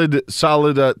 Solid,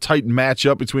 tight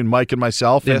matchup between Mike and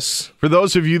myself. Yes. And for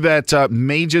those of you that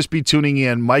may just be tuning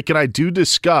in, Mike and I do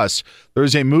discuss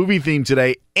there's a movie theme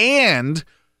today, and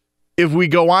if we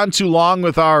go on too long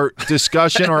with our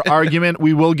discussion or argument,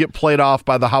 we will get played off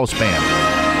by the house band.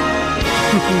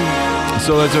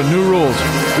 So that's our new rules.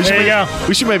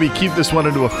 We should maybe keep this one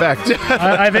into effect.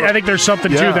 I think there's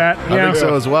something to that. I think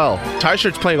so as well.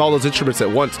 Tyshert's playing all those instruments at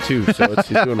once, too, so he's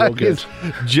doing real good.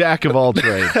 Jack of all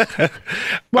trades.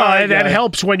 Well, that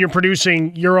helps when you're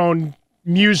producing your own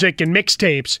music and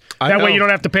mixtapes. That way you don't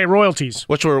have to pay royalties.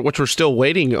 Which we're still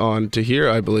waiting on to hear,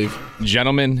 I believe.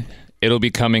 Gentlemen, it'll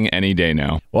be coming any day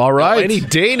now. Well, all right. Any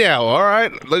day now. All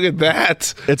right. Look at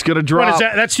that. It's going to drop. What is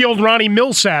that? That's the old Ronnie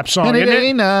Millsap song, any isn't day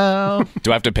it? now.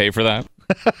 Do I have to pay for that?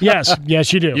 Yes,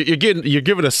 you do. You're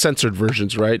giving us censored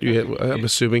versions, right? I'm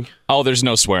assuming. Oh, there's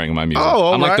no swearing in my music.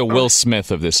 Oh, I'm like the Will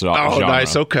Smith of this genre. Oh,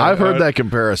 nice. Okay. I've heard that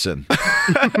comparison.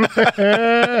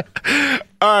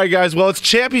 All right, guys. Well, it's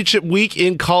championship week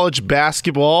in college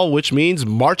basketball, which means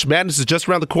March Madness is just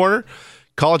around the corner.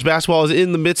 College basketball is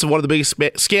in the midst of one of the biggest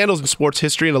scandals in sports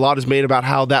history, and a lot is made about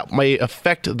how that may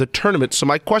affect the tournament. So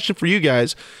my question for you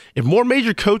guys, if more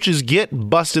major coaches get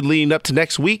busted leading up to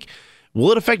next week,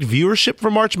 will it affect viewership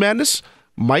for March Madness?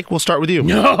 Mike, we'll start with you.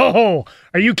 No!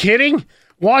 Are you kidding?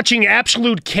 Watching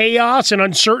absolute chaos and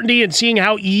uncertainty and seeing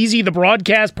how easy the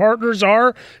broadcast partners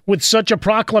are with such a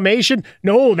proclamation?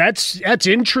 No, that's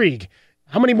intrigue.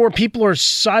 How many more people are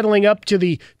sidling up to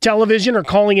the television or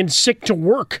calling in sick to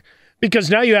work?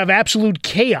 Because now you have absolute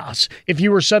chaos. If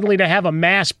you were suddenly to have a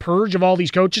mass purge of all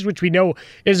these coaches, which we know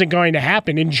isn't going to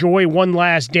happen, enjoy one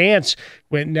last dance.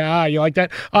 You like that?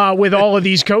 With all of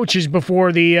these coaches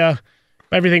before the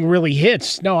everything really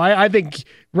hits. No, I think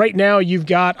right now you've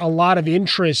got a lot of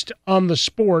interest on the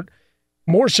sport.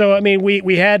 More so, I mean,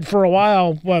 we had for a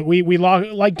while, we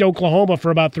liked Oklahoma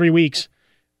for about 3 weeks.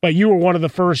 But you were one of the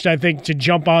first, I think, to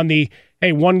jump on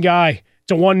hey, one guy,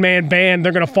 it's a one-man band,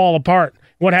 they're going to fall apart.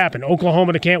 What happened?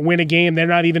 Oklahoma can't win a game. They're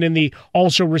not even in the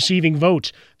also receiving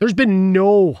votes. There's been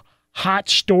no hot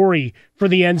story for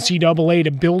the NCAA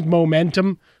to build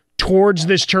momentum towards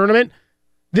this tournament.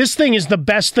 This thing is the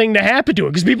best thing to happen to it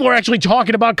because people are actually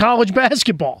talking about college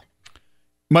basketball.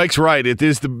 Mike's right.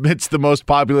 It's the most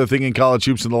popular thing in college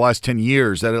hoops in the last 10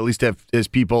 years that at least has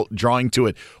people drawing to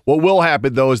it. What will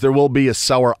happen, though, is there will be a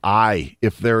sour eye,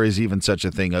 if there is even such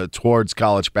a thing, towards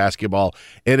college basketball,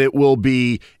 and it will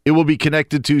be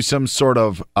connected to some sort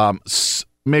of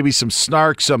maybe some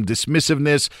snark, some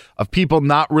dismissiveness of people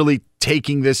not really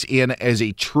taking this in as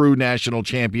a true national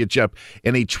championship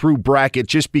and a true bracket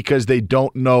just because they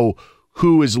don't know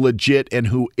who is legit and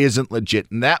who isn't legit,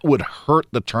 and that would hurt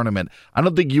the tournament. I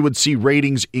don't think you would see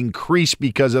ratings increase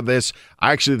because of this.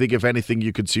 I actually think, if anything,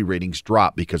 you could see ratings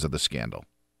drop because of the scandal.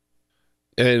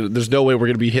 And there's no way we're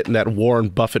going to be hitting that Warren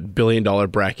Buffett $1 billion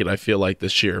bracket, I feel like,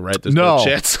 this year, right? There's no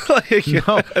chance. This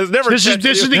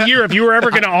is the year. If you were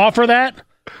ever going to offer that,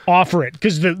 offer it,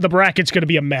 because the bracket's going to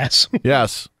be a mess.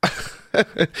 Yes.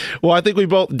 Well, I think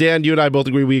Dan, you and I both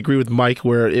agree. We agree with Mike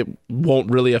where it won't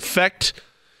really affect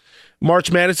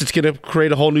March Madness. It's going to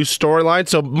create a whole new storyline.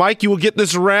 So, Mike, you will get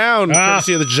this round.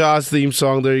 Courtesy of the Jaws theme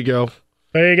song. There you go.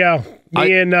 There you go.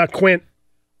 Me and Quint.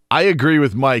 I agree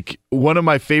with Mike. One of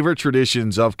my favorite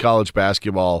traditions of college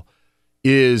basketball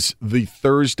is the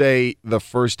Thursday, the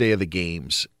first day of the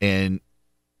games. And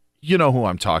you know who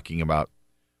I'm talking about.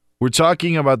 We're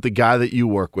talking about the guy that you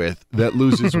work with that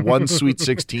loses one Sweet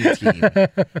 16 team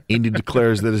and he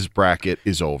declares that his bracket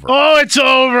is over. Oh, it's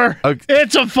over.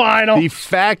 It's a final. The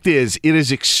fact is, it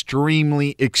is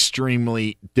extremely,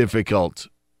 extremely difficult.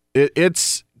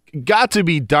 It's got to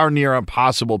be darn near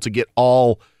impossible to get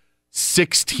all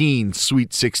 16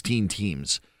 Sweet 16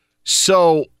 teams.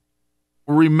 So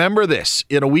remember this,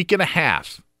 in a week and a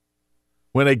half,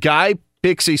 when a guy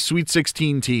picks a Sweet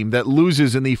 16 team that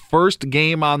loses in the first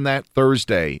game on that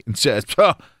Thursday and says,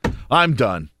 I'm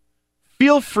done,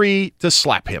 feel free to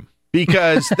slap him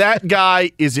because that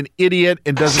guy is an idiot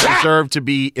and doesn't deserve to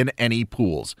be in any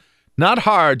pools. Not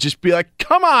hard. Just be like,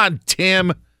 come on,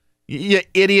 Tim, you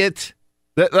idiot.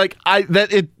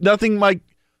 Nothing like,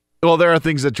 well, there are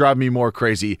things that drive me more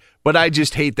crazy, but I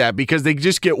just hate that because they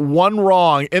just get one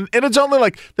wrong. And it's only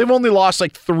like they've only lost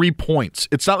like 3 points.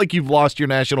 It's not like you've lost your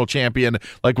national champion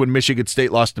like when Michigan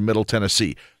State lost to Middle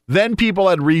Tennessee. Then people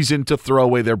had reason to throw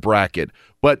away their bracket,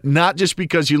 but not just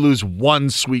because you lose one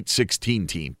Sweet 16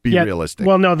 team. Be realistic.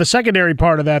 Well, no, the secondary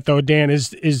part of that, though, Dan, is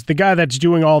the guy that's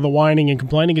doing all the whining and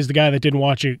complaining is the guy that didn't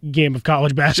watch a game of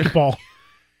college basketball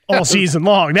all season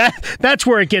long. That's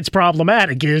where it gets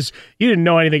problematic, is you didn't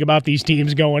know anything about these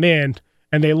teams going in,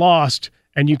 and they lost,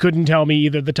 and you couldn't tell me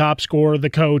either the top scorer, the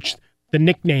coach, the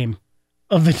nickname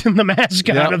of the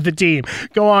mascot of the team.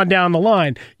 Go on down the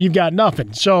line. You've got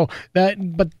nothing. So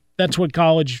that's what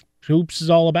college hoops is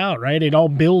all about, right? It all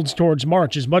builds towards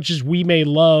March. As much as we may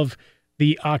love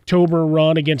the October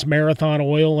run against Marathon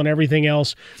Oil and everything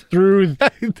else through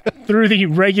the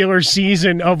regular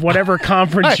season of whatever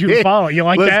conference you follow. You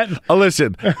like that?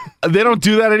 Listen, they don't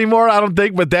do that anymore, I don't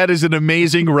think, but that is an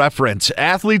amazing reference.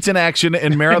 Athletes in Action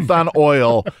and Marathon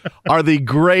Oil are the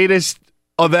greatest.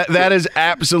 Oh, that is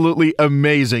absolutely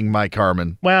amazing, Mike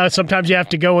Harmon. Well, sometimes you have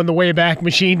to go in the Wayback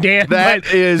Machine, Dan. That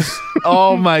is,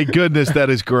 oh my goodness,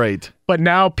 that is great. But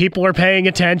now people are paying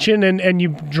attention, and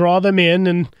you draw them in,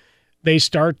 and they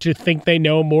start to think they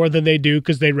know more than they do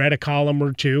because they read a column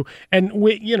or two. And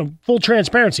full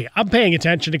transparency, I'm paying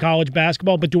attention to college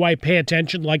basketball, but do I pay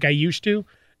attention like I used to?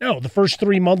 No, the first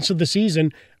 3 months of the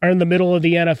season are in the middle of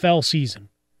the NFL season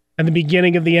and the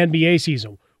beginning of the NBA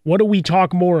season. What do we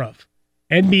talk more of?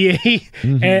 NBA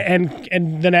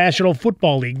and the National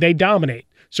Football League. They dominate.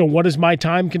 So what is my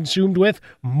time consumed with?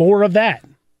 More of that.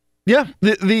 Yeah.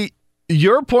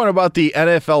 Your point about the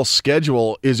NFL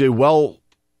schedule is a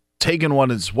well-taken one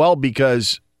as well,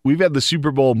 because we've had the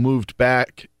Super Bowl moved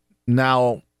back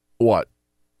now,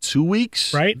 2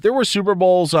 weeks? Right. There were Super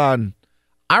Bowls I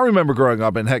remember growing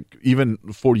up, and heck, even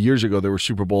 40 years ago, there were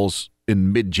Super Bowls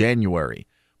in mid-January.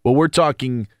 But we're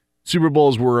talking Super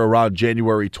Bowls were around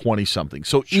January 20-something.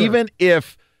 So even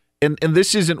if, and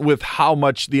this isn't with how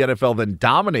much the NFL then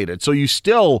dominated, so you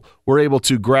still were able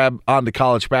to grab onto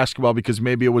college basketball because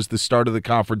maybe it was the start of the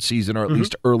conference season or at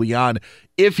least early on.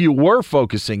 If you were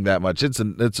focusing that much, it's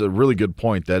a really good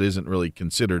point that isn't really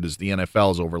considered, as the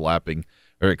NFL's overlapping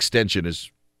or extension has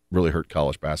really hurt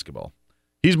college basketball.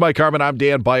 He's Mike Harmon. I'm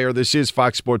Dan Beyer. This is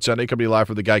Fox Sports Sunday, coming live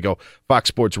from the Geico Fox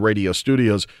Sports Radio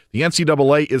studios. The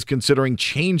NCAA is considering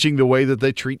changing the way that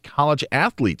they treat college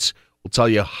athletes. We'll tell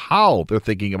you how they're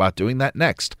thinking about doing that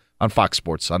next on Fox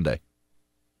Sports Sunday.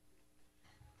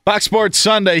 Fox Sports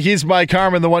Sunday. He's Mike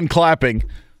Harmon, the one clapping.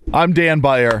 I'm Dan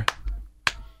Beyer.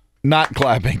 Not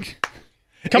clapping.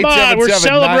 Come on, we're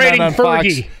celebrating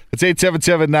Fergie. It's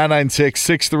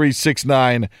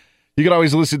 877-996-6369. You can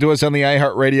always listen to us on the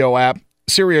iHeartRadio app,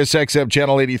 Sirius XM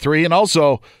Channel 83, and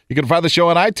also you can find the show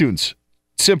on iTunes.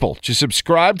 Simple. Just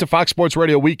subscribe to Fox Sports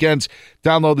Radio Weekends.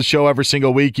 Download the show every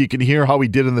single week. You can hear how we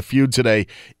did in the feud today.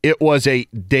 It was a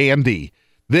dandy.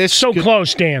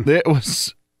 Close, Dan. It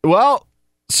was,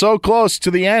 so close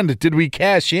to the end. Did we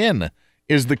cash in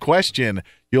is the question.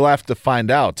 You'll have to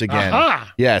find out again.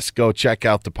 Aha! Yes, go check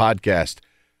out the podcast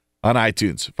on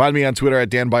iTunes. Find me on Twitter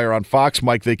at Dan Beyer on Fox.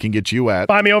 Mike, they can get you at.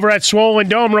 Find me over at Swollen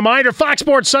Dome. Reminder, Fox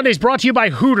Sports Sundays brought to you by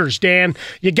Hooters, Dan.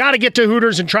 You got to get to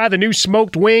Hooters and try the new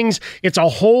smoked wings. It's a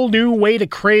whole new way to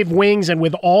crave wings, and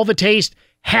with all the taste,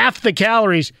 half the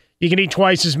calories, you can eat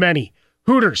twice as many.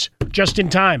 Hooters, just in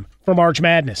time for March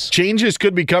Madness. Changes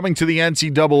could be coming to the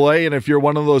NCAA, and if you're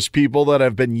one of those people that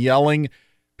have been yelling,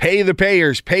 pay the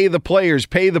payers, pay the players,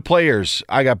 pay the players,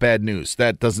 I got bad news.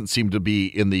 That doesn't seem to be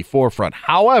in the forefront.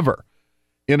 However,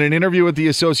 in an interview with the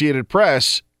Associated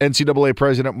Press, NCAA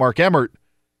President Mark Emmert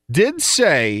did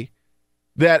say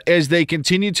that as they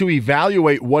continue to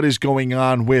evaluate what is going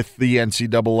on with the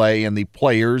NCAA and the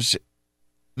players,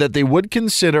 that they would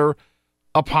consider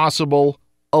a possible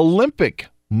Olympic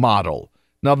model.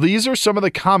 Now, these are some of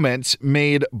the comments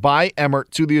made by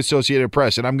Emmert to the Associated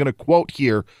Press, and I'm going to quote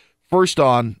here first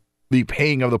on the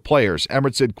paying of the players.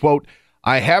 Emmert said, quote,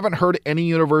 "I haven't heard any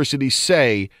university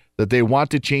say that they want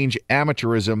to change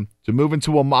amateurism to move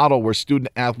into a model where student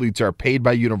athletes are paid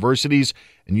by universities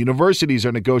and universities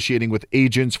are negotiating with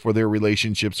agents for their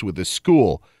relationships with the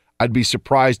school. I'd be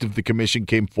surprised if the commission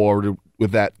came forward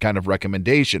with that kind of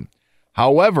recommendation."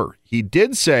 However, he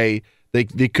did say they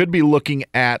could be looking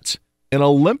at an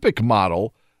Olympic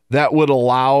model that would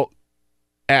allow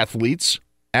athletes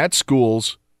at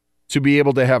schools to be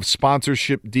able to have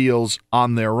sponsorship deals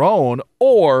on their own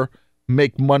or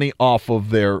make money off of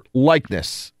their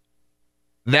likeness.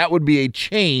 That would be a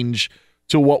change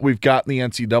to what we've got in the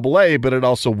NCAA, but it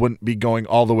also wouldn't be going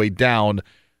all the way down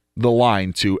the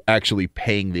line to actually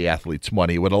paying the athletes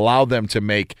money. It would allow them to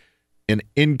make an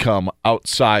income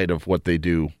outside of what they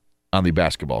do on the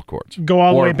basketball courts. Go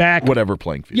all the way back. Whatever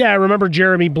playing field. Yeah, I remember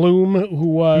Jeremy Bloom, who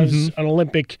was an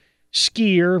Olympic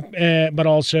skier, but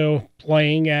also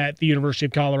playing at the University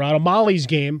of Colorado. Molly's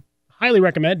Game, highly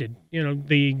recommended. You know,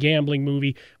 the gambling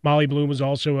movie. Molly Bloom was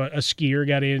also a skier,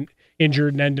 got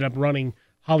injured and ended up running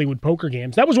Hollywood Poker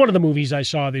Games. That was one of the movies I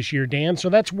saw this year, Dan, so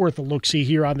that's worth a look-see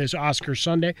here on this Oscar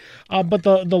Sunday. But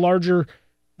the larger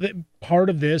part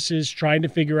of this is trying to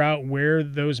figure out where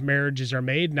those marriages are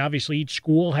made, and obviously each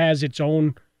school has its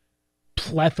own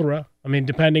plethora. I mean,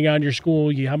 depending on your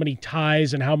school, how many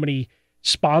ties and how many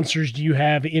sponsors do you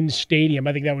have in stadium?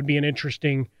 I think that would be an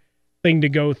interesting thing to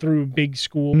go through. Big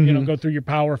school, go through your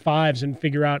Power Fives and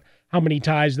figure out how many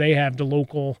ties they have to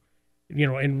local,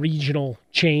 and regional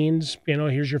chains.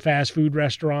 Here's your fast food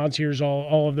restaurants. Here's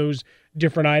all of those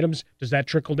different items. Does that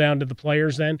trickle down to the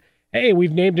players then? Hey,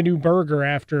 we've named a new burger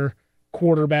after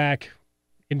quarterback,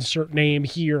 insert name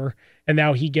here, and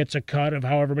now he gets a cut of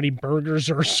however many burgers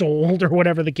are sold or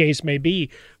whatever the case may be.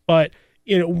 But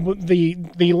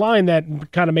the line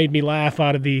that kind of made me laugh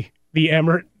out of the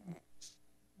Emmert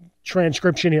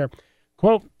transcription here,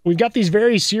 quote, "We've got these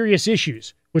very serious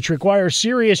issues which require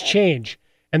serious change,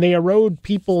 and they erode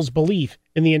people's belief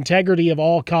in the integrity of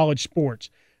all college sports."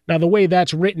 Now, the way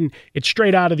that's written, it's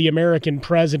straight out of The American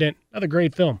President. Another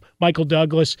great film. Michael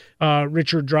Douglas,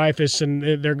 Richard Dreyfuss,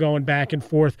 and they're going back and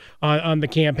forth on the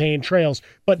campaign trails.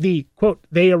 But the, quote,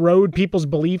 "they erode people's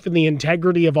belief in the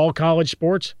integrity of all college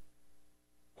sports."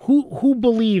 Who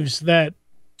believes that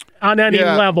on any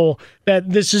level that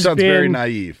this has sounds been very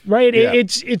naive, right? Yeah.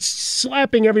 It's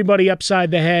slapping everybody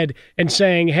upside the head and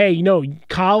saying, "Hey,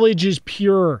 college is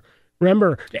pure.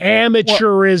 Remember,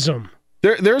 amateurism."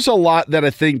 There's a lot that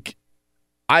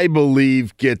I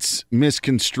believe gets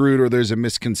misconstrued, or there's a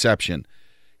misconception.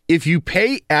 If you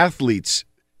pay athletes,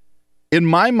 in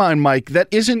my mind, Mike, that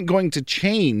isn't going to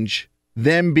change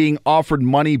them being offered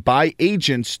money by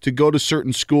agents to go to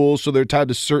certain schools, so they're tied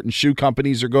to certain shoe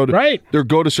companies or go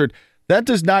to certain. That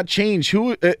does not change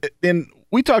who. And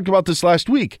we talked about this last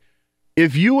week.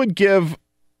 If you would give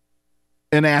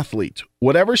an athlete,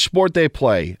 whatever sport they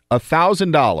play,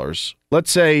 $1,000,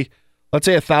 let's say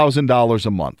 $1,000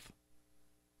 a month.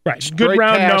 Right. Good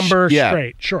round cash, number,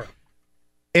 straight. Sure.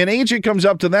 An agent comes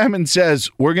up to them and says,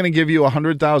 "We're going to give you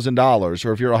 $100,000,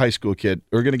 or if you're a high school kid,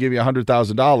 we're going to give you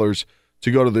 $100,000 to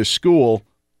go to this school,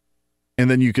 and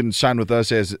then you can sign with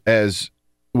us as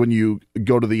when you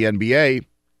go to the NBA."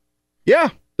 Yeah,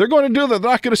 they're going to do that.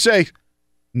 They're not going to say,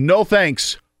 "No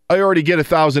thanks, I already get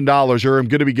 $1,000, or I'm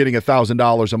going to be getting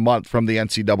 $1,000 a month from the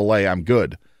NCAA. I'm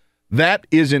good." That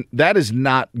is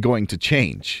not going to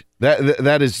change.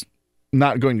 That is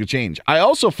not going to change. I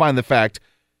also find the fact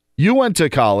you went to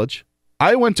college,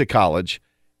 I went to college,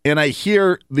 and I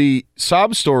hear the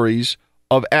sob stories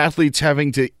of athletes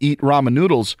having to eat ramen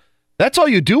noodles. That's all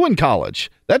you do in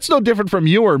college. That's no different from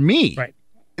you or me. Right.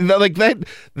 Like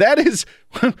that is,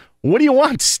 what do you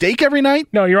want? Steak every night?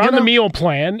 No, you're on the meal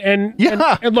plan. And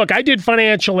look, I did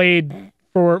financial aid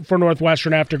for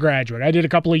Northwestern after graduate. I did a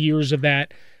couple of years of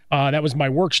that. That was my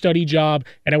work study job,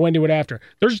 and I went to it after.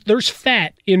 There's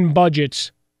fat in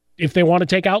budgets if they want to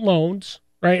take out loans,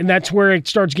 right? And that's where it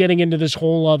starts getting into this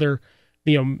whole other,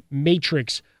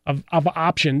 matrix of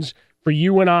options for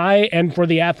you and I and for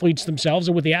the athletes themselves.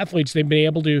 And with the athletes, they've been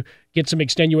able to get some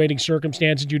extenuating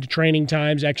circumstances due to training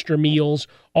times, extra meals,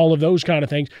 all of those kind of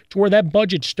things, to where that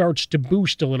budget starts to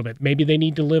boost a little bit. Maybe they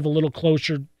need to live a little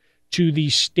closer to the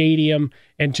stadium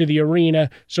and to the arena,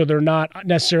 so they're not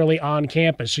necessarily on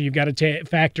campus. So you've got to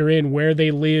factor in where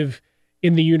they live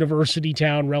in the university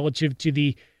town relative to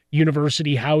the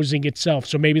university housing itself.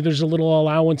 So maybe there's a little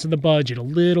allowance in the budget, a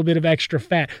little bit of extra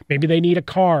fat. Maybe they need a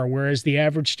car, whereas the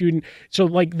average student. So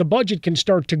like the budget can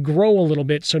start to grow a little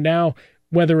bit. So now,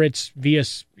 whether it's via,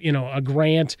 a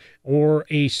grant or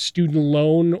a student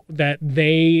loan that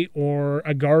they or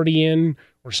a guardian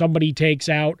or somebody takes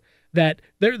out, that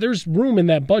there's room in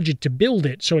that budget to build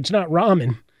it. So it's not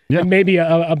ramen. And maybe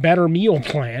a better meal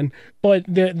plan. But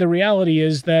the reality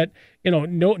is that,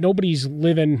 nobody's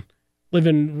living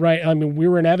right. I mean, we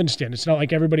were in Evanston. It's not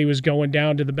like everybody was going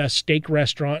down to the best steak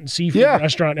restaurant and seafood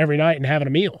restaurant every night and having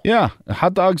a meal. Yeah.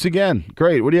 Hot dogs again.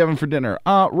 Great. What are you having for dinner?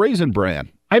 Raisin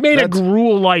Bran. I made a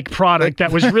gruel-like product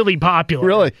that was really popular.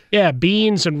 Really? Yeah,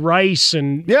 beans and rice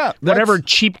and whatever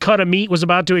cheap cut of meat was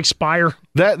about to expire.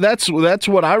 That's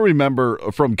what I remember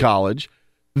from college.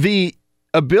 The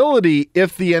ability,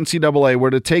 if the NCAA were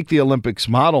to take the Olympics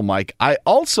model, Mike, I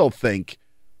also think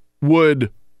would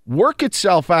work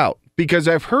itself out, because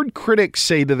I've heard critics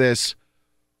say to this,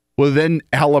 well, then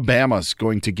Alabama's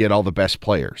going to get all the best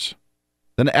players.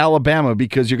 Then Alabama,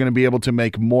 because you're going to be able to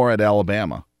make more at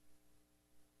Alabama.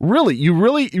 Really? You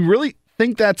really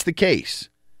think that's the case?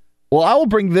 Well, I will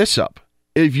bring this up.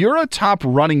 If you're a top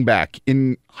running back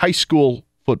in high school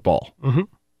football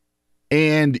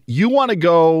and you want to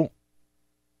go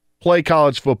play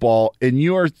college football and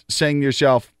you are saying to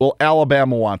yourself, well,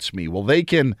 Alabama wants me. Well, they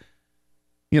can,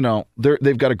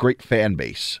 they've got a great fan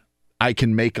base. I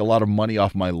can make a lot of money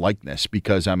off my likeness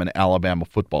because I'm an Alabama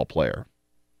football player.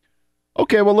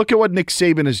 Okay, well, look at what Nick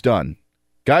Saban has done.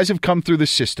 Guys have come through the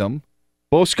system.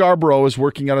 Bo Scarborough is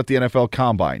working out at the NFL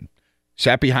Combine.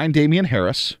 Sat behind Damian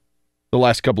Harris the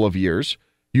last couple of years.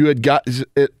 You had got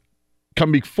it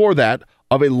come before that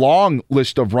of a long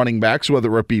list of running backs,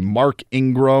 whether it be Mark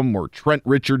Ingram or Trent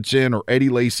Richardson or Eddie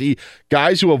Lacy,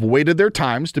 guys who have waited their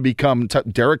times to become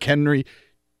Derrick Henry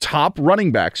top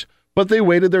running backs, but they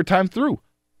waited their time through.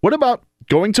 What about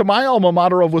going to my alma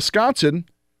mater of Wisconsin,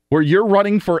 where you're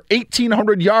running for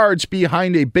 1,800 yards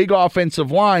behind a big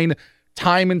offensive line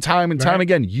time and time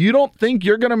again? You don't think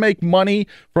you're going to make money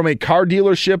from a car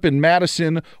dealership in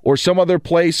Madison or some other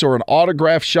place or an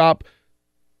autograph shop,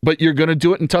 but you're going to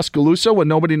do it in Tuscaloosa when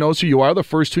nobody knows who you are the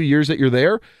first 2 years that you're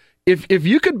there? If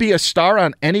you could be a star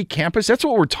on any campus, that's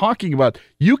what we're talking about.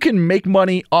 You can make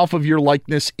money off of your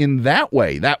likeness in that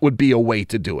way. That would be a way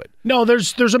to do it. No,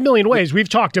 there's a million ways. We've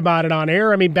talked about it on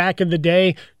air. I mean, back in the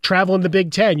day, traveling the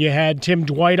Big Ten, you had Tim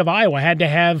Dwight of Iowa, had to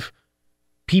have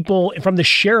people from the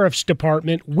sheriff's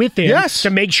department with him to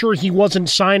make sure he wasn't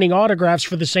signing autographs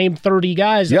for the same 30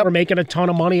 guys that were making a ton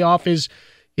of money off his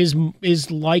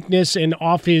likeness and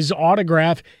off his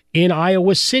autograph in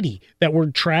Iowa City, that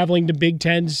were traveling to Big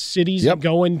Ten cities and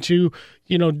going to,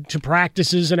 to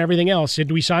practices and everything else. Did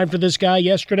we sign for this guy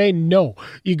yesterday? No.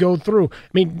 You go through. I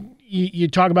mean, you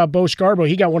talk about Bo Scarborough.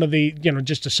 He got one of the,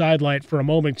 just a sidelight for a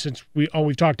moment, since all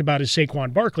we've talked about is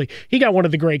Saquon Barkley. He got one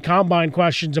of the great combine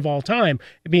questions of all time,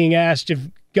 being asked if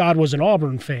God was an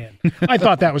Auburn fan. I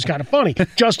thought that was kind of funny.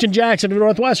 Justin Jackson of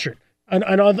Northwestern,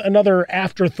 another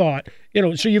afterthought.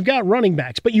 So you've got running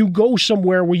backs, but you go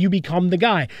somewhere where you become the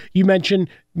guy. You mentioned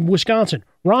Wisconsin.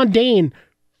 Ron Dayne,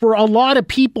 for a lot of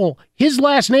people, his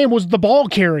last name was the ball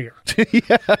carrier.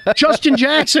 Justin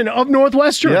Jackson of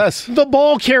Northwestern. Yes. The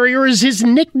ball carrier is his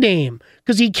nickname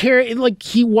because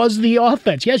he was the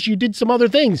offense. Yes, you did some other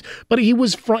things, but he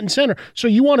was front and center. So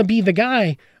you want to be the guy.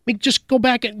 I mean, just go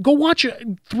back and go watch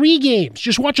 3 games.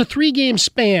 Just watch a 3-game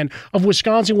span of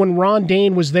Wisconsin when Ron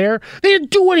Dayne was there. They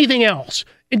didn't do anything else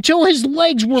until his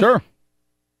legs were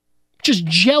just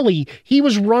jelly. He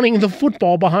was running the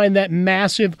football behind that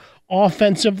massive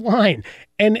offensive line.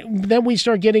 And then we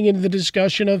start getting into the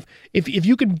discussion of if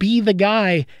you could be the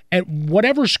guy at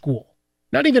whatever school,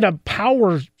 not even a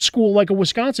power school like a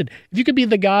Wisconsin, if you could be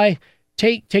the guy,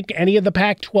 take any of the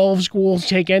Pac-12 schools,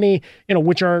 take any,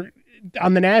 which are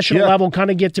on the national level kind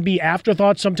of get to be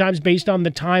afterthoughts sometimes based on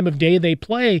the time of day they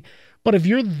play. But if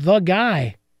you're the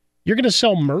guy, you're going to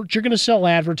sell merch, you're going to sell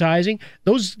advertising.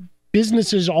 Those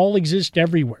businesses all exist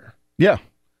everywhere. Yeah.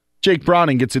 Jake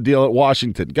Browning gets a deal at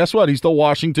Washington. Guess what? He's the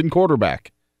Washington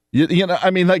quarterback. I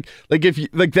mean,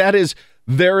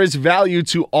 there is value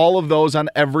to all of those on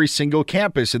every single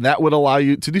campus, and that would allow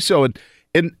you to do so.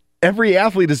 And every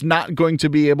athlete is not going to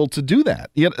be able to do that.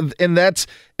 And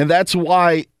that's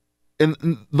why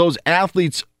those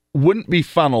athletes wouldn't be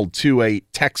funneled to a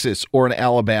Texas or an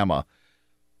Alabama.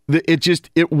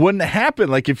 It wouldn't happen.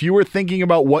 Like, if you were thinking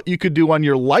about what you could do on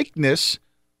your likeness,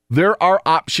 there are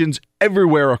options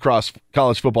everywhere across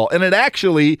college football. And it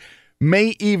actually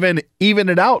may even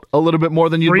it out a little bit more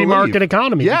than you believe. Free market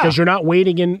economy, because you're not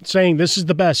waiting and saying this is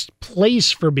the best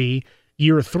place for me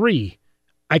year 3.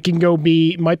 I can go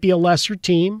might be a lesser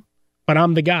team, but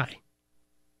I'm the guy.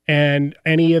 And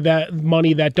any of that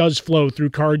money that does flow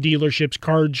through card dealerships,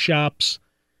 card shops,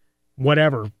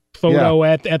 whatever, photo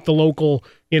at the local,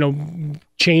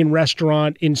 chain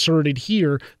restaurant inserted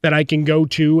here that I can go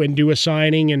to and do a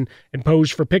signing and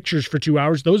pose for pictures for 2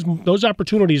 hours. Those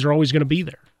opportunities are always going to be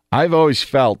there. I've always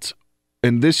felt,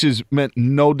 and this is meant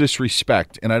no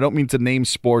disrespect, and I don't mean to name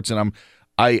sports, and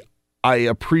I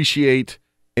appreciate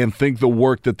and think the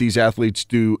work that these athletes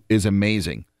do is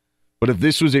amazing. But if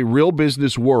this was a real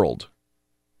business world,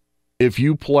 if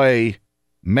you play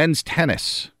men's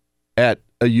tennis at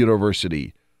a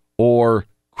university or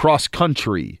cross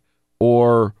country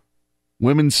or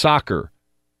women's soccer,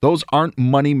 those aren't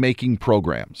money-making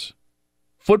programs.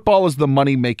 Football is the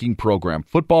money-making program.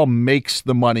 Football makes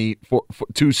the money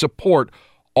to support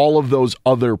all of those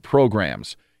other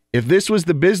programs. If this was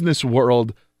the business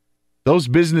world, those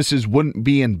businesses wouldn't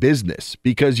be in business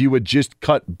because you would just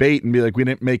cut bait and be like, we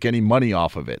didn't make any money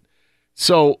off of it.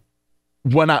 So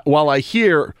while I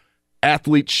hear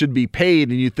athletes should be paid,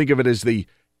 and you think of it as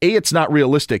it's not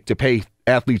realistic to pay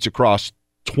athletes across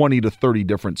 20 to 30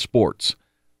 different sports.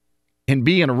 And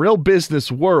be in a real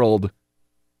business world,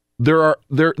 there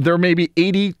may be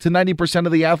 80 to 90%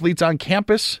 of the athletes on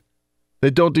campus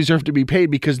that don't deserve to be paid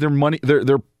because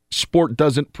their sport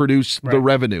doesn't produce the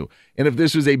revenue. And if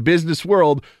this was a business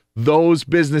world, those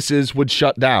businesses would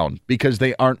shut down because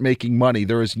they aren't making money.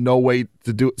 There is no way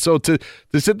to do it. So to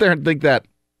sit there and think that,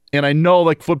 and I know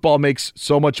like football makes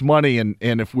so much money, and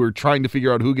if we're trying to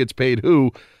figure out who gets paid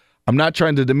who, I'm not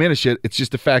trying to diminish it. It's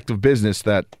just a fact of business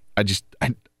that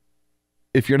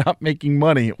if you're not making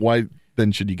money, why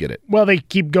then should you get it? Well, they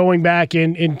keep going back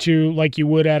into like you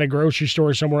would at a grocery store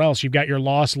or somewhere else. You've got your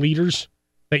loss leaders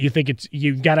that you think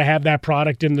you've got to have that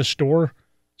product in the store.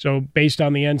 So based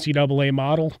on the NCAA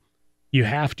model, you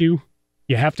have to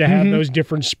have those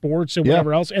different sports and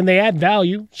whatever else. And they add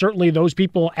value. Certainly those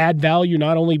people add value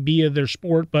not only via their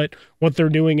sport, but what they're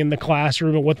doing in the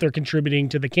classroom and what they're contributing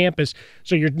to the campus.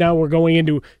 So we're going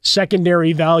into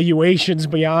secondary valuations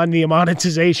beyond the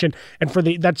monetization. And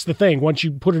that's the thing. Once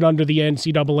you put it under the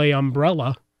NCAA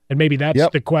umbrella, and maybe that's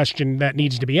the question that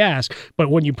needs to be asked, but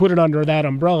when you put it under that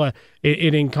umbrella,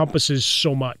 it encompasses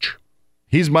so much.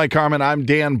 He's Mike Harmon. I'm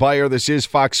Dan Beyer. This is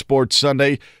Fox Sports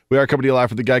Sunday. We are coming to you live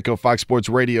from the Geico Fox Sports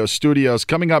Radio studios.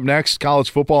 Coming up next, college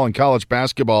football and college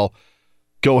basketball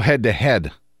go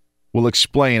head-to-head. We'll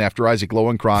explain after Isaac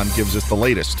Lowenkron gives us the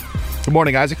latest. Good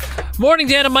morning, Isaac. Morning,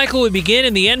 Dan and Michael. We begin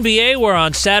in the NBA, where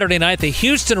on Saturday night, the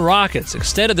Houston Rockets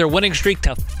extended their winning streak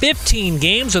to 15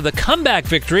 games with a comeback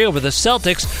victory over the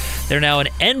Celtics. They're now an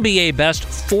NBA best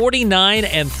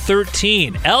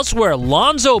 49-13. Elsewhere,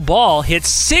 Lonzo Ball hit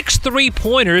 6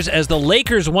 3-pointers as the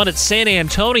Lakers won at San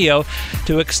Antonio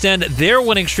to extend their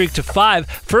winning streak to 5.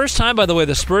 First time, by the way,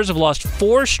 the Spurs have lost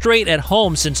 4 straight at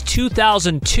home since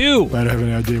 2002. I don't have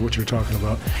any idea what you're talking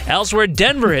about. Elsewhere,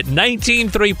 Denver hit 19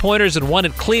 3-pointers and won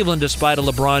at Cleveland despite a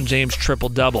LeBron James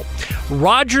triple-double.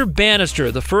 Roger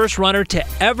Bannister, the first runner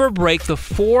to ever break the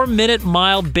 4-minute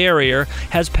mile barrier,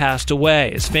 has passed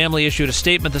away. His family issued a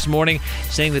statement this morning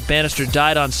saying that Bannister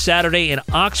died on Saturday in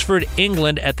Oxford,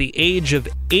 England at the age of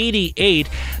 88.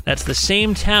 That's the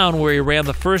same town where he ran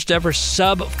the first ever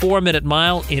sub-4-minute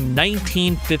mile in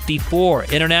 1954.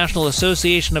 International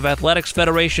Association of Athletics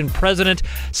Federation President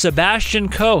Sebastian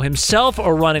Coe, himself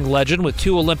a running legend with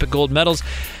 2 Olympic gold medals,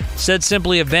 said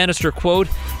simply of Bannister, quote,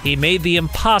 "He made the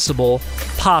impossible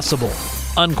possible,"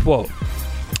 unquote.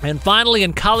 And finally,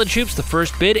 in college hoops, the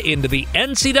first bid into the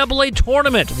NCAA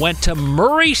tournament went to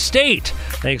Murray State,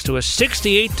 thanks to a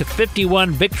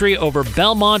 68-51 victory over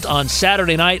Belmont on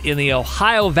Saturday night in the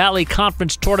Ohio Valley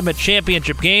Conference Tournament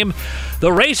Championship game.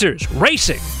 The Racers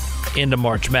racing into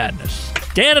March Madness.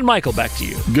 Dan and Michael, back to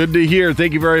you. Good to hear.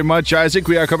 Thank you very much, Isaac.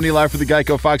 We are coming to you live from the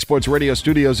Geico Fox Sports Radio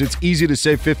studios. It's easy to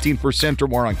save 15% or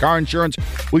more on car insurance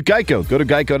with Geico. Go to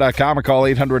geico.com or call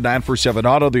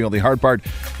 800-947-AUTO. The only hard part,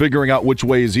 figuring out which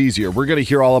way is easier. We're going to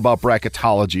hear all about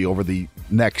bracketology over the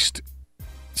next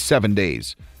 7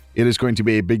 days. It is going to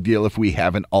be a big deal if we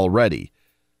haven't already.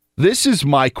 This is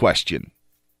my question.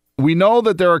 We know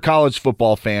that there are college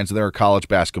football fans and there are college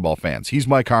basketball fans. He's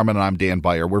Mike Harmon and I'm Dan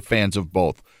Beyer. We're fans of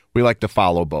both. We like to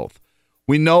follow both.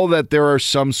 We know that there are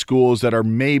some schools that are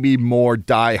maybe more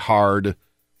diehard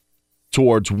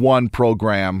towards one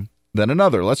program than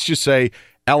another. Let's just say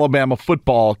Alabama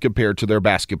football compared to their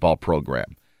basketball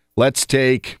program. Let's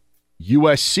take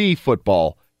USC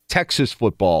football, Texas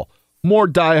football, more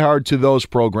diehard to those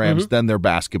programs than their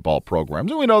basketball programs.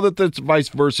 And we know that that's vice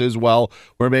versa as well,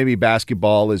 where maybe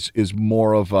basketball is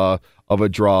more of a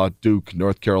draw, Duke,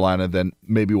 North Carolina, than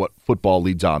maybe what football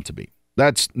leads on to be.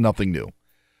 That's nothing new.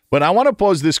 But I want to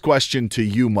pose this question to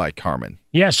you, Mike Harmon.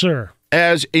 Yes, sir.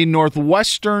 As a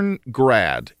Northwestern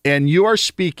grad, and you are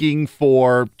speaking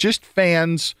for just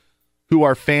fans who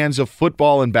are fans of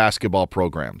football and basketball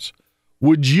programs,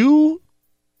 would you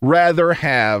rather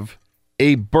have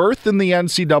a berth in the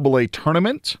NCAA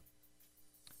tournament,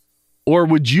 or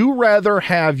would you rather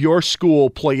have your school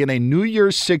play in a New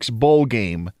Year's Six bowl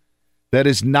game that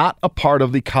is not a part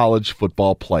of the college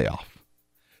football playoff?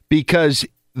 Because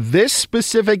this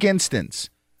specific instance,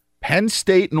 Penn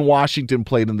State and Washington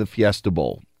played in the Fiesta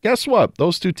Bowl. Guess what?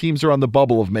 Those two teams are on the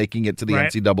bubble of making it to the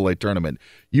NCAA tournament.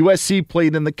 USC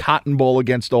played in the Cotton Bowl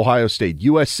against Ohio State.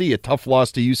 USC, a tough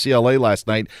loss to UCLA last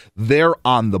night. They're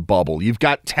on the bubble. You've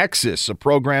got Texas, a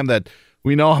program that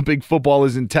we know how big football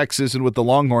is in Texas and with the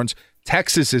Longhorns.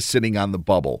 Texas is sitting on the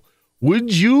bubble.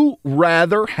 Would you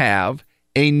rather have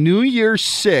a New Year's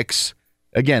Six,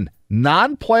 again,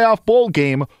 non-playoff bowl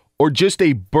game, or just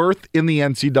a berth in the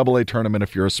NCAA tournament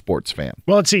if you're a sports fan?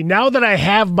 Well, let's see. Now that I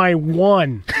have my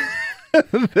one,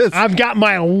 I've got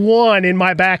my one in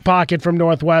my back pocket from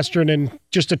Northwestern, and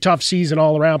just a tough season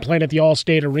all around, playing at the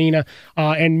All-State Arena,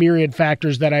 and myriad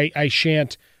factors that I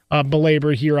shan't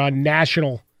belabor here on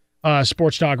national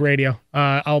sports talk radio.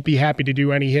 I'll be happy to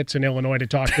do any hits in Illinois to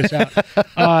talk this out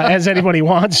as anybody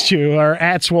wants to, or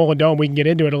at Swollen Dome. We can get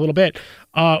into it a little bit.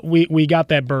 We got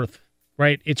that berth,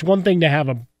 right? It's one thing to have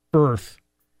a berth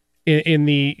in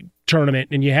the tournament,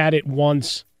 and you had it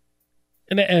once,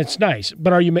 and it's nice,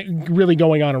 but are you really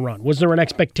going on a run? Was there an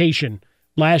expectation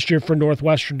last year for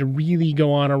Northwestern to really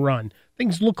go on a run?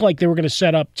 Things look like they were going to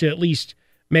set up to at least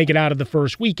make it out of the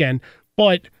first weekend,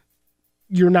 but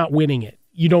you're not winning it.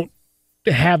 You don't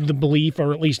have the belief,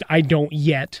 or at least I don't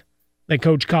yet, that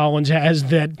Coach Collins has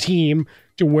that team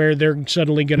to where they're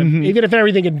suddenly going to, even if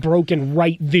everything had broken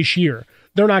right this year,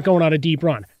 they're not going on a deep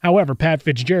run. However, Pat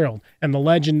Fitzgerald and the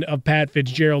legend of Pat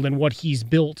Fitzgerald and what he's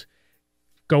built,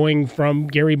 going from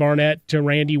Gary Barnett to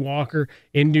Randy Walker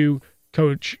into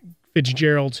Coach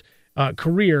Fitzgerald's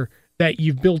career, that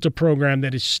you've built a program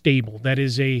that is stable, that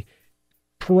is a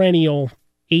perennial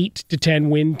 8 to 10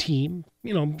 win team.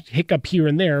 You know, hiccup here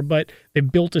and there, but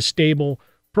they've built a stable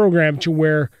program to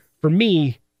where, for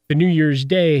me, the New Year's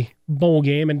Day bowl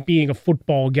game, and being a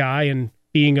football guy and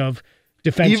being of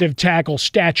defensive tackle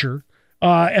stature,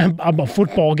 I'm a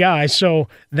football guy, so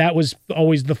that was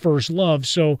always the first love.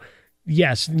 So,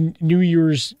 yes, New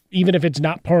Year's, even if it's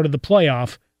not part of the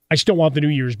playoff, I still want the New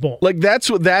Year's Bowl. Like that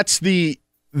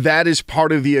is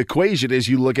part of the equation as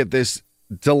you look at this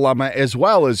dilemma, as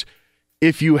well as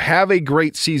if you have a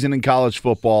great season in college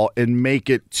football and make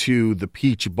it to the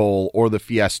Peach Bowl or the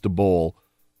Fiesta Bowl,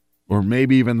 or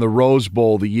maybe even the Rose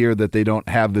Bowl the year that they don't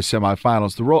have the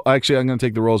semifinals. Actually, I'm going to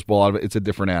take the Rose Bowl out of it. It's a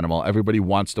different animal. Everybody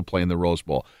wants to play in the Rose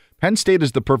Bowl. Penn State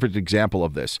is the perfect example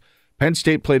of this. Penn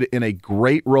State played in a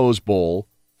great Rose Bowl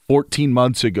 14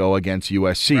 months ago against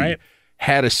USC. Right.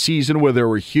 Had a season where there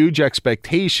were huge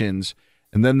expectations,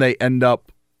 and then they end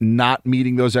up not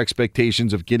meeting those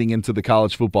expectations of getting into the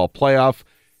college football playoff.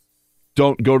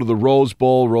 Don't go to the Rose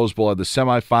Bowl. Rose Bowl had the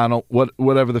semifinal.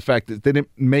 Whatever the fact that they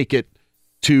didn't make it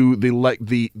to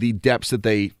the depths that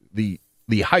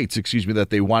the heights, that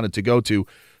they wanted to go to.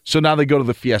 So now they go to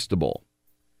the Fiesta Bowl.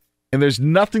 And there's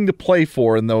nothing to play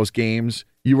for in those games.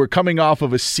 You were coming off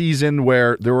of a season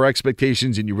where there were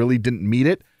expectations and you really didn't meet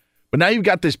it. But now you've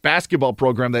got this basketball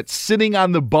program that's sitting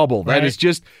on the bubble. That is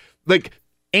just like,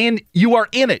 and you are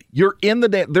in it. You're in the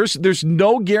day. There's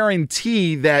no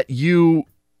guarantee that you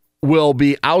will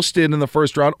be ousted in the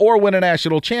first round or win a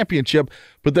national championship.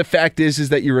 But the fact is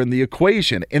that you're in the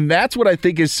equation. And that's what I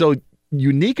think is so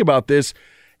unique about this.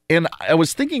 And I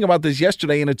was thinking about this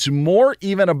yesterday, and it's more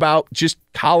even about just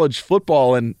college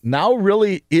football. And now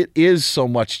really it is so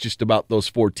much just about those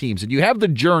four teams. And you have the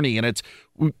journey, and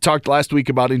we talked last week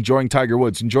about enjoying Tiger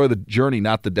Woods. Enjoy the journey,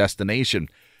 not the destination.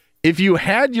 If you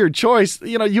had your choice,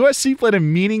 USC played a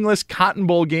meaningless Cotton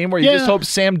Bowl game where you just hope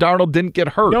Sam Darnold didn't get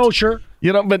hurt. No, sure.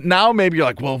 But now maybe you're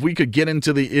like, well, if we could get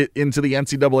into the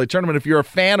NCAA tournament, if you're a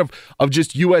fan of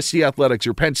just USC athletics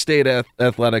or Penn State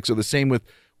athletics, or the same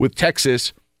with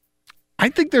Texas, I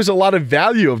think there's a lot of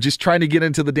value of just trying to get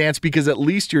into the dance, because at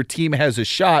least your team has a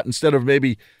shot instead of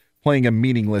maybe playing a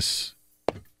meaningless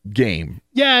game.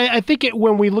 Yeah, I think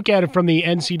when we look at it from the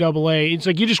NCAA, it's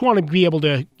like you just want to be able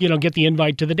to, get the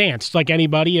invite to the dance. It's like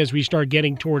anybody, as we start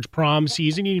getting towards prom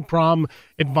season, you need prom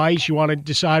advice. You want to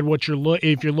decide what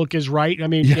if your look is right. I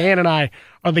mean, Dan and I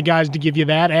are the guys to give you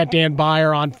that. At Dan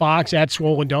Beyer on Fox, at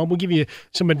Swollen Dome, we'll give you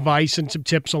some advice and some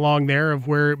tips along there of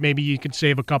where maybe you could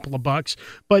save a couple of bucks.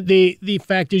 But the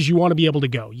fact is, you want to be able to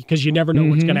go because you never know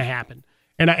what's going to happen.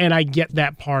 And I get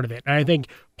that part of it. And I think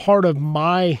part of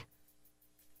my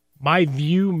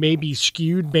view may be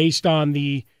skewed based on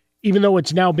even though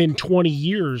it's now been 20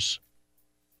 years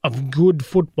of good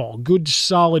football, good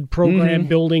solid program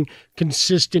building,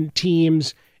 consistent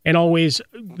teams, and always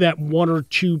that one or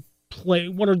two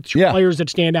players that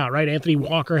stand out, right? Anthony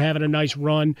Walker having a nice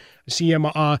run. I see him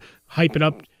hyping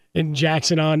up and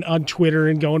Jackson on Twitter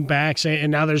and going back,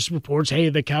 and now there's reports, hey,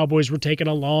 the Cowboys were taking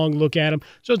a long look at him.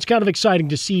 So it's kind of exciting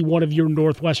to see one of your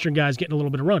Northwestern guys getting a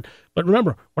little bit of run. But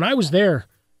remember, when I was there,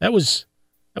 that was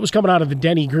coming out of the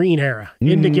Denny Green era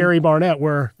into Gary Barnett,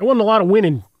 where there wasn't a lot of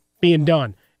winning being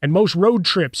done. And most road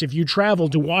trips, if you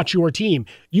traveled to watch your team,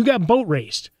 you got boat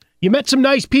raced. You met some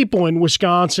nice people in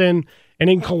Wisconsin and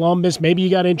in Columbus. Maybe you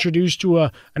got introduced to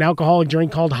an alcoholic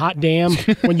drink called Hot Damn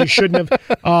when you shouldn't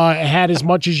have had as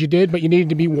much as you did, but you needed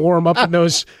to be warm up in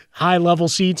those high-level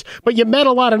seats. But you met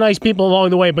a lot of nice people along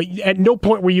the way, but at no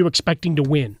point were you expecting to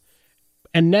win.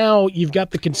 And now you've got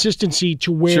the consistency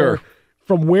to where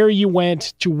from where you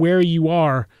went to where you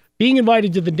are, being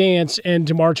invited to the dance and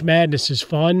to March Madness is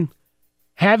fun.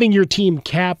 Having your team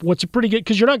cap what's a pretty good,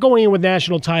 because you're not going in with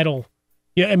national title.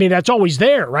 Yeah, I mean, that's always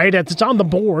there, right? It's on the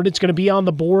board. It's going to be on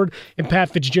the board in Pat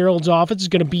Fitzgerald's office. It's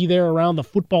going to be there around the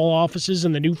football offices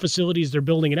and the new facilities they're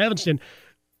building in Evanston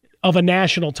of a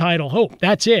national title hope.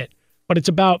 That's it. But it's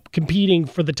about competing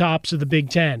for the tops of the Big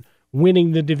Ten,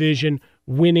 winning the division,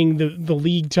 winning the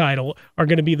league title are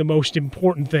going to be the most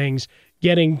important things.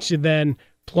 Getting to then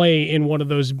play in one of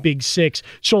those Big Six.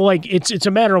 So, like, it's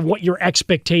a matter of what your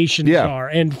expectations are.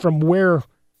 And from where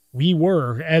we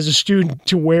were as a student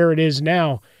to where it is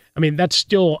now, I mean, that's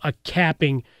still a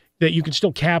capping that you can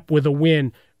still cap with a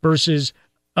win versus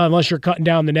unless you're cutting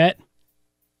down the net,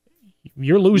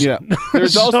 you're losing. Yeah.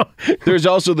 There's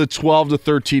also the 12 to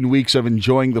 13 weeks of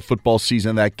enjoying the football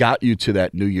season that got you to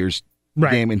that New Year's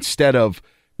game instead of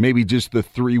maybe just the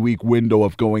 3-week window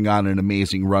of going on an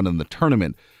amazing run in the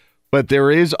tournament. But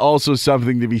there is also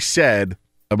something to be said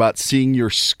about seeing your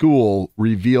school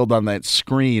revealed on that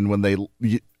screen when they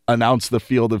announced the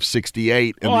field of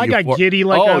 68. Oh, I got giddy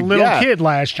like a little kid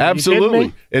last year.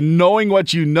 Absolutely. And knowing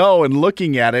what you know and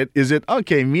looking at it, is it,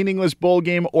 okay, meaningless bowl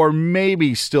game or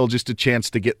maybe still just a chance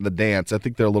to get in the dance? I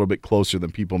think they're a little bit closer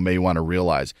than people may want to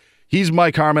realize. He's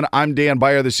Mike Harmon. I'm Dan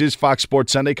Beyer. This is Fox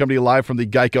Sports Sunday, coming to you live from the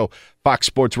Geico Fox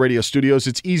Sports Radio studios.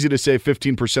 It's easy to save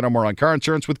 15% or more on car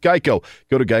insurance with Geico.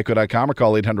 Go to geico.com or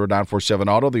call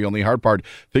 800-947-AUTO. The only hard part,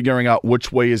 figuring out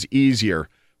which way is easier.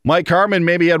 Mike Harmon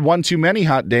maybe had one too many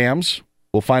hot dams.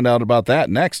 We'll find out about that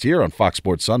next here on Fox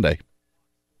Sports Sunday.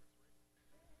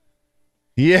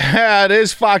 Yeah, it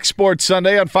is Fox Sports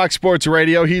Sunday on Fox Sports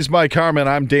Radio. He's Mike Harmon.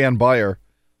 I'm Dan Beyer.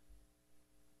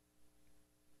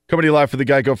 Coming to you live from the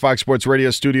Geico Fox Sports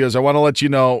Radio studios. I want to let you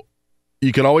know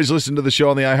you can always listen to the show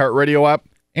on the iHeartRadio app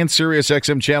and Sirius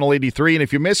XM Channel 83. And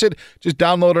if you miss it, just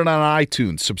download it on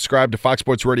iTunes. Subscribe to Fox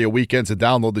Sports Radio Weekends and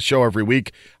download the show every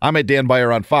week. I'm at Dan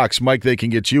Beyer on Fox. Mike, they can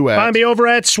get you at. Find me over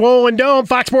at Swollen Dome.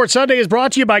 Fox Sports Sunday is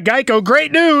brought to you by Geico.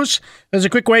 Great news. There's a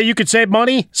quick way you could save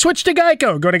money. Switch to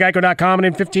Geico. Go to geico.com, and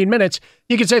in 15 minutes,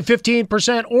 you can save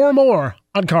 15% or more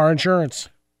on car insurance.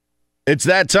 It's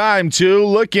that time to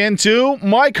look into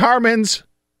Mike Harmon's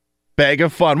Bag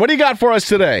of Fun. What do you got for us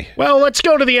today? Well, let's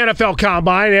go to the NFL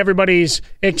Combine. Everybody's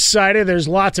excited. There's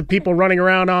lots of people running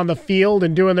around on the field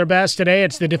and doing their best today.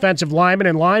 It's the defensive linemen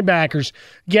and linebackers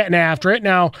getting after it.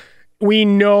 Now, we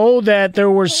know that there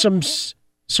was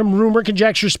some rumor,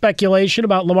 conjecture, speculation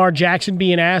about Lamar Jackson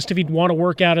being asked if he'd want to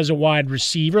work out as a wide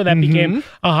receiver. That became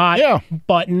a hot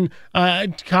button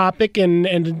topic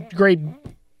and great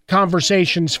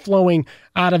conversations flowing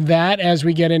out of that as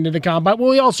we get into the combine. Well,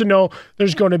 we also know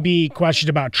there's going to be questions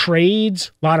about trades,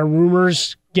 a lot of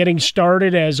rumors getting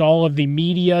started as all of the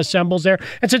media assembles there.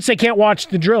 And since they can't watch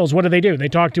the drills, what do? They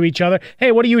talk to each other.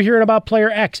 Hey, what are you hearing about player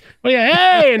X? Well,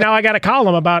 hey, and now I got a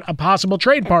column about a possible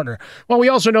trade partner. Well, we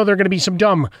also know there are going to be some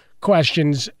dumb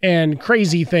questions and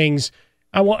crazy things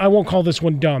I won't call this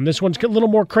one dumb. This one's a little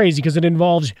more crazy because it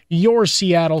involves your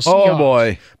Seattle Seahawks. Oh,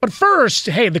 boy. But first,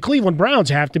 hey, the Cleveland Browns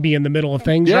have to be in the middle of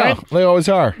things, right? Yeah, they always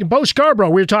are. Bo Scarborough,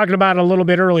 we were talking about it a little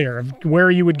bit earlier,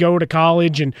 where you would go to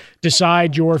college and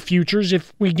decide your futures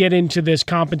if we get into this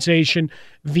compensation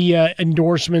via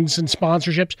endorsements and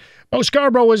sponsorships. Bo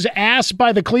Scarborough was asked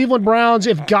by the Cleveland Browns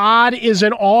if God is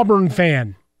an Auburn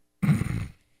fan.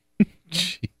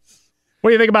 What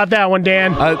do you think about that one,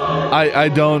 Dan? I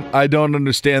don't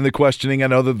understand the questioning. I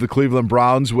know that the Cleveland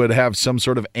Browns would have some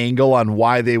sort of angle on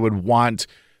why they would want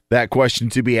that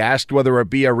question to be asked, whether it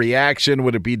be a reaction,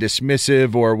 would it be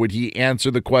dismissive, or would he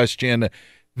answer the question?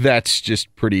 That's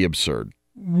just pretty absurd.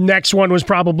 Next one was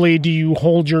probably, do you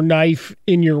hold your knife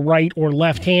in your right or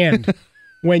left hand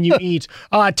when you eat?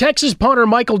 Texas punter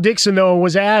Michael Dixon, though,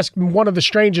 was asked one of the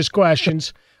strangest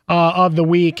questions of the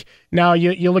week. Now,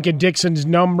 you look at Dixon's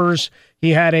numbers. He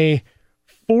had a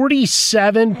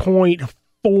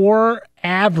 47.4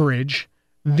 average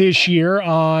this year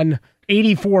on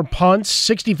 84 punts,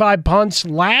 65 punts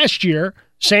last year,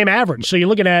 same average. So you're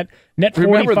looking at net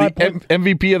 45. Remember the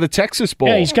MVP of the Texas Bowl.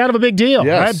 Yeah, he's kind of a big deal,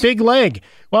 yes. Right? Big leg.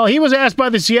 Well, he was asked by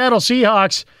the Seattle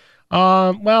Seahawks,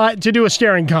 to do a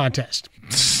staring contest.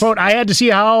 Quote, I had to see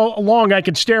how long I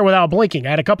could stare without blinking. I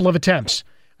had a couple of attempts.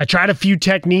 I tried a few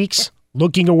techniques,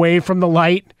 looking away from the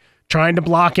light, trying to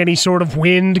block any sort of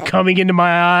wind coming into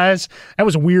my eyes. That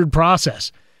was a weird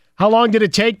process. How long did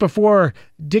it take before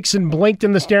Dixon blinked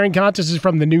in the staring contest? This is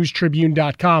from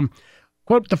thenewstribune.com.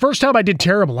 Quote, the first time I did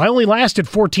terrible. I only lasted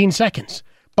 14 seconds.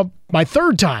 But my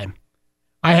third time,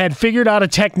 I had figured out a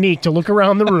technique to look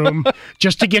around the room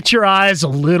just to get your eyes a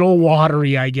little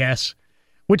watery, I guess.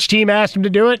 Which team asked him to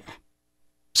do it?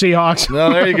 Seahawks.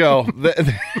 No, there you go.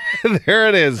 There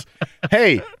it is.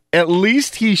 Hey, at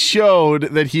least he showed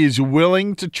that he is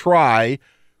willing to try,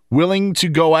 willing to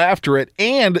go after it,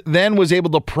 and then was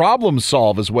able to problem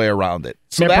solve his way around it.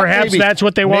 So that perhaps that's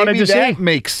what they wanted to see. That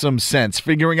makes some sense,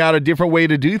 figuring out a different way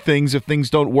to do things if things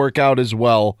don't work out as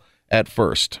well at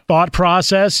first. Thought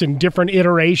process and different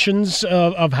iterations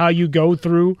of how you go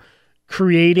through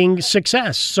creating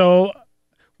success. So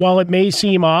while it may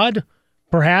seem odd,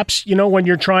 perhaps, when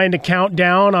you're trying to count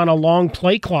down on a long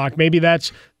play clock, maybe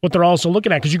that's what they're also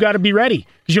looking at, because you got to be ready,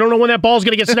 because you don't know when that ball's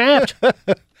going to get snapped.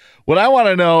 What I want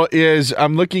to know is,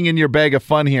 I'm looking in your bag of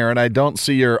fun here, and I don't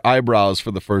see your eyebrows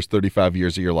for the first 35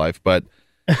 years of your life, but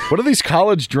what are these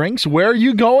college drinks? Where are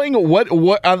you going?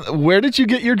 Where did you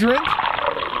get your drink?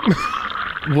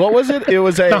 What was it? It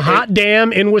was the Hot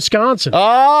Dam in Wisconsin.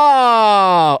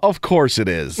 Oh, of course it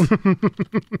is.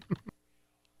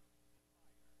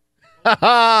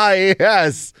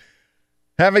 Yes.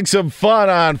 Having some fun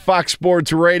on Fox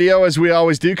Sports Radio, as we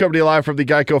always do, coming to you live from the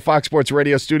Geico Fox Sports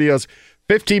Radio studios.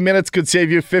 15 minutes could save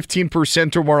you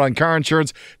 15% or more on car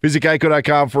insurance. Visit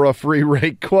geico.com for a free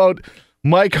rate. Quote,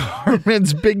 Mike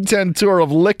Harmon's Big Ten tour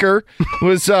of liquor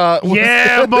was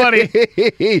yeah, buddy.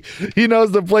 He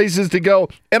knows the places to go.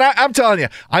 And I'm telling you,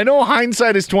 I know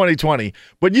hindsight is 20/20,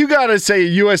 but you got to say,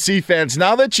 USC fans,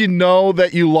 now that you know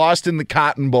that you lost in the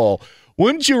Cotton Bowl,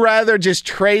 wouldn't you rather just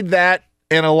trade that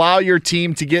and allow your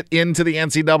team to get into the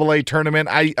NCAA tournament?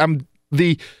 I'm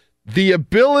the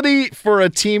ability for a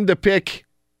team to pick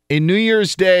a New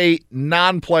Year's Day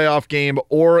non-playoff game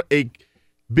or a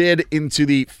bid into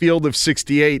the field of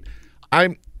 68.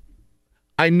 I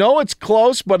know it's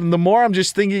close, but the more I'm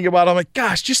just thinking about it, I'm like,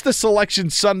 gosh, just the Selection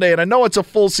Sunday, and I know it's a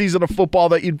full season of football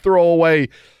that you'd throw away,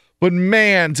 but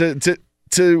man, to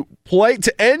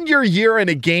end your year in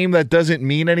a game that doesn't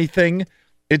mean anything,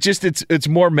 it's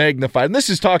more magnified. And this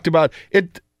is talked about.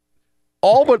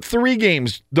 All but 3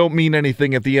 games don't mean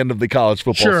anything at the end of the college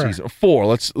football season.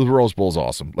 4. The Rose Bowl's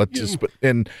awesome.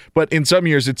 But in some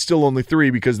years it's still only 3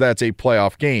 because that's a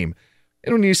playoff game.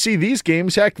 And when you see these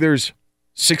games, heck, there's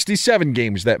 67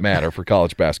 games that matter for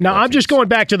college basketball. Now, I'm just going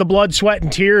back to the blood, sweat,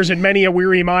 and tears and many a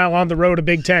weary mile on the road to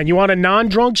Big Ten. You want a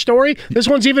non-drunk story? This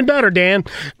one's even better, Dan.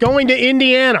 Going to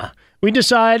Indiana. We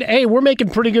decide, hey, we're making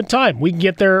pretty good time. We can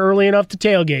get there early enough to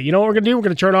tailgate. You know what we're going to do? We're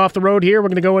going to turn off the road here. We're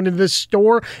going to go into this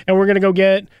store, and we're going to go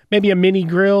get maybe a mini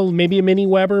grill, maybe a mini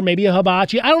Weber, maybe a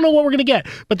hibachi. I don't know what we're going to get.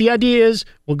 But the idea is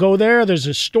we'll go there. There's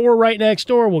a store right next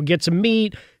door. We'll get some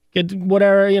meat, get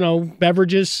whatever,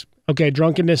 beverages. Okay,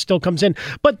 drunkenness still comes in.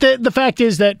 But the fact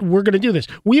is that we're going to do this.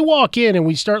 We walk in, and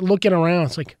we start looking around.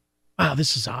 It's like, wow,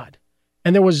 this is odd.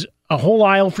 And there was a whole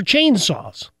aisle for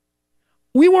chainsaws.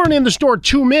 We weren't in the store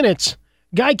 2 minutes.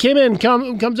 Guy came in,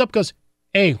 comes up, goes,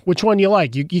 hey, which one you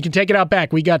like? You can take it out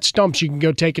back. We got stumps you can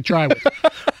go take a try with.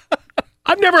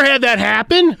 I've never had that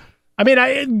happen. I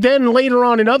mean, then later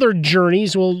on in other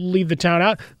journeys, we'll leave the town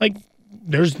out. Like,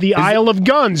 there's the Isle of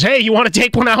Guns. Hey, you want to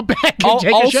take one out back and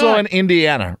take a shot? Also in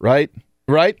Indiana, right?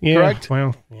 Yeah, Correct?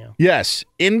 Well, yeah. Yes,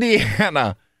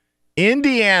 Indiana.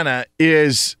 Indiana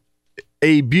is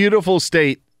a beautiful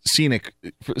state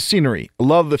scenery.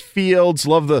 Love the fields,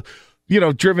 love the,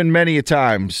 driven many a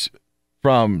times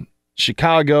from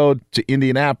Chicago to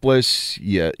Indianapolis.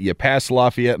 You pass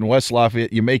Lafayette and West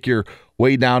Lafayette. You make your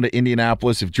way down to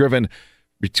Indianapolis. You've driven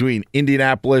between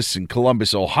Indianapolis and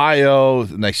Columbus, Ohio. A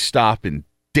nice stop in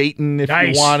Dayton if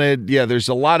you wanted. Yeah, there's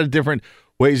a lot of different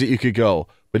ways that you could go.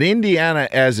 But Indiana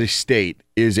as a state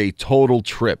is a total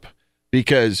trip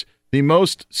because the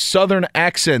most southern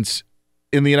accents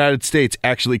in the United States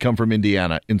actually come from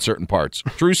Indiana in certain parts.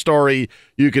 True story.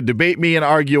 You could debate me and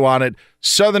argue on it.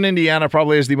 Southern Indiana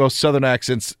probably has the most southern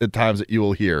accents at times that you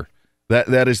will hear.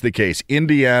 That is the case.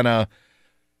 Indiana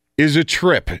is a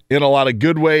trip in a lot of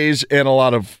good ways and a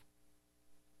lot of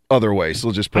other ways.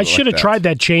 We'll just put I it like should have that. tried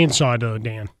that chainsaw, though,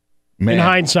 Dan. Man. In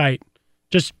hindsight.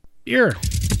 Just here.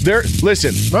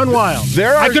 Listen. Run wild.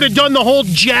 I could have done the whole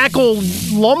jackal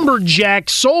lumberjack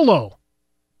solo.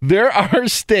 There are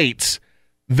states,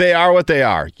 they are what they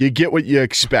are. You get what you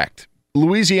expect.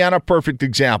 Louisiana, perfect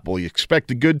example. You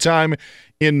expect a good time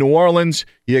in New Orleans.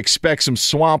 You expect some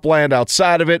swampland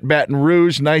outside of it. Baton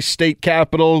Rouge, nice state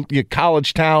capital,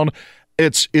 college town.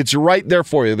 It's right there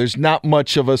for you. There's not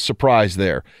much of a surprise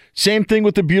there. Same thing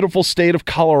with the beautiful state of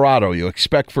Colorado. You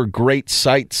expect for great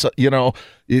sights,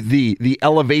 the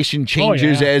elevation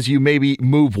changes as you maybe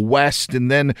move west, and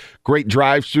then great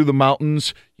drives through the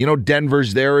mountains.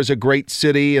 Denver's there is a great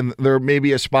city, and there may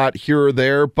be a spot here or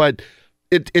there, but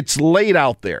it's laid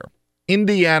out there.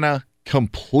 Indiana,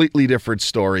 completely different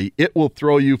story. It will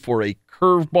throw you for a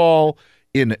curveball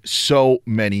in so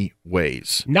many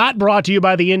ways. Not brought to you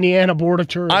by the Indiana Board of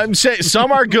Tourism. I'm saying some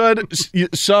are good,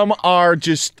 some are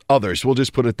just others. We'll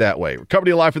just put it that way. We're coming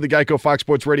to you live from the Geico Fox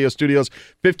Sports Radio studios.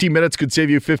 15 minutes could save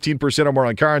you 15% or more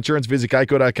on car insurance. Visit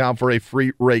geico.com for a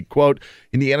free rate quote.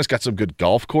 Indiana's got some good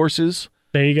golf courses.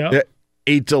 There you go.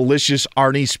 Ate delicious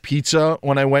Arnie's Pizza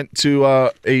when I went to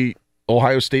a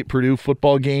Ohio State-Purdue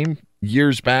football game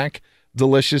years back.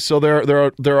 Delicious. So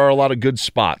there are a lot of good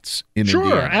spots in Indiana.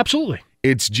 Sure, absolutely.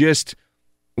 It's just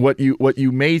what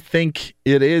you may think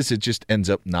it is, it just ends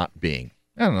up not being.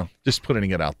 I don't know. Just putting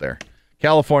it out there.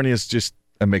 California is just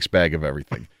a mixed bag of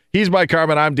everything. He's Mike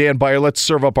Harmon. I'm Dan Beyer. Let's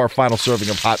serve up our final serving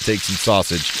of hot takes and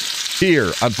sausage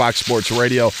here on Fox Sports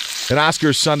Radio. And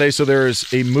Oscars Sunday, so there is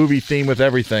a movie theme with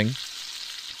everything.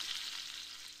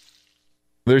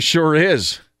 There sure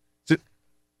is.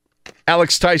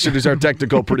 Alex Tyson is our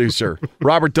technical producer.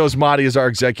 Robert Dosmati is our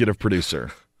executive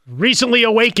producer. Recently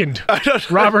awakened,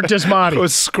 Robert Desmati. I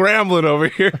was scrambling over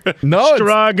here.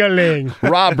 Struggling.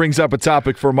 Rob brings up a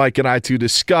topic for Mike and I to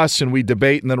discuss, and we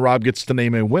debate, and then Rob gets to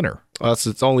name a winner.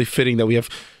 So it's only fitting that we have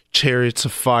Chariots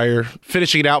of Fire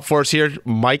finishing it out for us here.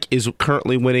 Mike is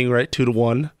currently winning, right,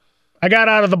 2-1. I got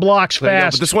out of the blocks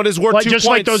fast. But this one is worth 2 points. Just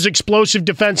like those explosive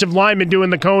defensive linemen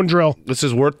doing the cone drill. This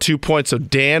is worth 2 points, so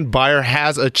Dan Beyer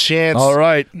has a chance. All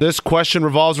right. This question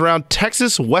revolves around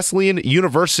Texas Wesleyan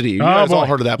University. You guys all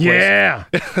heard of that place. Yeah.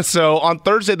 So on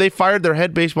Thursday, they fired their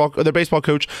baseball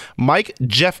coach, Mike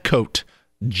Jeffcoat,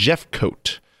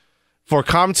 for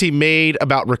comments he made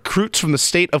about recruits from the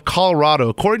state of Colorado.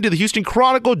 According to the Houston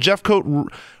Chronicle, Jeffcoat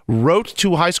wrote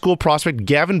to high school prospect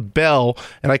Gavin Bell,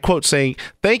 and I quote, saying,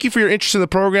 "Thank you for your interest in the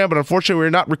program, but unfortunately we're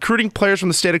not recruiting players from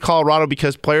the state of Colorado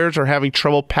because players are having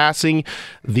trouble passing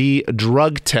the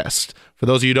drug test." For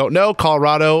those of you who don't know,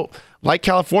 Colorado, like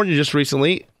California just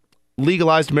recently,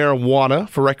 legalized marijuana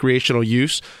for recreational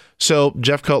use. So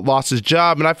Jeffcoat lost his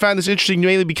job, and I find this interesting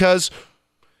mainly because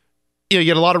you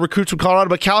get a lot of recruits from Colorado,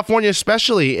 but California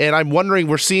especially, and I'm wondering,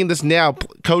 we're seeing this now.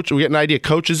 Coach, we get an idea.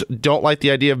 Coaches don't like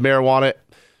the idea of marijuana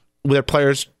with their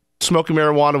players smoking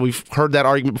marijuana. We've heard that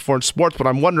argument before in sports, but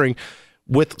I'm wondering,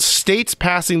 with states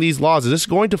passing these laws, is this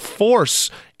going to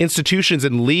force institutions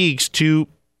and leagues to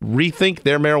rethink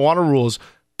their marijuana rules?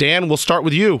 Dan, we'll start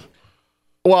with you.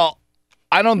 Well,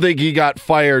 I don't think he got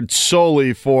fired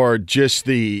solely for just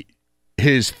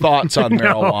his thoughts on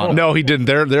marijuana. No, he didn't.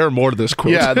 There are more to this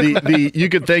quote. Yeah, you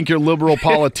could thank your liberal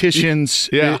politicians.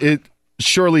 Yeah. It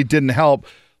surely didn't help.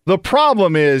 The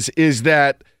problem is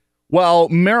that while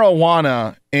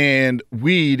marijuana and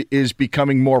weed is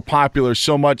becoming more popular,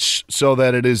 so much so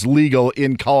that it is legal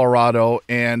in Colorado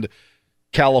and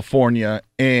California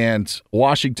and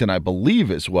Washington, I believe,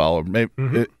 as well. Or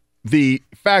maybe, the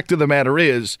fact of the matter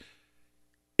is,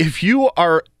 if you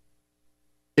are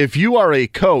a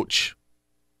coach,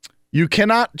 you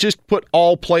cannot just put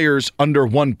all players under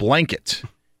one blanket.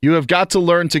 You have got to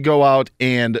learn to go out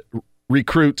and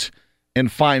recruit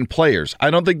and fine players. I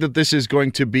don't think that this is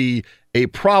going to be a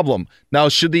problem. Now,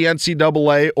 should the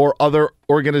NCAA or other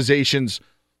organizations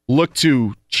look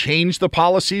to change the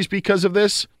policies because of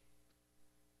this?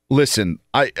 Listen,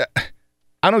 I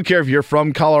don't care if you're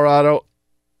from Colorado.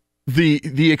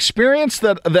 The experience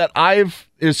that I've,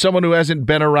 as someone who hasn't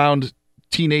been around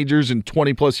teenagers in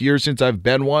 20 plus years since I've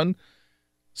been one,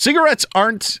 cigarettes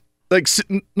aren't like,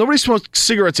 nobody smokes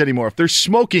cigarettes anymore. If they're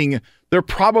smoking, they're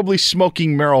probably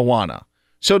smoking marijuana.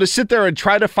 So to sit there and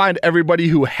try to find everybody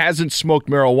who hasn't smoked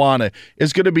marijuana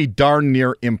is going to be darn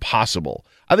near impossible.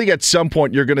 I think at some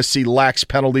point you're going to see lax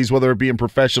penalties, whether it be in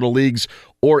professional leagues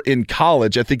or in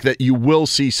college. I think that you will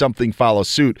see something follow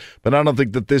suit, but I don't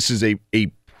think that this is a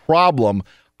problem.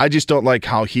 I just don't like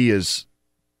how he is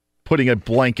putting a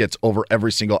blanket over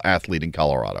every single athlete in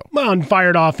Colorado. Well, and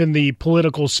fired off in the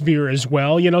political sphere as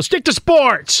well. Stick to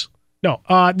sports. No,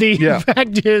 the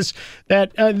fact is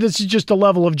that this is just a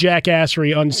level of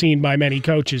jackassery unseen by many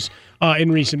coaches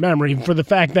in recent memory, for the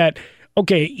fact that,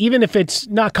 okay, even if it's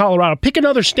not Colorado, pick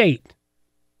another state.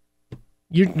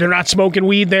 They're not smoking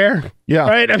weed there? Yeah.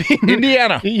 Right? I mean,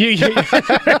 Indiana.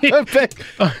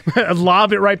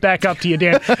 Lob it right back up to you,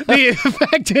 Dan. The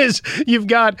fact is, you've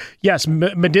got,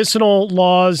 medicinal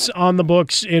laws on the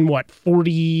books in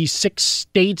 46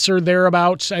 states or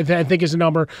thereabouts, I think is the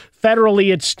number.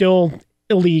 Federally, it's still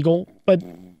illegal, but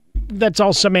that's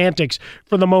all semantics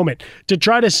for the moment. To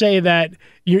try to say that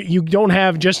you don't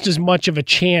have just as much of a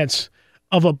chance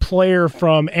of a player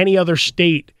from any other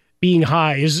state being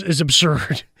high is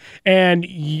absurd. And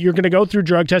you're going to go through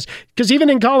drug tests. Because even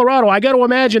in Colorado, I got to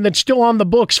imagine that's still on the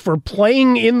books for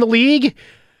playing in the league.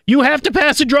 You have to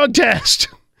pass a drug test.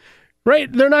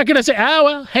 Right? They're not going to say,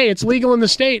 hey, it's legal in the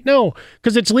state. No,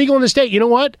 because it's legal in the state. You know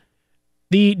what?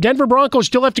 The Denver Broncos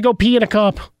still have to go pee in a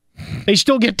cup. They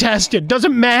still get tested.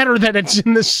 Doesn't matter that it's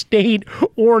in the state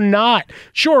or not.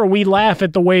 Sure, we laugh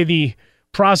at the way the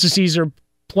processes are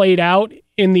played out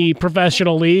in the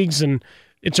professional leagues, and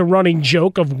it's a running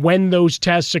joke of when those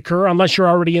tests occur. Unless you're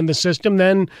already in the system,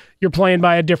 then you're playing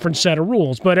by a different set of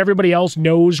rules. But everybody else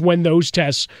knows when those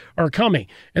tests are coming.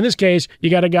 In this case,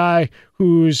 you got a guy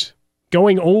who's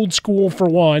going old school for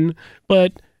one,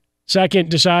 but second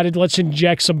decided let's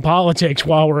inject some politics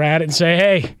while we're at it and say,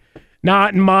 hey,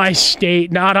 not in my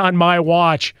state, not on my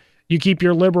watch. You keep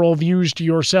your liberal views to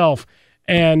yourself.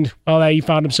 And, he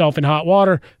found himself in hot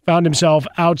water, found himself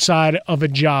outside of a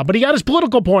job. But he got his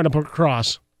political point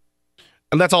across.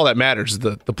 And that's all that matters,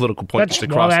 the political point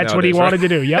across. Well, that's nowadays, what he wanted to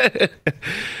do, yep.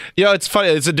 It's funny.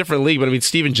 It's a different league, but I mean,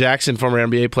 Steven Jackson, former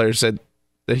NBA player, said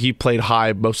that he played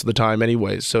high most of the time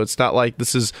anyways. So it's not like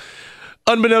this is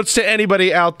unbeknownst to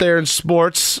anybody out there in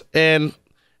sports. And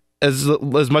as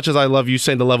much as I love you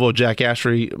saying the level of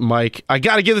jackassery, Mike, I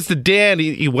got to give this to Dan.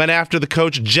 He went after the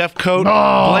coach, Jeff Coat,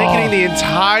 blanketing the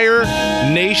entire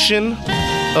nation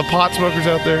of pot smokers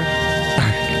out there.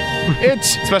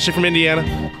 Especially from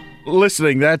Indiana.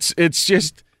 Listening, it's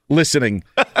just listening.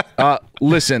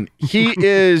 Listen, he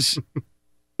is,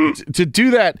 to do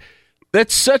that,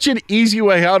 that's such an easy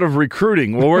way out of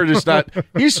recruiting. Well, we're just not,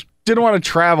 he's didn't want to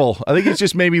travel. I think he's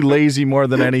just maybe lazy more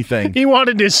than anything. He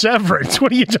wanted his severance.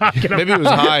 What are you talking about? Maybe he was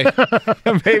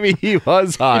high. Maybe he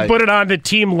was high. He put it on the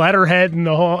team letterhead and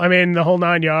the whole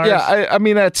 9 yards. Yeah, I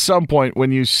mean, at some point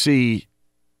when you see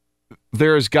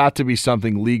there's got to be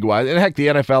something league-wise, and heck, the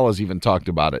NFL has even talked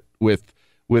about it with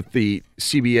the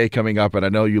CBA coming up, and I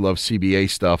know you love CBA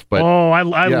stuff, but I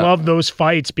love those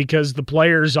fights because the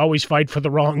players always fight for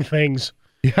the wrong things.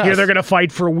 Yes. Yeah, they're going to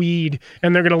fight for weed,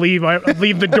 and they're going to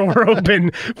leave the door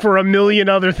open for a million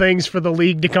other things for the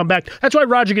league to come back. That's why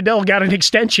Roger Goodell got an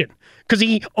extension, because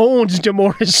he owns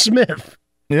DeMaurice Smith.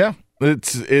 Yeah,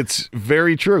 it's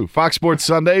very true. Fox Sports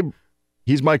Sunday.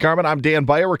 He's Mike Harmon. I'm Dan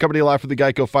Beyer. We're coming to you live from the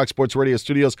Geico Fox Sports Radio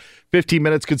studios. 15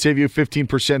 minutes could save you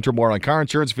 15% or more on car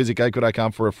insurance. Visit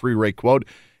geico.com for a free rate quote.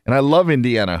 And I love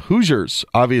Indiana. Hoosiers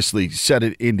obviously set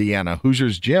it Indiana.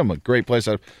 Hoosiers Gym, a great place.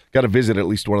 I've got to visit at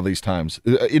least one of these times.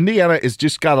 Indiana has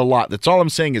just got a lot. That's all I'm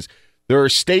saying is there are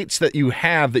states that you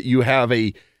have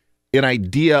an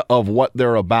idea of what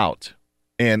they're about.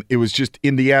 And it was just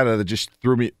Indiana that just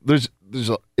threw me.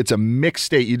 It's a mixed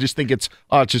state. You just think it's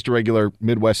just a regular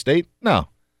Midwest state. No,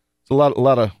 it's a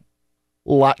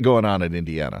lot going on in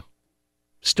Indiana.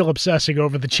 Still obsessing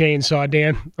over the chainsaw,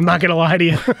 Dan. I'm not going to lie to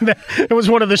you. It was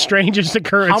one of the strangest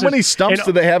occurrences. How many stumps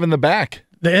do they have in the back?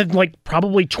 They had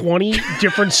probably 20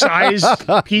 different size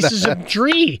pieces of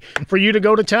tree for you to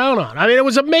go to town on. I mean, it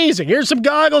was amazing. Here's some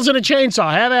goggles and a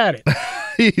chainsaw. Have at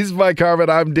it. He's Mike Harmon.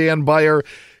 I'm Dan Beyer.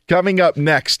 Coming up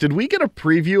next, did we get a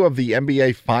preview of the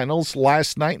NBA Finals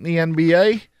last night in the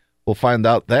NBA? We'll find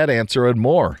out that answer and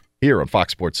more here on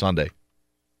Fox Sports Sunday.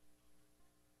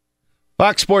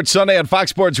 Fox Sports Sunday on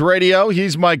Fox Sports Radio.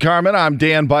 He's Mike Harmon. I'm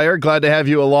Dan Beyer. Glad to have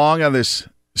you along on this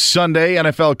Sunday.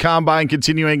 NFL Combine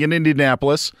continuing in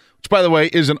Indianapolis, which, by the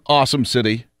way, is an awesome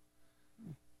city.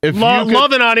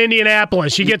 Loving on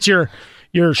Indianapolis. You get your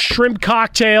shrimp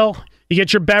cocktail. You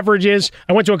get your beverages.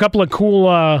 I went to a couple of cool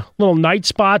little night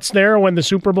spots there when the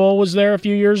Super Bowl was there a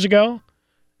few years ago.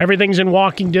 Everything's in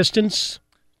walking distance.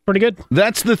 Pretty good.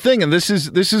 That's the thing, and this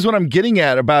is what I'm getting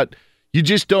at about you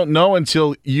just don't know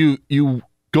until you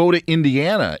go to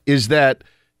Indiana, is that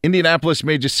Indianapolis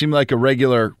may just seem like a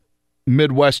regular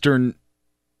Midwestern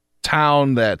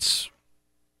town that's,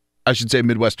 I should say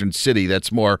Midwestern city, that's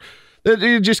more,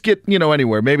 you just get,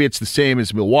 anywhere. Maybe it's the same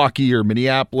as Milwaukee or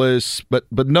Minneapolis, but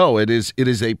no, it is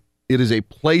a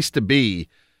place to be.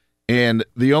 And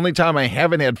the only time I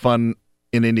haven't had fun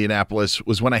in Indianapolis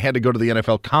was when I had to go to the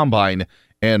NFL Combine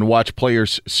and watch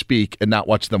players speak and not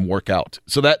watch them work out.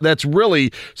 So that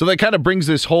kind of brings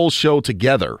this whole show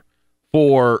together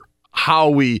for how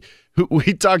we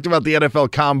talked about the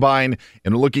NFL Combine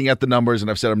and looking at the numbers,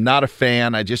 and I've said I'm not a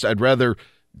fan. I'd rather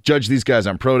judge these guys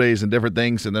on pro days and different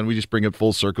things, and then we just bring it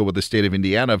full circle with the state of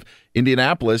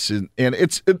Indianapolis, and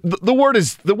it's the word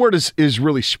is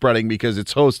really spreading because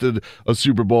it's hosted a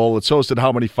Super Bowl, it's hosted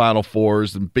how many Final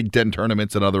Fours and Big Ten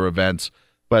tournaments and other events,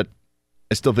 but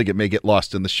I still think it may get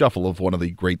lost in the shuffle of one of the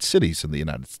great cities in the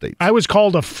United States. I was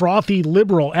called a frothy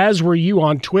liberal, as were you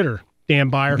on Twitter, Dan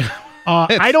Beyer.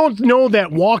 I don't know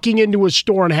that walking into a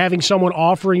store and having someone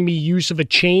offering me use of a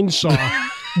chainsaw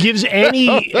gives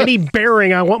any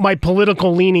bearing on what my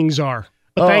political leanings are.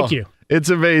 But thank you. It's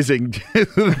amazing.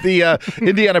 The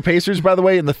Indiana Pacers, by the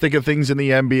way, in the thick of things in the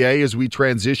NBA as we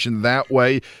transition that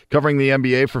way, covering the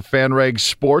NBA for FanRag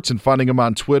Sports and finding them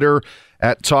on Twitter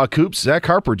at Talk Hoops. Zach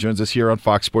Harper joins us here on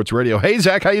Fox Sports Radio. Hey,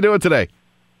 Zach, how you doing today?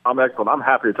 I'm excellent. I'm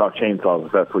happy to talk chainsaws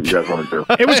if that's what you guys want to do.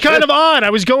 It was kind of odd. I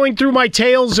was going through my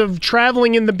tales of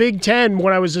traveling in the Big Ten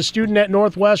when I was a student at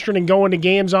Northwestern and going to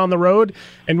games on the road,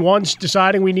 and once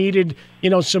deciding we needed,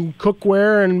 some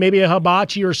cookware and maybe a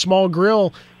hibachi or small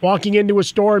grill, walking into a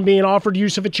store and being offered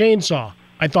use of a chainsaw.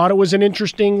 I thought it was an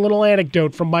interesting little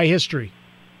anecdote from my history.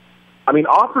 I mean,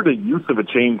 offered a use of a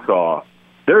chainsaw,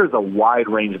 there's a wide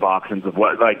range of options of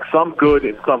what, like some good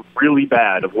and some really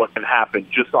bad of what can happen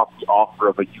just off the offer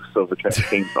of a use of a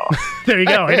chainsaw. There you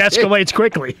go. It escalates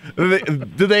quickly.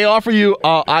 Did they offer you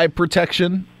eye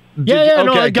protection?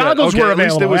 Goggles were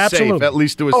available. At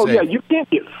least it was safe. Oh, yeah, you can't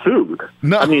get sued.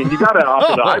 No. I mean, you got to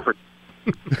offer the eye protection.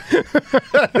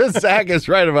 Zach is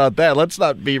right about that. Let's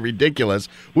not be ridiculous.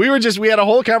 We had a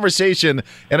whole conversation,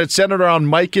 and it centered around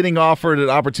Mike getting offered an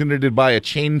opportunity to buy a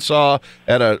chainsaw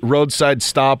at a roadside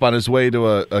stop on his way to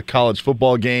a college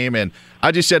football game. And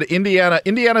I just said,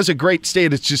 Indiana's a great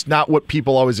state. It's just not what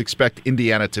people always expect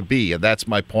Indiana to be, and that's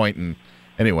my point. And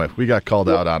anyway, we got called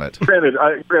out on it. Granted,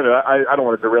 I don't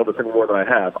want to derail this any more than I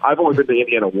have. I've only been to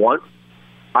Indiana once.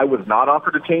 I was not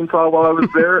offered a chainsaw while I was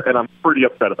there, and I'm pretty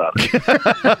upset about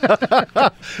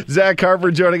it. Zach Harper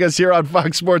joining us here on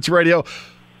Fox Sports Radio.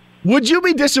 Would you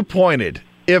be disappointed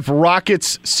if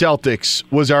Rockets-Celtics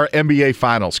was our NBA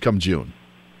Finals come June?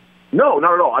 No,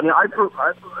 not at all. I mean,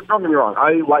 don't get me wrong.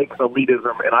 I like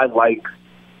elitism, and I like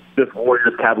this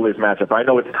Warriors-Cavaliers matchup. I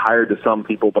know it's tired to some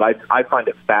people, but I find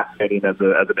it fascinating as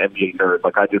an NBA nerd.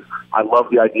 Like, I love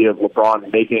the idea of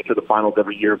LeBron making it to the finals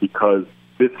every year because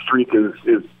this streak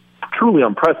is truly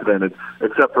unprecedented,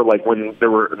 except for like when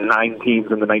there were 9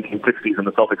 teams in the 1960s and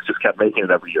the Celtics just kept making it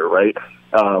every year, right?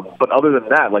 But other than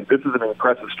that, like, this is an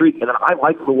impressive streak. And then I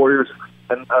like the Warriors,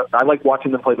 and I like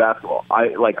watching them play basketball. I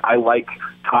like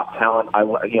top talent.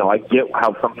 I get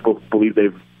how some people believe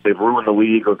they've ruined the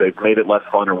league or they've made it less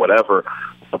fun or whatever.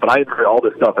 But I enjoy all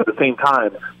this stuff. At the same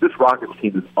time, this Rockets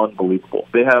team is unbelievable.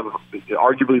 They have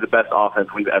arguably the best offense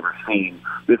we've ever seen.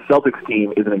 This Celtics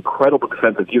team is an incredible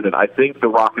defensive unit. I think the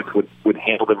Rockets would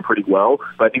handle them pretty well,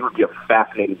 but I think it would be a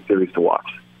fascinating series to watch.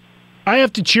 I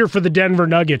have to cheer for the Denver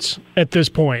Nuggets at this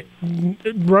point.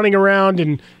 Running around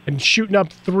and shooting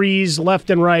up threes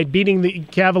left and right, beating the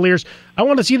Cavaliers. I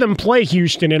want to see them play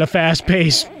Houston in a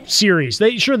fast-paced series.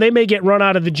 They may get run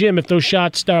out of the gym if those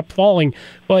shots stop falling,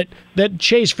 but that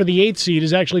chase for the 8th seed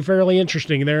is actually fairly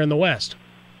interesting there in the West.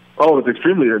 Oh, it's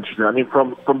extremely interesting. I mean,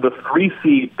 from the 3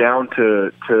 seed down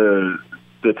to the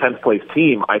 10th place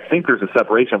team, I think there's a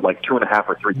separation of like 2.5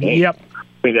 or 3 games. Yep.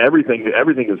 I mean, everything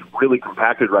is really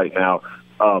compacted right now.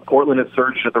 Portland has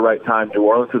surged at the right time. New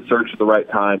Orleans has surged at the right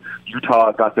time.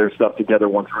 Utah got their stuff together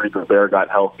once Rudy Gobert got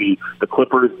healthy. The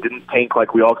Clippers didn't tank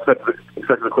like we all expected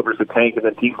the Clippers to tank, and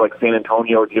then teams like San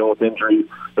Antonio are dealing with injuries.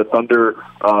 The Thunder,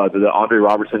 the Andre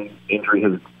Robertson injury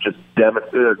has just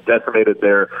decimated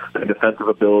their defensive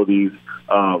abilities.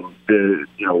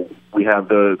 We We have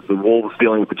the Wolves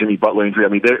dealing with the Jimmy Butler injury. I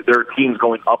mean, there are teams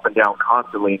going up and down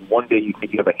constantly. And one day you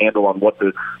think you have a handle on what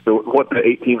the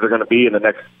 8 teams are going to be, and the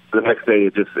next day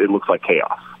it looks like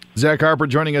chaos. Zach Harper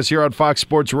joining us here on Fox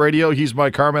Sports Radio. He's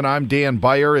Mike Harmon. I'm Dan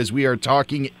Beyer as we are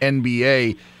talking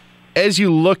NBA. As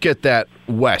you look at that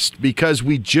West, because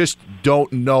we just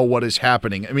don't know what is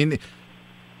happening. I mean,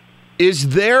 is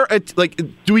there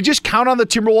do we just count on the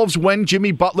Timberwolves when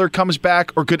Jimmy Butler comes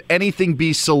back, or could anything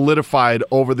be solidified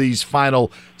over these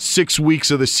final 6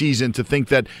 weeks of the season to think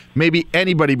that maybe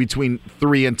anybody between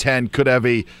 3 and 10 could have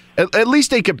at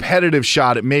least a competitive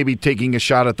shot at maybe taking a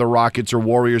shot at the Rockets or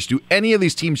Warriors? Do any of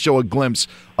these teams show a glimpse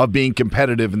of being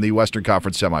competitive in the Western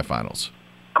Conference semifinals?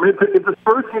 I mean, if the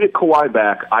Spurs can get Kawhi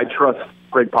back, I trust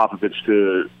Greg Popovich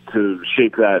to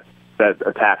shape that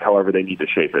attack however they need to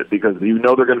shape it, because they're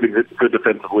going to be good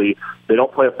defensively. They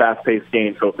don't play a fast-paced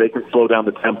game, so if they can slow down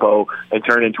the tempo and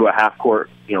turn it into a half-court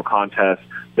contest,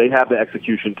 they have the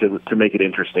execution to make it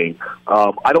interesting.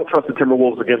 I don't trust the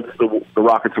Timberwolves against the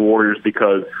Rockets or Warriors,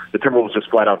 because the Timberwolves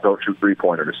just flat-out don't shoot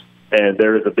three-pointers, and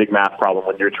there is a big math problem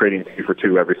when you're trading 2 for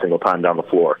 2 every single time down the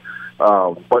floor.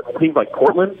 But teams like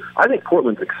Portland, I think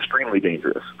Portland's extremely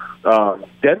dangerous.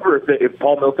 Denver, if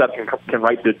Paul Millsap can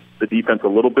right the defense a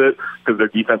little bit, because their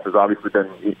defense has obviously been,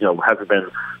 hasn't been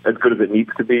as good as it needs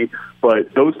to be.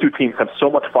 But those two teams have so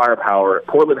much firepower.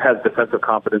 Portland has defensive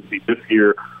competency this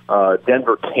year.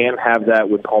 Denver can have that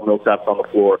when Paul Millsap's on the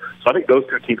floor. So I think those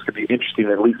two teams could be interesting,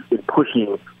 at least in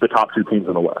pushing the top 2 teams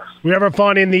in the West. We have our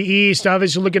fun in the East,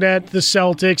 obviously looking at the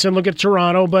Celtics and look at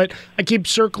Toronto, but I keep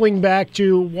circling back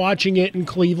to watching it in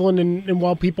Cleveland, and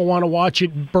while people want to watch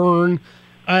it burn,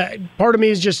 part of me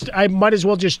is just, I might as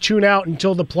well just tune out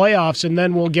until the playoffs, and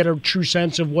then we'll get a true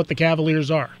sense of what the Cavaliers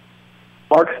are.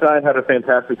 Mark Stein had a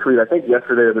fantastic tweet, I think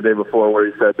yesterday or the day before, where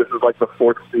he said, this is like the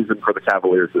 4th season for the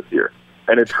Cavaliers this year.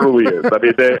 And it truly is.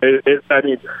 I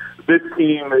mean, this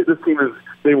team is,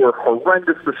 they were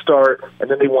horrendous to start,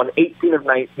 and then they won 18 of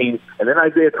 19, and then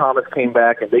Isaiah Thomas came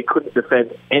back, and they couldn't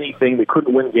defend anything. They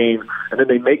couldn't win games, and then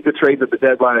they make the trades at the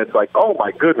deadline, and it's like, oh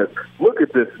my goodness, look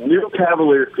at this new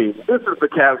Cavaliers team. This is the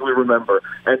Cavs we remember.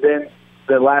 And then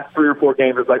the last 3 or 4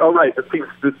 games, it's like, all right, this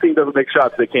team doesn't make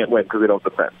shots, they can't win because they don't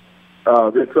defend.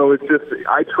 And so it's just,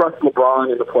 I trust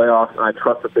LeBron in the playoffs, and I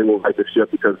trust that they will right the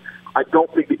ship, because I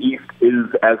don't think the East is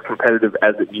as competitive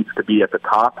as it needs to be at the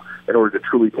top in order to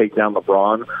truly take down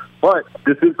LeBron. But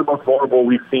this is the most vulnerable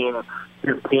we've seen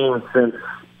his team since,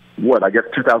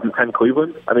 2010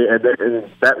 Cleveland? I mean,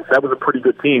 and that was a pretty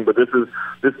good team, but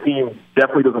this team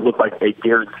definitely doesn't look like a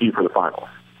guarantee for the finals.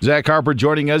 Zach Harper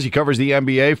joining us. He covers the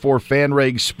NBA for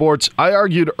FanRag Sports. I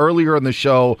argued earlier in the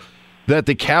show that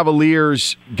the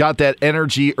Cavaliers got that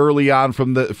energy early on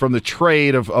from the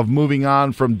trade of moving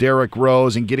on from Derrick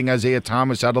Rose and getting Isaiah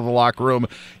Thomas out of the locker room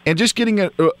and just getting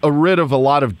rid of a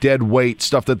lot of dead weight,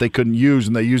 stuff that they couldn't use,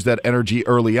 and they used that energy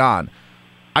early on.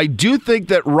 I do think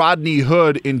that Rodney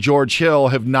Hood and George Hill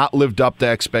have not lived up to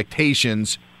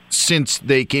expectations since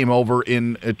they came over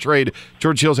in a trade.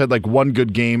 George Hill's had like 1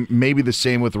 good game, maybe the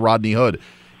same with Rodney Hood.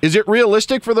 Is it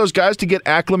realistic for those guys to get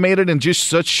acclimated in just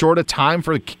such short a time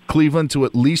for Cleveland to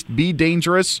at least be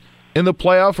dangerous in the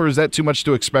playoff, or is that too much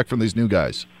to expect from these new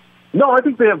guys? No, I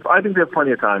think they have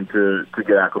plenty of time to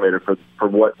get acclimated for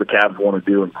what the Cavs want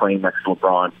to do and playing next to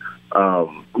LeBron.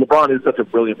 LeBron is such a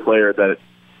brilliant player that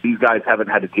these guys haven't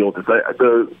had to deal with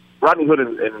this. Rodney Hood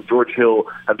and George Hill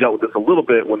have dealt with this a little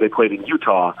bit when they played in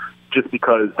Utah, just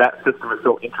because that system is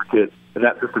so intricate and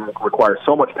that system requires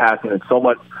so much passing and so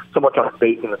much on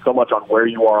spacing and so much on where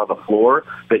you are on the floor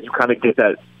that you kind of get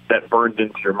that burned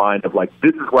into your mind of like,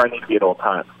 this is where I need to be at all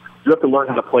times. You have to learn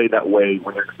how to play that way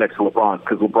when you're next to LeBron,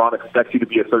 because LeBron expects you to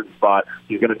be a certain spot.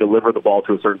 He's going to deliver the ball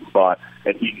to a certain spot,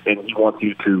 and he wants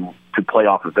you to play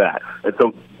off of that. And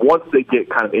so once they get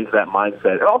kind of into that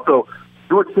mindset, and also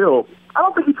George Hill, I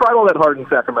don't think he tried all that hard in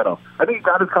Sacramento. I think he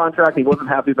got his contract. He wasn't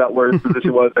happy about where his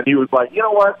position was, and he was like, you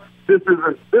know what? This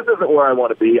isn't where I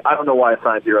want to be. I don't know why I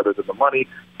signed here other than the money.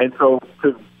 And so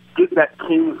to get that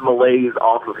Kings malaise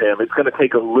off of him, it's going to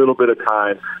take a little bit of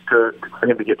time for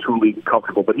him to get truly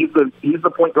comfortable. But he's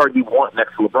the point guard you want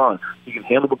next to LeBron. He can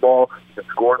handle the ball, he can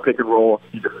score and pick and roll,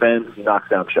 he defends, he knocks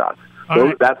down shots.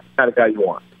 So that's the kind of guy you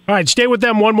want. All right, stay with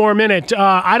them 1 more minute.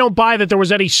 I don't buy that there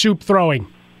was any soup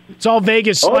throwing. It's all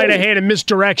Vegas sleight of hand and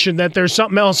misdirection, that there's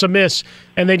something else amiss,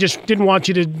 and they just didn't want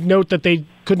you to note that they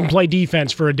couldn't play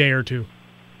defense for a day or two.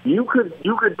 You could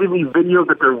give me video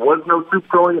that there was no soup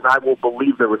throwing, and I will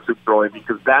believe there was soup throwing,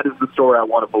 because that is the story I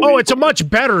want to believe. Oh, it's a much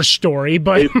better story,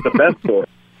 but it's the best story.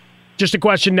 Just a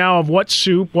question now of what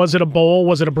soup. Was it a bowl?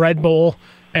 Was it a bread bowl?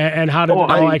 And how did it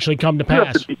all actually come to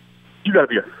pass? You got to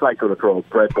be a psycho to throw a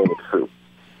bread bowl of soup.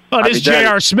 Oh, this is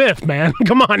J.R. Smith, man.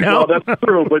 Come on now. Well, that's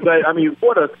true, but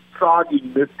what a soggy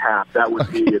mishap that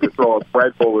would be to throw a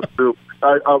bread bowl of soup.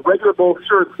 A regular bowl,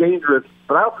 sure, it's dangerous,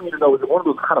 but I also need to know, is it one of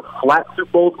those kind of flat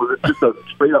soup bowls? Was it just a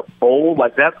straight-up bowl?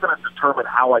 Like, that's going to determine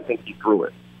how I think he threw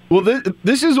it. Well,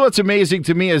 this is what's amazing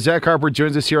to me as Zach Harper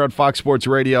joins us here on Fox Sports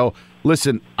Radio.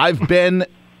 Listen, I've been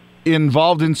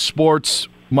involved in sports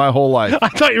my whole life. I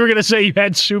thought you were going to say you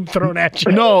had soup thrown at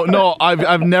you. No,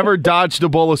 I've never dodged a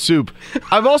bowl of soup.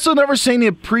 I've also never seen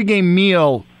a pregame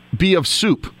meal be of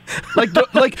soup. Like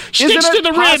Sticks to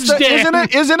the ribs, Dan.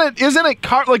 Isn't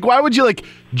it like, why would you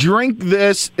drink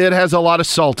this? It has a lot of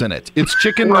salt in it. It's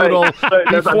chicken noodle.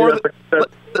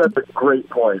 That's a great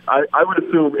point. I would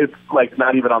assume it's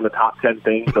not even on the top 10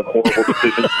 things of horrible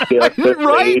decisions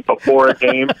right? Before a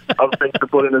game of things to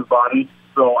put in his body.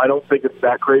 So I don't think it's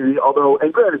that crazy. Although,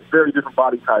 and granted, it's very different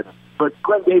body types. But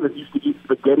Glenn Davis used to eat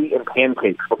spaghetti and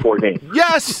pancakes before games.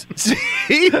 Yes!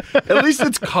 See? At least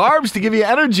it's carbs to give you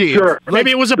energy. Sure.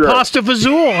 Maybe it was a pasta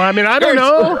fazool. I don't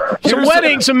know.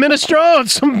 Some minestrone,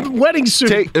 some wedding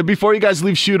soup. Before you guys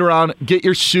leave shoot around, get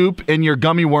your soup and your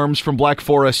gummy worms from Black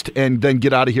Forest and then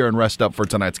get out of here and rest up for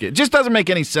tonight's game. It just doesn't make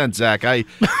any sense, Zach.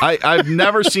 I've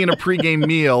never seen a pregame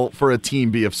meal for a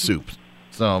team be of soup.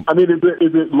 So is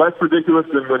it less ridiculous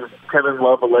than when Kevin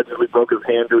Love allegedly broke his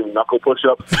hand doing knuckle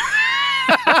push-ups?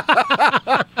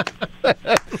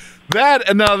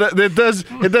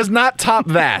 It does not top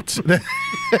that.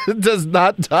 It does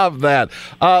not top that.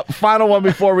 Final one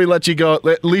before we let you go.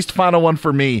 At least final one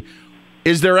for me.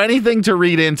 Is there anything to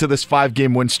read into this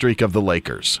 5-game win streak of the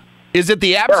Lakers? Is it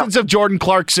the absence of Jordan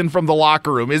Clarkson from the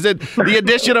locker room? Is it the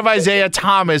addition of Isaiah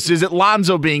Thomas? Is it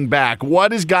Lonzo being back?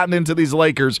 What has gotten into these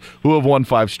Lakers who have won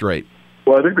 5 straight?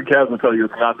 Well, I think the Cavs will tell you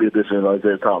it's not the addition of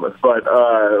Isaiah Thomas. But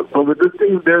with this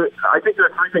team, I think there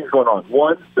are 3 things going on.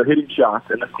 One, they're hitting shots,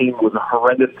 and this team was a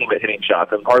horrendous team at hitting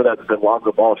shots. And part of that has been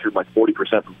Lonzo Ball shooting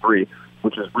 40% from 3,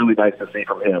 which is really nice to see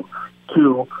from him.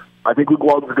 2, I think Luke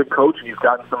Walton's a good coach, and he's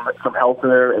gotten some health in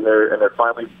there, and they're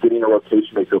finally getting a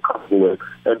rotation they feel comfortable with.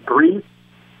 And 3,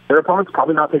 their opponent's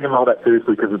probably not taking them all that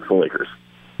seriously because it's the Lakers.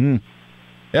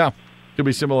 Yeah, could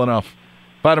be simple enough.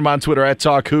 Find him on Twitter at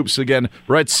Talk Hoops. Again,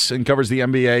 writes and covers the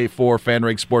NBA for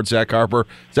FanRag Sports. Zach Harper.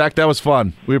 Zach, that was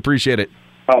fun. We appreciate it.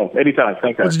 Oh, anytime.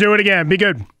 Thanks, guys. Let's do it again. Be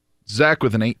good. Zach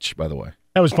with an H, by the way.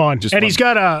 That was fun. He's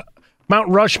got a Mount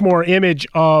Rushmore image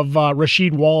of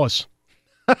Rasheed Wallace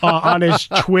on his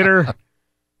Twitter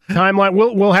timeline.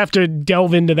 We'll have to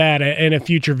delve into that in a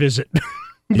future visit.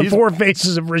 The 4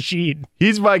 faces of Rasheed.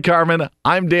 He's Mike Carmen.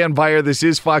 I'm Dan Beyer. This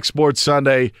is Fox Sports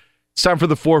Sunday. It's time for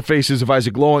the 4 faces of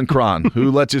Isaac Lowenkron,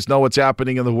 who lets us know what's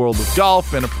happening in the world of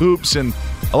golf and of hoops and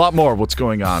a lot more of what's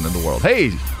going on in the world.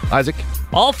 Hey, Isaac.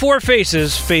 All 4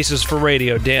 faces for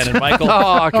radio, Dan and Michael.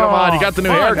 Oh, come on. You got the new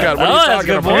haircut. What are you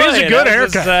talking about? It is a good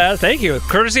haircut. Thank you.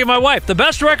 Courtesy of my wife. The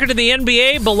best record in the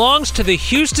NBA belongs to the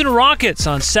Houston Rockets.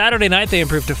 On Saturday night, they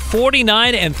improved to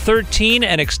 49-13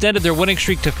 and extended their winning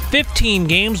streak to 15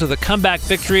 games with a comeback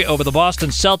victory over the Boston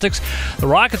Celtics. The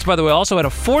Rockets, by the way, also had a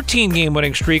 14-game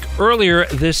winning streak earlier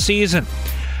this season.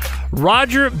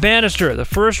 Roger Bannister, the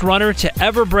first runner to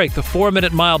ever break the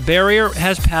 4-minute mile barrier,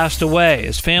 has passed away.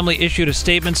 His family issued a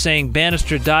statement saying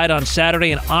Bannister died on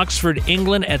Saturday in Oxford,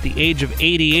 England at the age of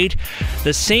 88,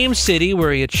 the same city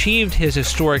where he achieved his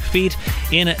historic feat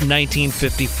in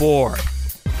 1954.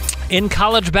 In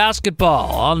college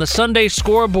basketball, on the Sunday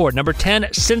scoreboard, number 10,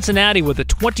 Cincinnati with a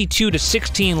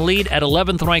 22-16 lead at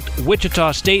 11th-ranked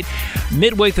Wichita State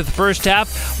midway through the first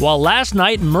half, while last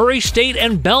night Murray State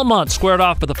and Belmont squared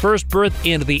off for the first berth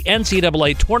into the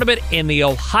NCAA tournament in the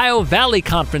Ohio Valley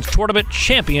Conference Tournament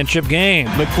Championship game.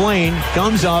 McClain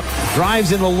comes up,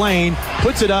 drives in the lane,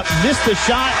 puts it up, missed the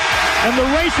shot, and the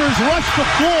Racers rush the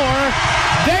floor.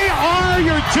 They are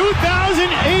your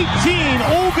 2018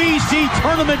 OVC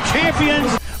Tournament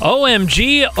champions.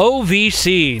 OMG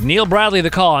OVC. Neil Bradley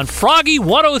the call on Froggy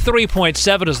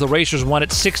 103.7 as the Racers won it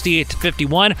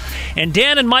 68-51. And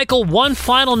Dan and Michael, one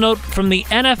final note from the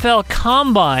NFL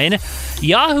Combine.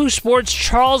 Yahoo Sports'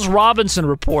 Charles Robinson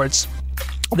reports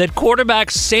that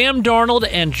quarterbacks Sam Darnold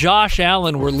and Josh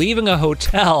Allen were leaving a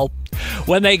hotel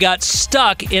when they got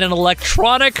stuck in an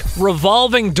electronic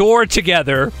revolving door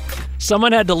together.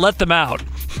 Someone had to let them out.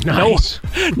 Nice.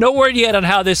 No word yet on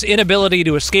how this inability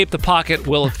to escape the pocket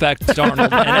will affect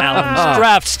Darnold and Allen's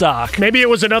draft stock. Maybe it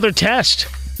was another test.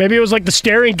 Maybe it was like the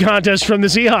staring contest from the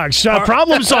Seahawks.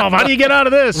 Problem solve. How do you get out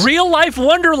of this? Real life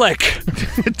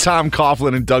Wonderlick. Tom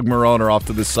Coughlin and Doug Marrone are off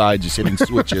to the side just hitting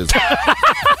switches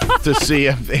to see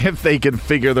if they can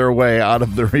figure their way out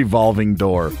of the revolving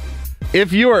door.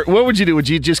 If you were, what would you do? Would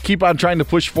you just keep on trying to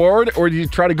push forward, or do you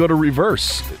try to go to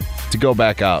reverse? to go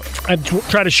back out. I'd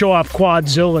try to show off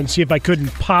Quadzilla and see if I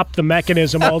couldn't pop the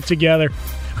mechanism altogether.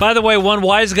 By the way, one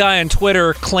wise guy on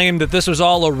Twitter claimed that this was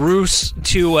all a ruse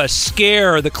to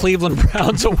scare the Cleveland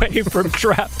Browns away from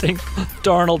drafting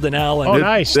Darnold and Allen. Oh,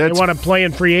 nice. They want to play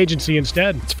in free agency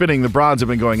instead. It's fitting. The Browns have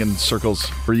been going in circles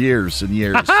for years and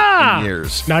years and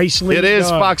years. Nicely It is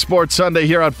done. Fox Sports Sunday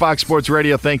here on Fox Sports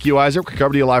Radio. Thank you, Isaac. We're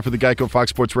coming to you live from the Geico Fox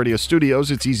Sports Radio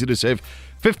studios. It's easy to save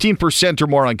 15% or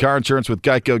more on car insurance with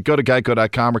Geico. Go to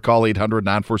geico.com or call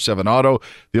 800-947-AUTO.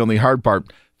 The only hard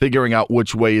part, figuring out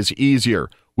which way is easier.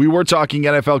 We were talking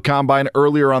NFL Combine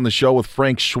earlier on the show with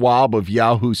Frank Schwab of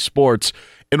Yahoo Sports.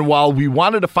 And while we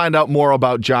wanted to find out more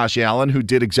about Josh Allen, who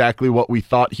did exactly what we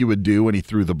thought he would do when he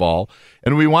threw the ball,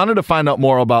 and we wanted to find out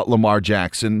more about Lamar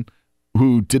Jackson,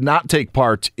 who did not take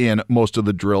part in most of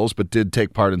the drills, but did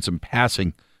take part in some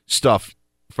passing stuff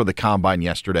for the Combine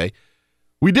yesterday.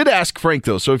 We did ask Frank,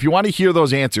 though, so if you want to hear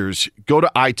those answers, go to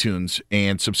iTunes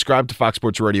and subscribe to Fox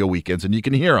Sports Radio Weekends, and you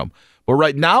can hear them. But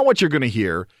right now what you're going to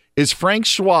hear is Frank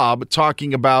Schwab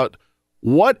talking about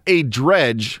what a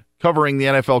dredge covering the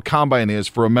NFL Combine is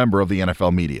for a member of the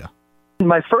NFL media.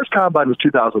 My first Combine was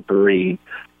 2003,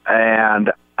 and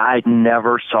I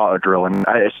never saw a drill, and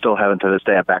I still haven't to this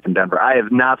day. I'm back in Denver. I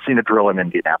have not seen a drill in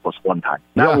Indianapolis one time.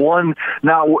 Not one.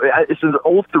 Since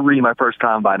 2003, my first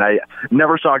Combine, I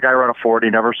never saw a guy run a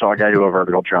 40, never saw a guy do a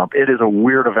vertical jump. It is a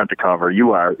weird event to cover.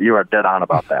 You are dead on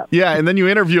about that. Yeah, and then you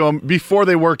interview them before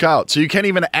they work out, so you can't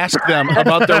even ask them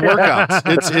about their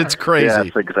workouts. It's crazy.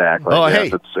 Yes, exactly. Oh, yes,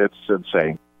 hey. It's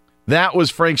insane. That was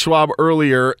Frank Schwab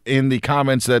earlier in the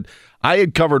comments that I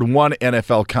had covered one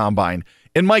NFL Combine.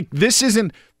 And Mike, this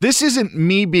isn't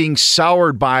me being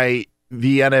soured by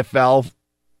the NFL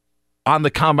on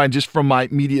the Combine just from my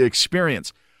media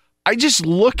experience. I just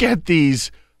look at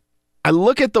these, I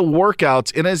look at the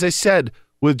workouts, and as I said,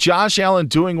 with Josh Allen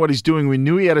doing what he's doing, we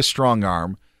knew he had a strong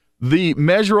arm. The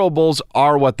measurables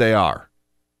are what they are.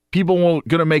 People were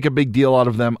going to make a big deal out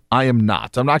of them. I am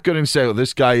not. I'm not going to say, oh,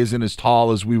 this guy isn't as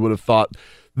tall as we would have thought.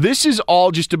 This is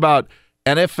all just about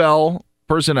NFL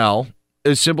personnel,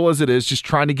 as simple as it is, just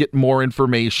trying to get more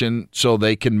information so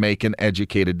they can make an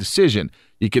educated decision.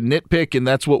 You can nitpick, and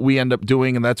that's what we end up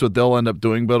doing, and that's what they'll end up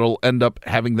doing, but it'll end up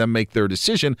having them make their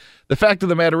decision. The fact of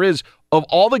the matter is, of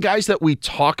all the guys that we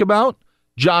talk about,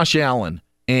 Josh Allen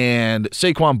and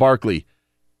Saquon Barkley,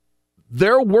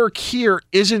 their work here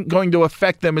isn't going to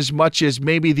affect them as much as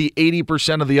maybe the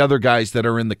 80% of the other guys that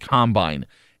are in the Combine.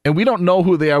 And we don't know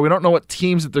who they are. We don't know what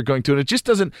teams that they're going to, and it just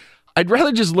doesn't – I'd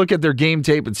rather just look at their game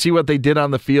tape and see what they did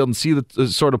on the field and see the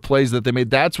sort of plays that they made.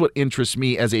 That's what interests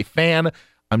me as a fan.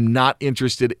 I'm not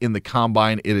interested in the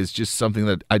Combine. It is just something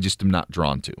that I just am not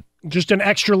drawn to. Just an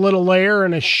extra little layer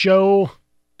and a show,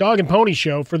 dog and pony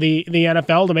show for the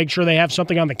NFL to make sure they have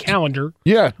something on the calendar.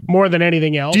 Yeah. More than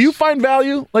anything else. Do you find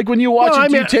value? Like when you watch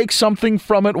do you take something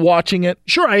from it watching it?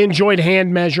 Sure. I enjoyed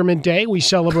Hand Measurement Day. We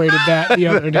celebrated that the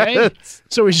other day.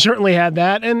 So we certainly had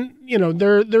that. And, you know,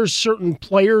 there's certain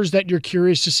players that you're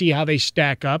curious to see how they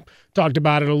stack up. Talked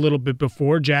about it a little bit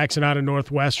before. Jackson out of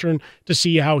Northwestern, to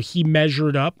see how he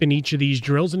measured up in each of these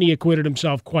drills, and he acquitted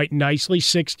himself quite nicely.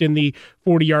 6th in the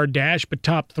 40-yard dash, but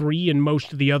top 3 in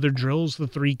most of the other drills, the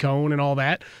 3-cone and all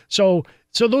that. So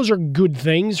those are good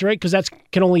things, right? Because that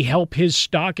can only help his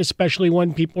stock, especially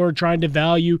when people are trying to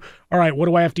value, all right, what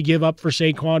do I have to give up for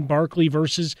Saquon Barkley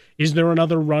versus is there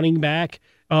another running back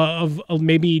of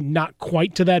maybe not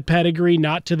quite to that pedigree,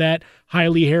 not to that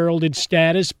highly heralded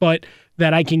status, but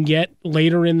that I can get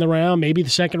later in the round, maybe the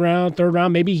second round, third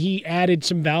round, maybe he added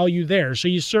some value there. So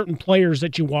you certain players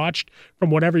that you watched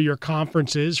from whatever your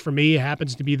conference is. For me, it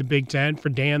happens to be the Big Ten. For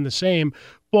Dan, the same.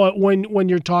 But when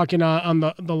you're talking on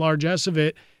the largesse of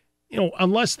it, you know,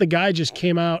 unless the guy just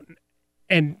came out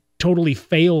and totally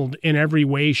failed in every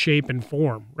way, shape, and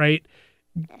form, right?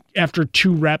 After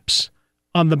 2 reps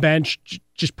on the bench,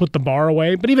 just put the bar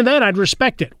away. But even then, I'd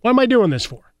respect it. What am I doing this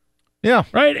for? Yeah.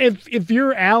 Right? If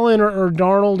you're Allen or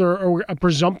Darnold or a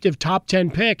presumptive top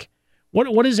 10 pick,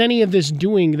 what is any of this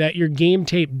doing that your game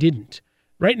tape didn't?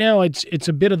 Right now, it's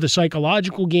a bit of the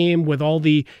psychological game with all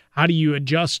the how do you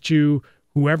adjust to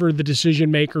whoever the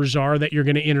decision makers are that you're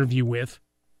going to interview with.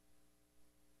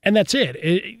 And that's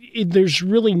it. There's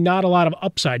really not a lot of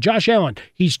upside. Josh Allen,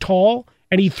 he's tall,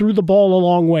 and he threw the ball a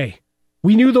long way.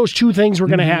 We knew those 2 things were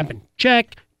going to happen.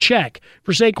 Check.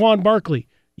 For Saquon Barkley,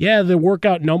 yeah, the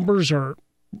workout numbers are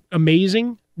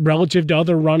amazing relative to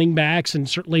other running backs, and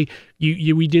certainly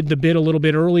we did the bit a little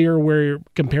bit earlier where you're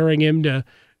comparing him to,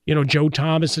 you know, Joe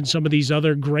Thomas and some of these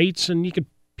other greats, and you could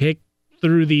pick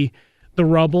through the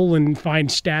rubble and find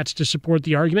stats to support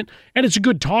the argument. And it's a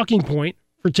good talking point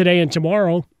for today and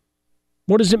tomorrow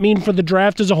What does it mean for the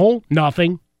draft as a whole?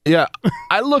 Nothing. Yeah,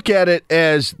 I look at it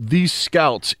as these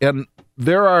scouts, and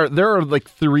there are like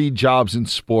 3 jobs in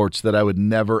sports that I would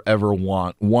never, ever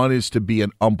want. One is to be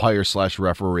an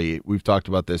umpire/referee. We've talked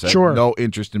about this. I have no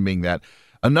interest in being that.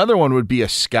 Another one would be a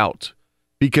scout,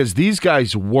 because these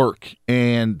guys work,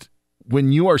 and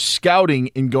when you are scouting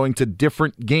and going to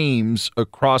different games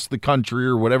across the country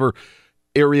or whatever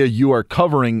area you are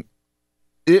covering,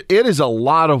 it is a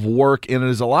lot of work, and it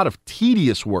is a lot of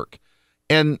tedious work.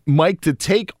 And Mike, to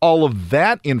take all of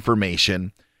that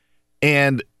information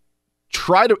and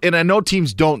try to, and I know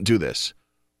teams don't do this,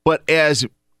 but as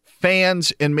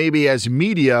fans and maybe as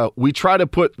media, we try to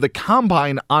put the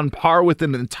combine on par with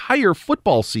an entire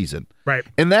football season. Right.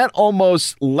 And that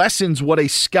almost lessens what a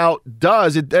scout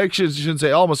does. It actually shouldn't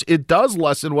say almost. It does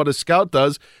lessen what a scout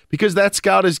does, because that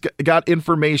scout has got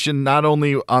information not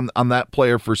only on that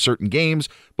player for certain games,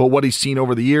 but what he's seen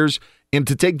over the years. And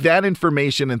to take that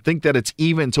information and think that it's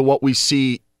even to what we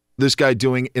see this guy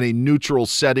doing in a neutral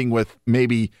setting with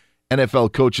maybe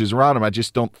NFL coaches around him, I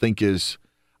just don't think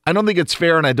I don't think it's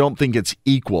fair, and I don't think it's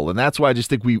equal. And that's why I just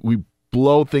think we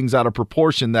blow things out of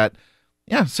proportion that,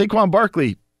 yeah, Saquon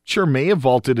Barkley sure may have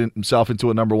vaulted himself into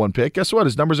a number 1 pick. Guess what?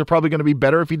 His numbers are probably going to be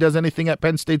better if he does anything at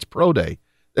Penn State's Pro Day,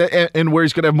 and where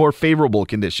he's going to have more favorable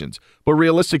conditions. But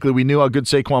realistically, we knew how good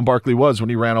Saquon Barkley was when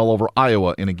he ran all over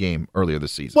Iowa in a game earlier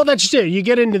this season. Well, that's just it. You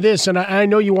get into this, and I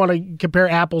know you want to compare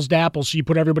apples to apples, so you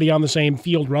put everybody on the same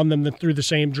field, run them through the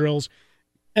same drills,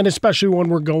 and especially when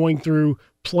we're going through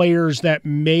players that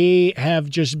may have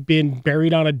just been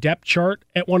buried on a depth chart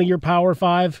at one of your Power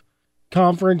 5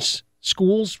 conference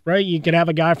schools, right? You could have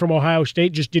a guy from Ohio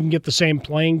State just didn't get the same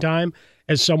playing time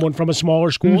as someone from a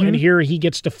smaller school, and here he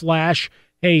gets to flash,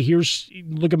 hey,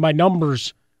 look at my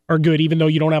numbers are good, even though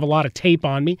you don't have a lot of tape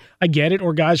on me. I get it.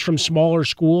 Or guys from smaller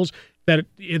schools that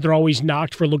they're always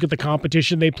knocked for look at the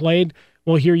competition they played.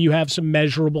 Well, here you have some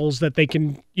measurables that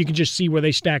you can just see where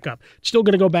they stack up. Still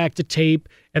going to go back to tape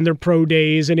and their pro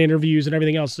days and interviews and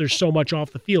everything else. There's so much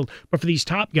off the field. But for these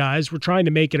top guys, we're trying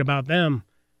to make it about them.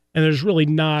 And there's really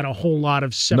not a whole lot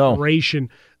of separation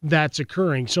that's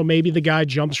occurring. So maybe the guy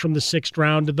jumps from the 6th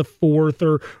round to the 4th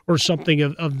or something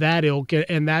of that ilk,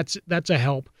 and that's a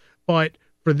help. But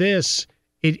for this,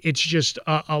 it's just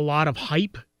a lot of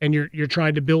hype, and you're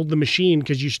trying to build the machine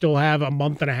because you still have a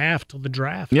month and a half till the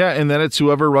draft. Yeah, and then it's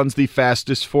whoever runs the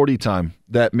fastest 40 time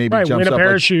that maybe jumps win a up.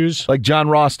 Pair of shoes. Like John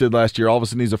Ross did last year. All of a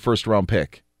sudden he's a first-round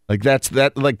pick. That's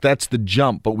the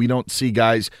jump, but we don't see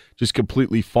guys just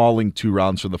completely falling 2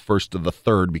 rounds from the 1st to the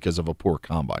 3rd because of a poor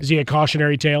combine. Is he a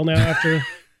cautionary tale now after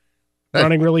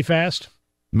running really fast?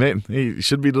 Man, he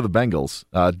should be to the Bengals.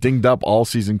 Dinged up all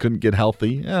season, couldn't get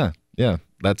healthy. Yeah.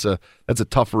 That's a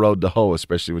tough road to hoe,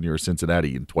 especially when you were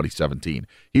Cincinnati in 2017.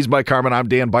 He's Mike Harmon. I'm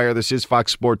Dan Beyer. This is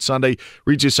Fox Sports Sunday.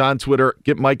 Reach us on Twitter.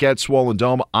 Get Mike at Swollen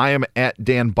Dome. I am at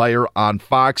Dan Beyer on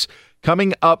Fox.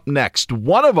 Coming up next,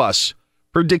 one of us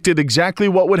predicted exactly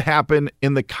what would happen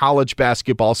in the college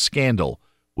basketball scandal.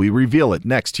 We reveal it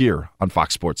next here on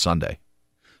Fox Sports Sunday.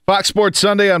 Fox Sports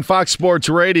Sunday on Fox Sports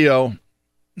Radio.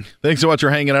 Thanks so much for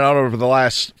hanging out over the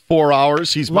last 4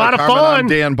 hours. He's Mike Harmon. I'm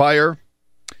Dan Beyer.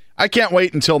 I can't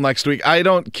wait until next week. I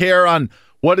don't care on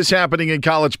what is happening in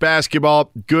college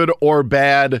basketball, good or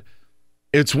bad.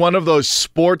 It's one of those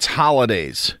sports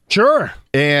holidays. Sure.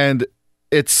 And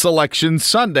it's Selection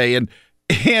Sunday.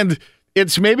 And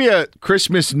it's maybe a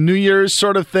Christmas, New Year's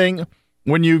sort of thing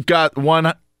when you've got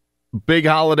one big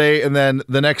holiday and then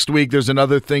the next week there's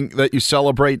another thing that you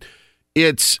celebrate.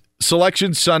 It's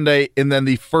Selection Sunday and then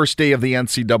the first day of the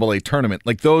NCAA tournament.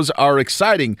 Like, those are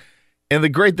exciting. And the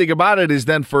great thing about it is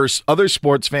then for other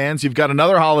sports fans, you've got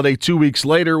another holiday 2 weeks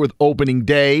later with opening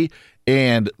day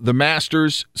and the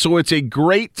Masters. So it's a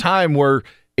great time where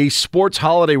a sports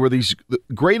holiday where these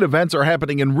great events are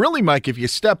happening. And really, Mike, if you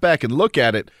step back and look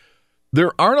at it,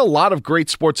 there aren't a lot of great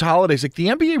sports holidays. Like, the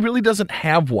NBA really doesn't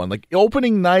have one. Like,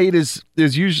 opening night is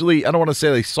usually, I don't want to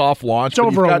say a soft launch. It's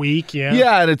over a week, yeah.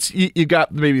 Yeah, and it's you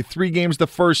got maybe 3 games the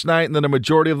first night and then a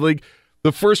majority of the league.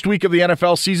 The first week of the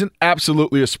NFL season,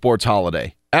 absolutely a sports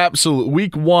holiday. Absolutely.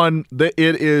 Week 1, it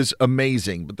is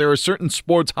amazing. But there are certain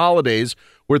sports holidays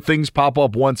where things pop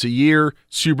up once a year.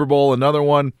 Super Bowl, another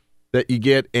one that you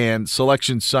get, and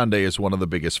Selection Sunday is one of the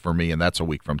biggest for me, and that's a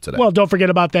week from today. Well, don't forget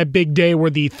about that big day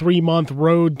where the 3-month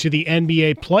road to the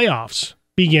NBA playoffs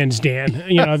begins, Dan.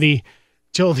 You know,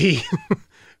 till the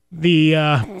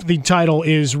title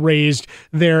is raised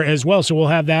there as well. So we'll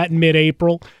have that in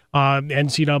mid-April,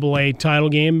 NCAA title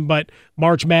game. But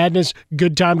March Madness,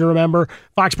 good time to remember.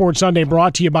 Fox Sports Sunday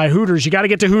brought to you by Hooters. You got to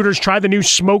get to Hooters. Try the new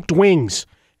smoked wings.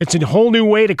 It's a whole new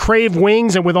way to crave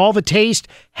wings, and with all the taste,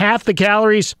 half the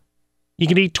calories, you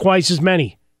can eat twice as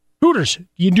many. Hooters,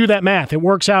 you do that math. It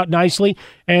works out nicely.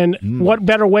 And what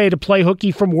better way to play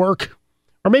hooky from work?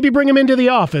 Or maybe bring him into the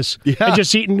office and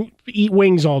just eat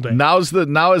wings all day. Now is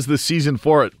the season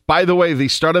for it. By the way, the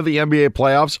start of the NBA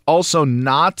playoffs, also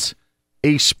not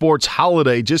a sports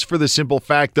holiday, just for the simple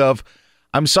fact of,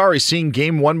 I'm sorry, seeing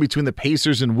game one between the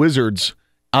Pacers and Wizards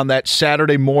on that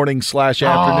Saturday morning /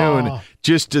 afternoon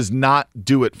just does not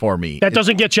do it for me. That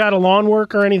doesn't get you out of lawn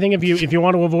work or anything if you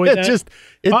want to avoid that?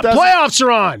 Playoffs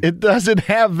are on. It doesn't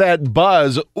have that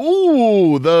buzz.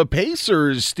 Ooh, the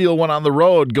Pacers steal one on the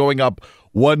road going up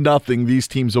 1-0. These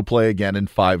teams will play again in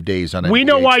 5 days on NBA We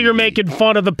know why TV. you're making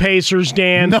fun of the Pacers,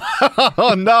 Dan.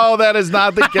 No, that is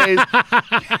not the case.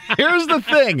 Here's the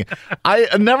thing. I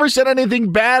never said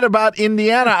anything bad about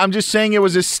Indiana. I'm just saying it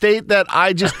was a state that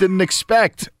I just didn't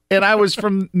expect. And I was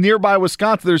from nearby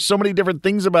Wisconsin. There's so many different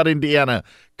things about Indiana.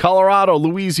 Colorado,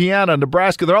 Louisiana,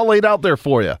 Nebraska. They're all laid out there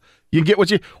for you. You get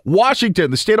what you...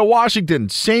 Washington, the state of Washington,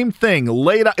 same thing.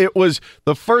 Laid out. It was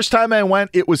the first time I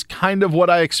went, it was kind of what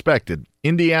I expected.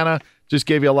 Indiana just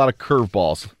gave you a lot of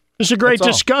curveballs. It's a great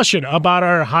discussion about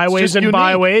our highways and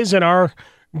byways and our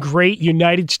great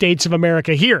United States of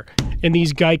America here in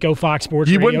these Geico Fox Sports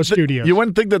Radio studios. You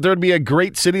wouldn't think that there'd be a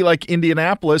great city like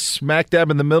Indianapolis, smack dab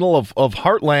in the middle of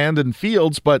heartland and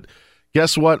fields, but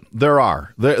guess what? There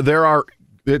are.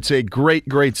 It's a great,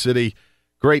 great city,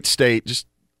 great state, just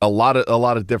a lot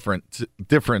of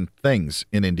different things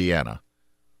in Indiana.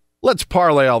 Let's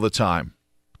parlay all the time.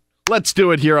 Let's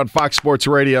do it here on Fox Sports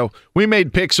Radio. We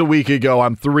made picks a week ago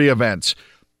on 3 events.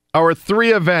 Our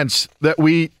 3 events that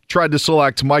we tried to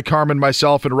select, Mike Harmon,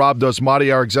 myself, and Rob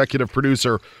Dosmati, our executive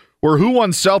producer, were who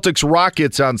won Celtics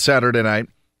Rockets on Saturday night,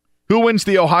 who wins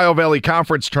the Ohio Valley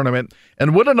Conference Tournament,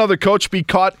 and would another coach be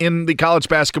caught in the college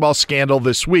basketball scandal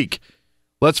this week?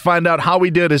 Let's find out how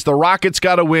we did as the Rockets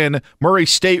got a win. Murray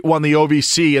State won the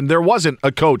OVC, and there wasn't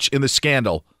a coach in the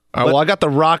scandal. All right, well, I got the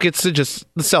Rockets. The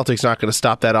Celtics not going to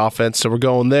stop that offense, so we're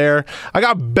going there. I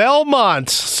got Belmont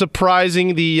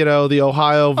surprising the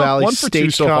Ohio Valley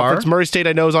State so Conference. Far. Murray State,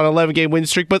 I know, is on an 11-game win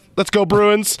streak, but let's go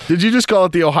Bruins. Did you just call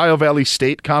it the Ohio Valley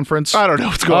State Conference? I don't know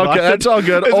what's going on. Okay, that's all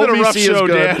good. It's OVC been a rough show,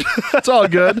 is good. Dan. It's all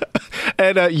good.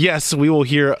 And yes, we will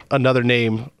hear another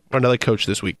name, another coach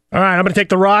this week. All right, I'm going to take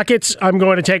the Rockets. I'm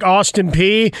going to take Austin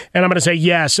Peay, and I'm going to say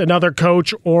yes, another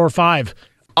coach or 5.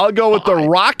 I'll go with the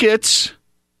Rockets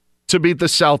to beat the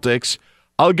Celtics.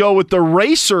 I'll go with the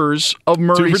Racers of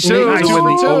Murray State to win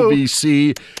the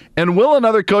OVC. And will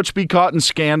another coach be caught in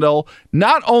scandal?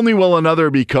 Not only will another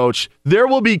be coached, there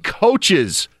will be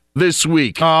coaches this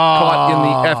week caught in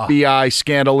the FBI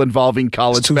scandal involving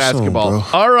college basketball.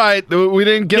 All right, we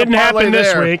didn't get a parlay happen there.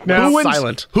 this week. Now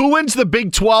silent. Who wins the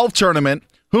Big 12 tournament?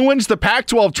 Who wins the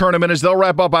Pac-12 tournament as they'll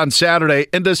wrap up on Saturday?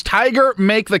 And does Tiger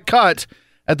make the cut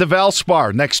at the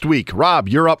Valspar next week? Rob,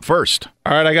 you're up first.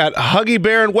 All right, I got Huggy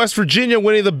Bear in West Virginia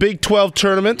winning the Big 12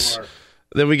 tournament.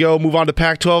 Then we move on to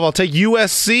Pac-12. I'll take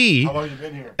USC. How long have you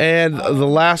been here? And the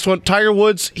last one, Tiger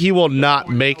Woods, he will not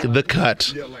make the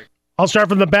cut. I'll start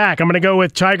from the back. I'm going to go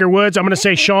with Tiger Woods. I'm going to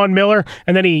say Sean Miller,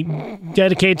 and then he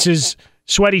dedicates his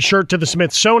sweaty shirt to the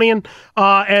Smithsonian.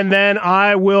 And then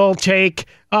I will take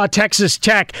Texas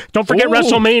Tech. Don't forget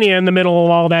WrestleMania in the middle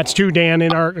of all that too, Dan,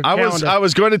 in our calendar. I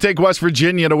was going to take West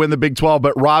Virginia to win the Big 12,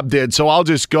 but Rob did, so I'll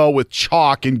just go with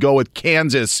chalk and go with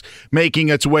Kansas making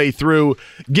its way through.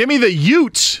 Give me the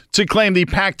Utes to claim the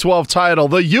Pac-12 title.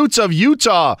 The Utes of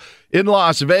Utah in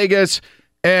Las Vegas.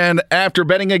 And after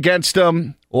betting against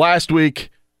them last week,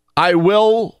 I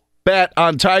will bet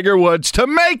on Tiger Woods to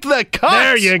make the cut.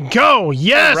 There you go.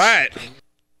 Yes. All right.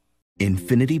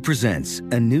 Infinity presents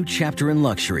a new chapter in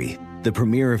luxury, the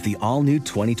premiere of the all-new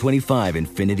 2025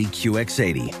 Infinity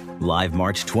QX80, live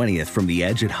March 20th from the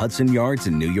Edge at Hudson Yards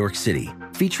in New York City,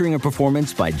 featuring a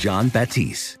performance by John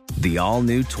Batiste. The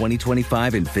all-new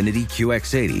 2025 Infinity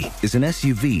QX80 is an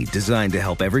SUV designed to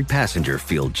help every passenger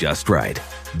feel just right.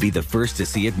 Be the first to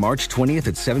see it March 20th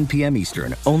at 7 p.m.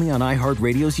 Eastern, only on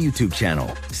iHeartRadio's YouTube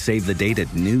channel. Save the date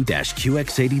at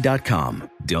new-QX80.com.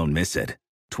 Don't miss it.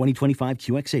 2025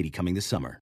 QX80 coming this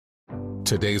summer.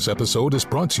 Today's episode is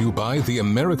brought to you by the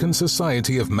American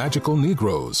Society of Magical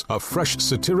Negroes, a fresh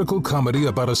satirical comedy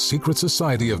about a secret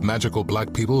society of magical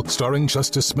black people starring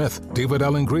Justice Smith, David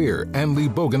Allen Greer, Ann Lee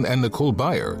Bogan, and Nicole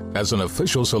Byer. As an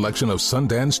official selection of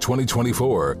Sundance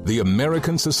 2024, the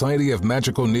American Society of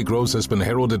Magical Negroes has been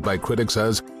heralded by critics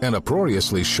as an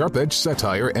uproariously sharp-edged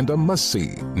satire and a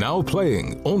must-see. Now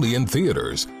playing only in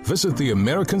theaters. Visit the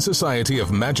American Society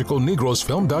of Magical Negroes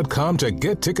Film.com to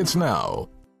get tickets now.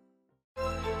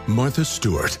 Martha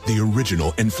Stewart, the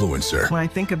original influencer. When I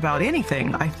think about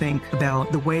anything, I think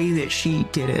about the way that she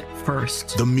did it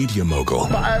first. The media mogul.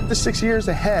 5 to 6 years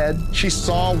ahead, she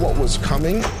saw what was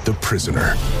coming. The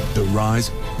prisoner. The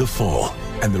rise, the fall,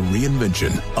 and the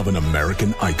reinvention of an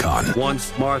American icon.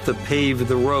 Once Martha paved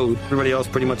the road, everybody else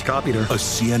pretty much copied her. A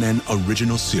CNN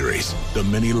original series, The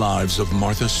Many Lives of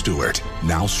Martha Stewart,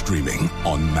 now streaming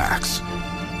on Max.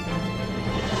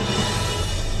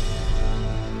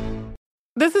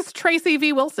 This is Tracy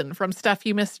V. Wilson from Stuff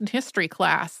You Missed in History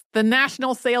class. The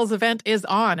national sales event is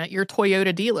on at your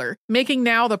Toyota dealer, making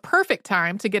now the perfect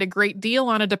time to get a great deal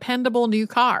on a dependable new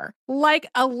car. Like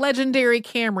a legendary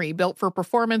Camry built for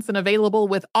performance and available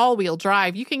with all-wheel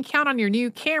drive, you can count on your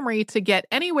new Camry to get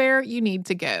anywhere you need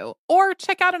to go. Or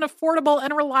check out an affordable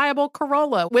and reliable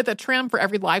Corolla with a trim for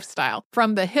every lifestyle.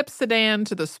 From the hip sedan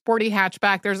to the sporty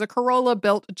hatchback, there's a Corolla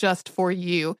built just for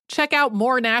you. Check out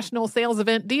more national sales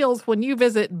event deals when you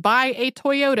visit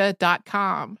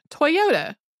buyatoyota.com.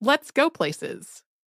 Toyota, let's go places.